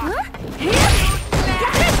way!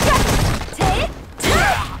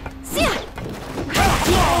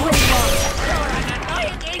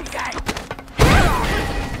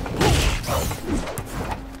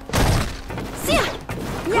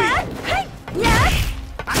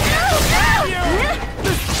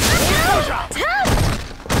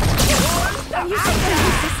 Are you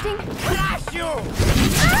resisting? Crash you!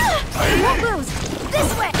 You won't lose! This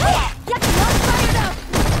way! Get not fired up!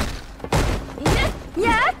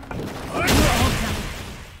 Yeah?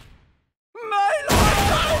 My lord!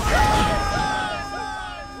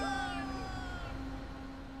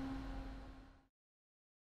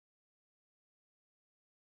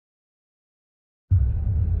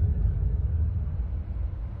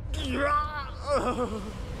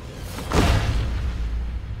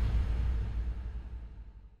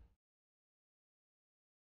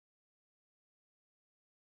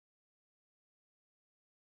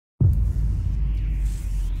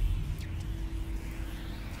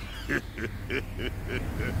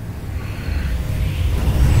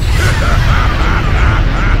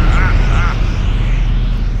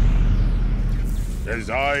 As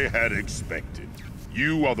I had expected,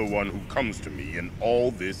 you are the one who comes to me in all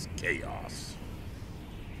this chaos.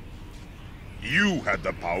 You had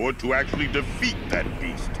the power to actually defeat that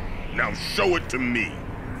beast. Now show it to me.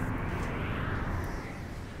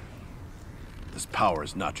 This power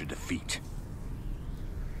is not your defeat.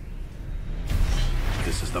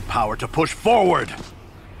 This is the power to push forward!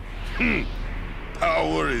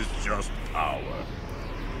 Power is just power.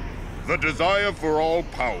 The desire for all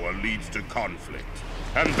power leads to conflict,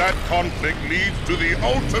 and that conflict leads to the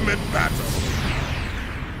ultimate battle.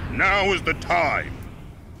 Now is the time.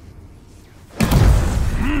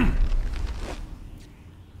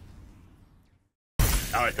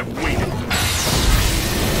 I have waited.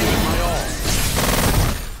 Give my all.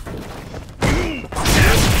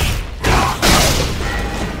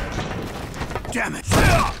 Damn it!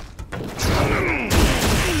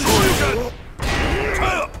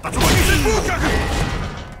 That's what you said!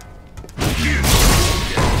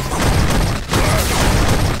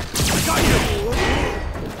 I got you!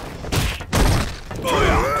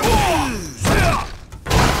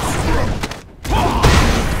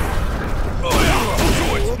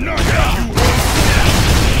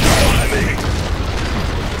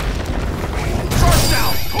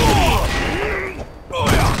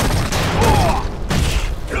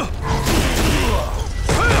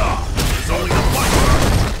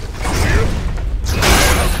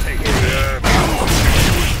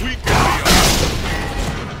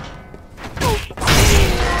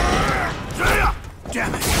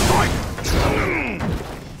 Damn it!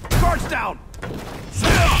 Guards down! Is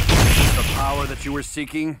this the power that you were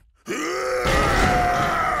seeking?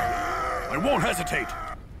 I won't hesitate!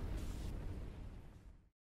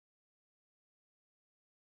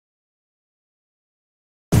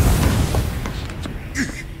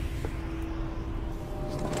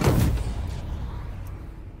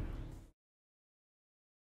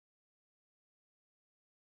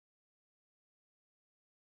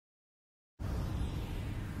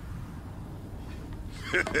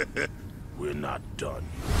 We're not done.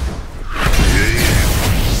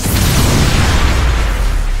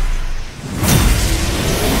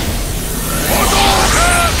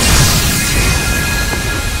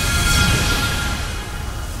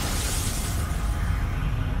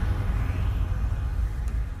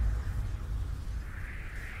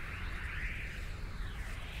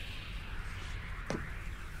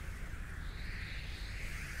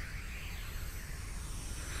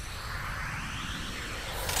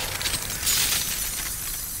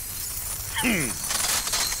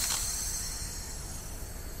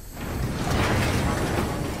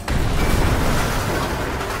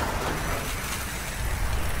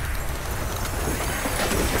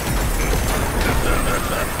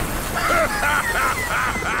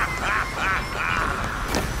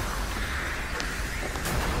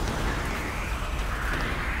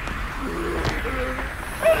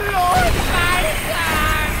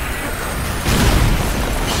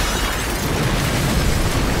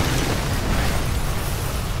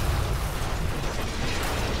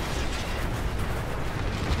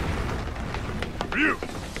 You!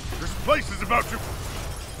 This place is about to...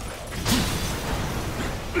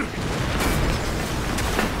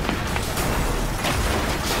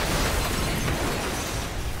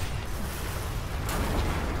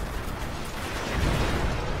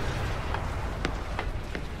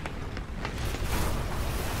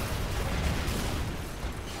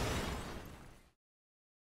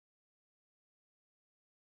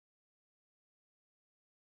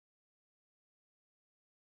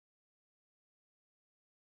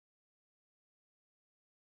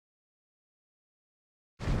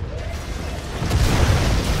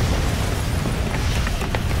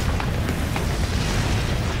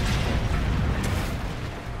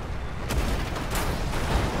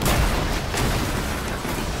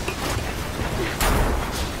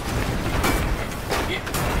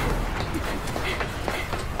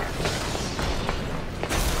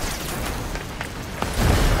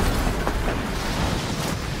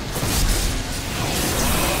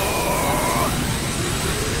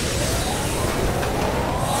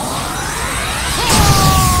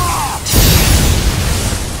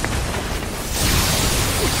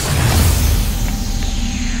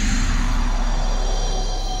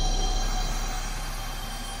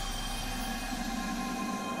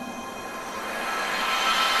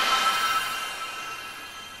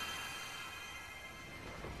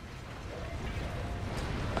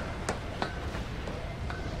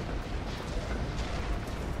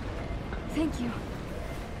 Thank you.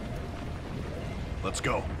 Let's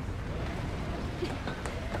go.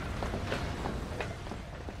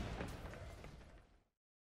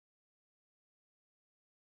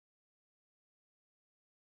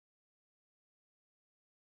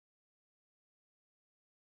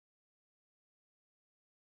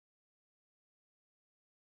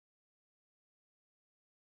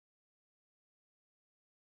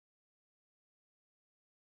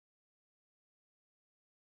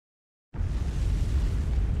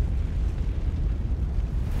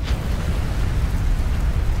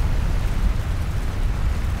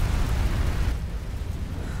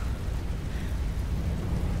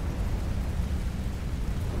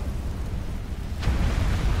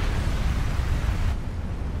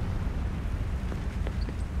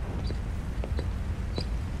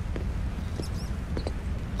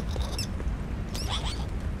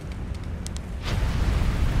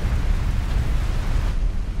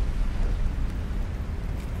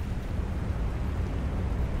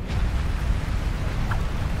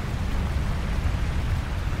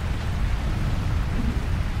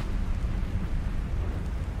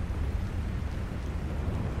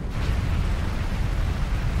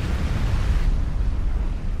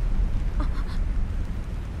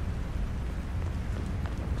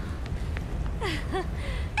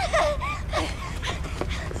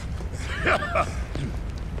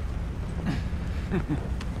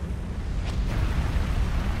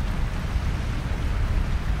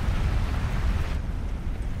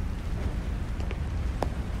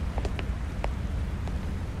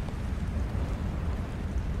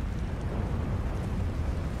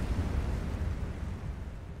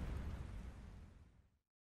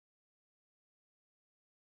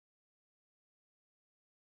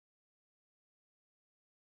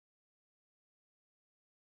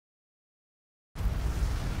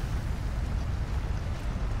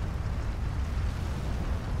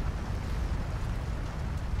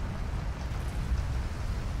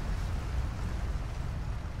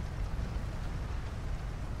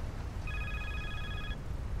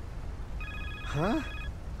 Huh?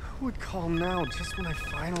 Who would call now, just when I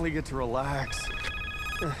finally get to relax?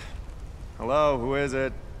 Hello, who is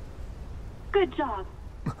it? Good job.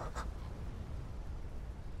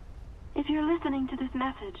 If you're listening to this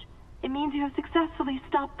message, it means you have successfully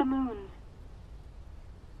stopped the moons.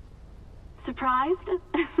 Surprised?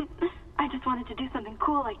 I just wanted to do something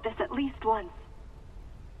cool like this at least once.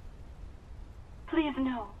 Please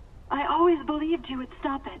know, I always believed you would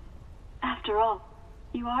stop it. After all,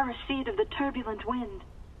 you are a seed of the turbulent wind.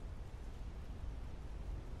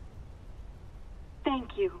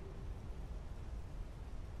 Thank you.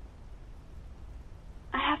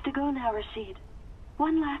 I have to go now, Rashid.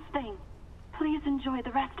 One last thing. Please enjoy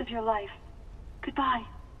the rest of your life. Goodbye.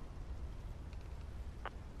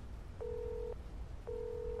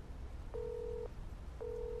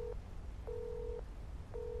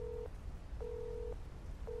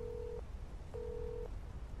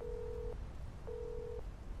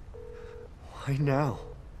 Why now?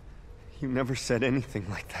 You never said anything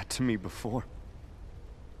like that to me before.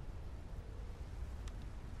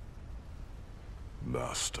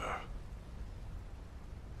 Master.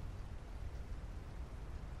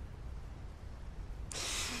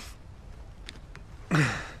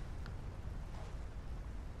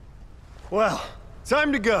 Well,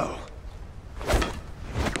 time to go.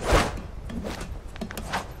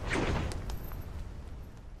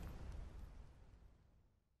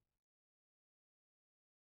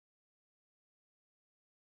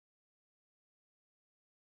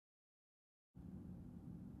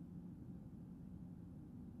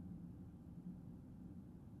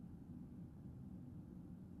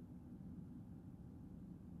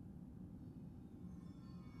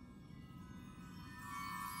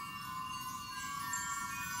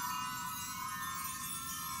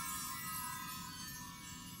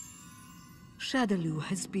 Shadaloo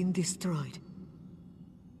has been destroyed.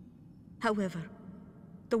 However,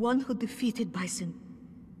 the one who defeated Bison...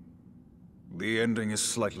 The ending is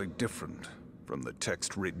slightly different from the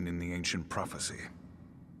text written in the ancient prophecy.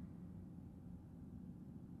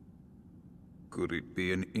 Could it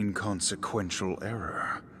be an inconsequential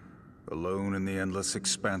error, alone in the endless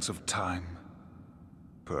expanse of time?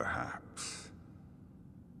 Perhaps.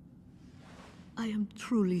 I am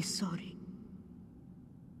truly sorry.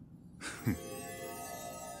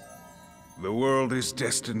 The world is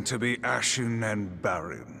destined to be ashen and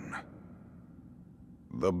barren.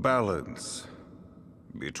 The balance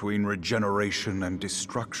between regeneration and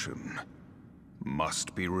destruction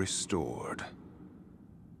must be restored.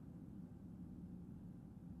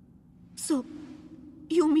 So,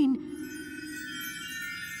 you mean...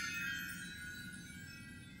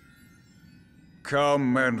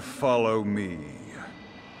 Come and follow me,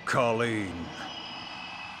 Colleen.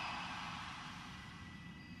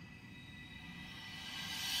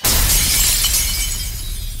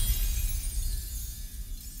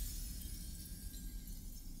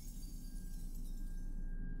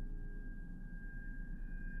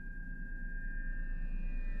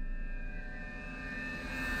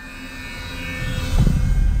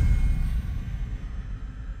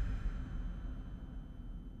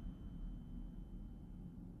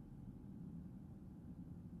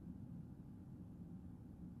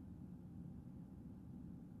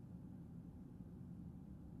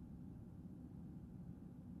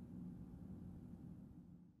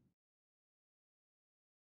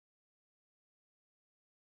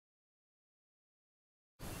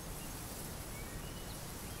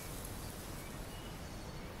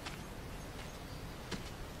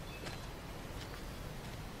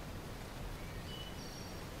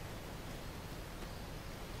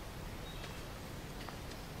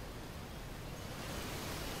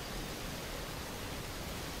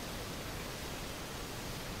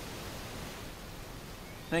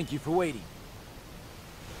 Thank you for waiting.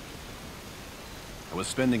 I was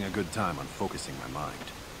spending a good time on focusing my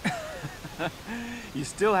mind. You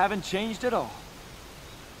still haven't changed at all.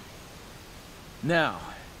 Now,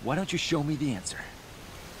 why don't you show me the answer?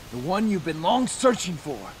 The one you've been long searching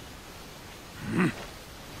for.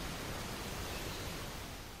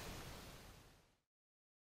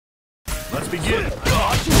 Let's begin.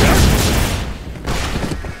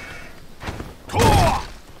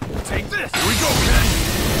 Take this. Here we go, Ken.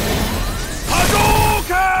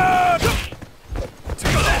 Hadouken!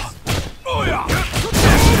 Take this. Oh yeah.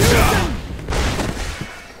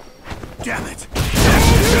 Damn it.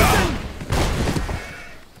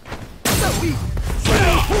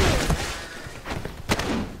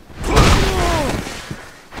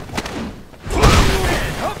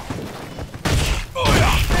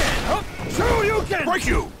 Break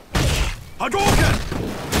you! Hadouken!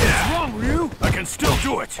 What's wrong, Ryu? I can still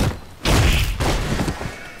do it.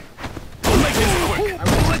 I'll make this quick. I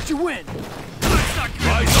won't let you win. Let's not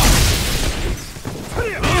rise up.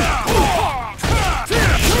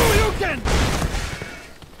 Hadouken!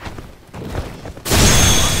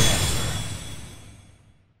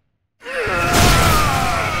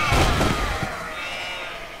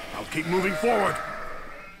 I'll keep moving forward.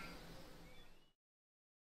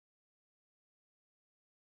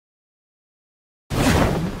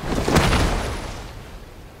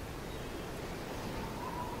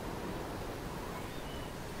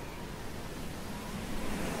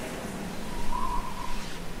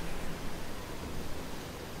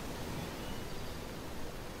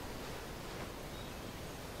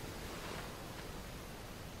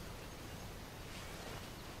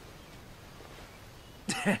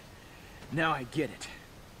 Now I get it.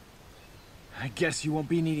 I guess you won't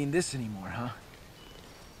be needing this anymore, huh?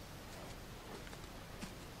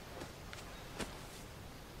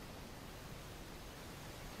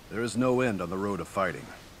 There is no end on the road of fighting.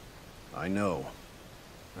 I know.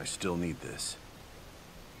 I still need this.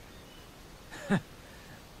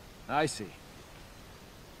 I see.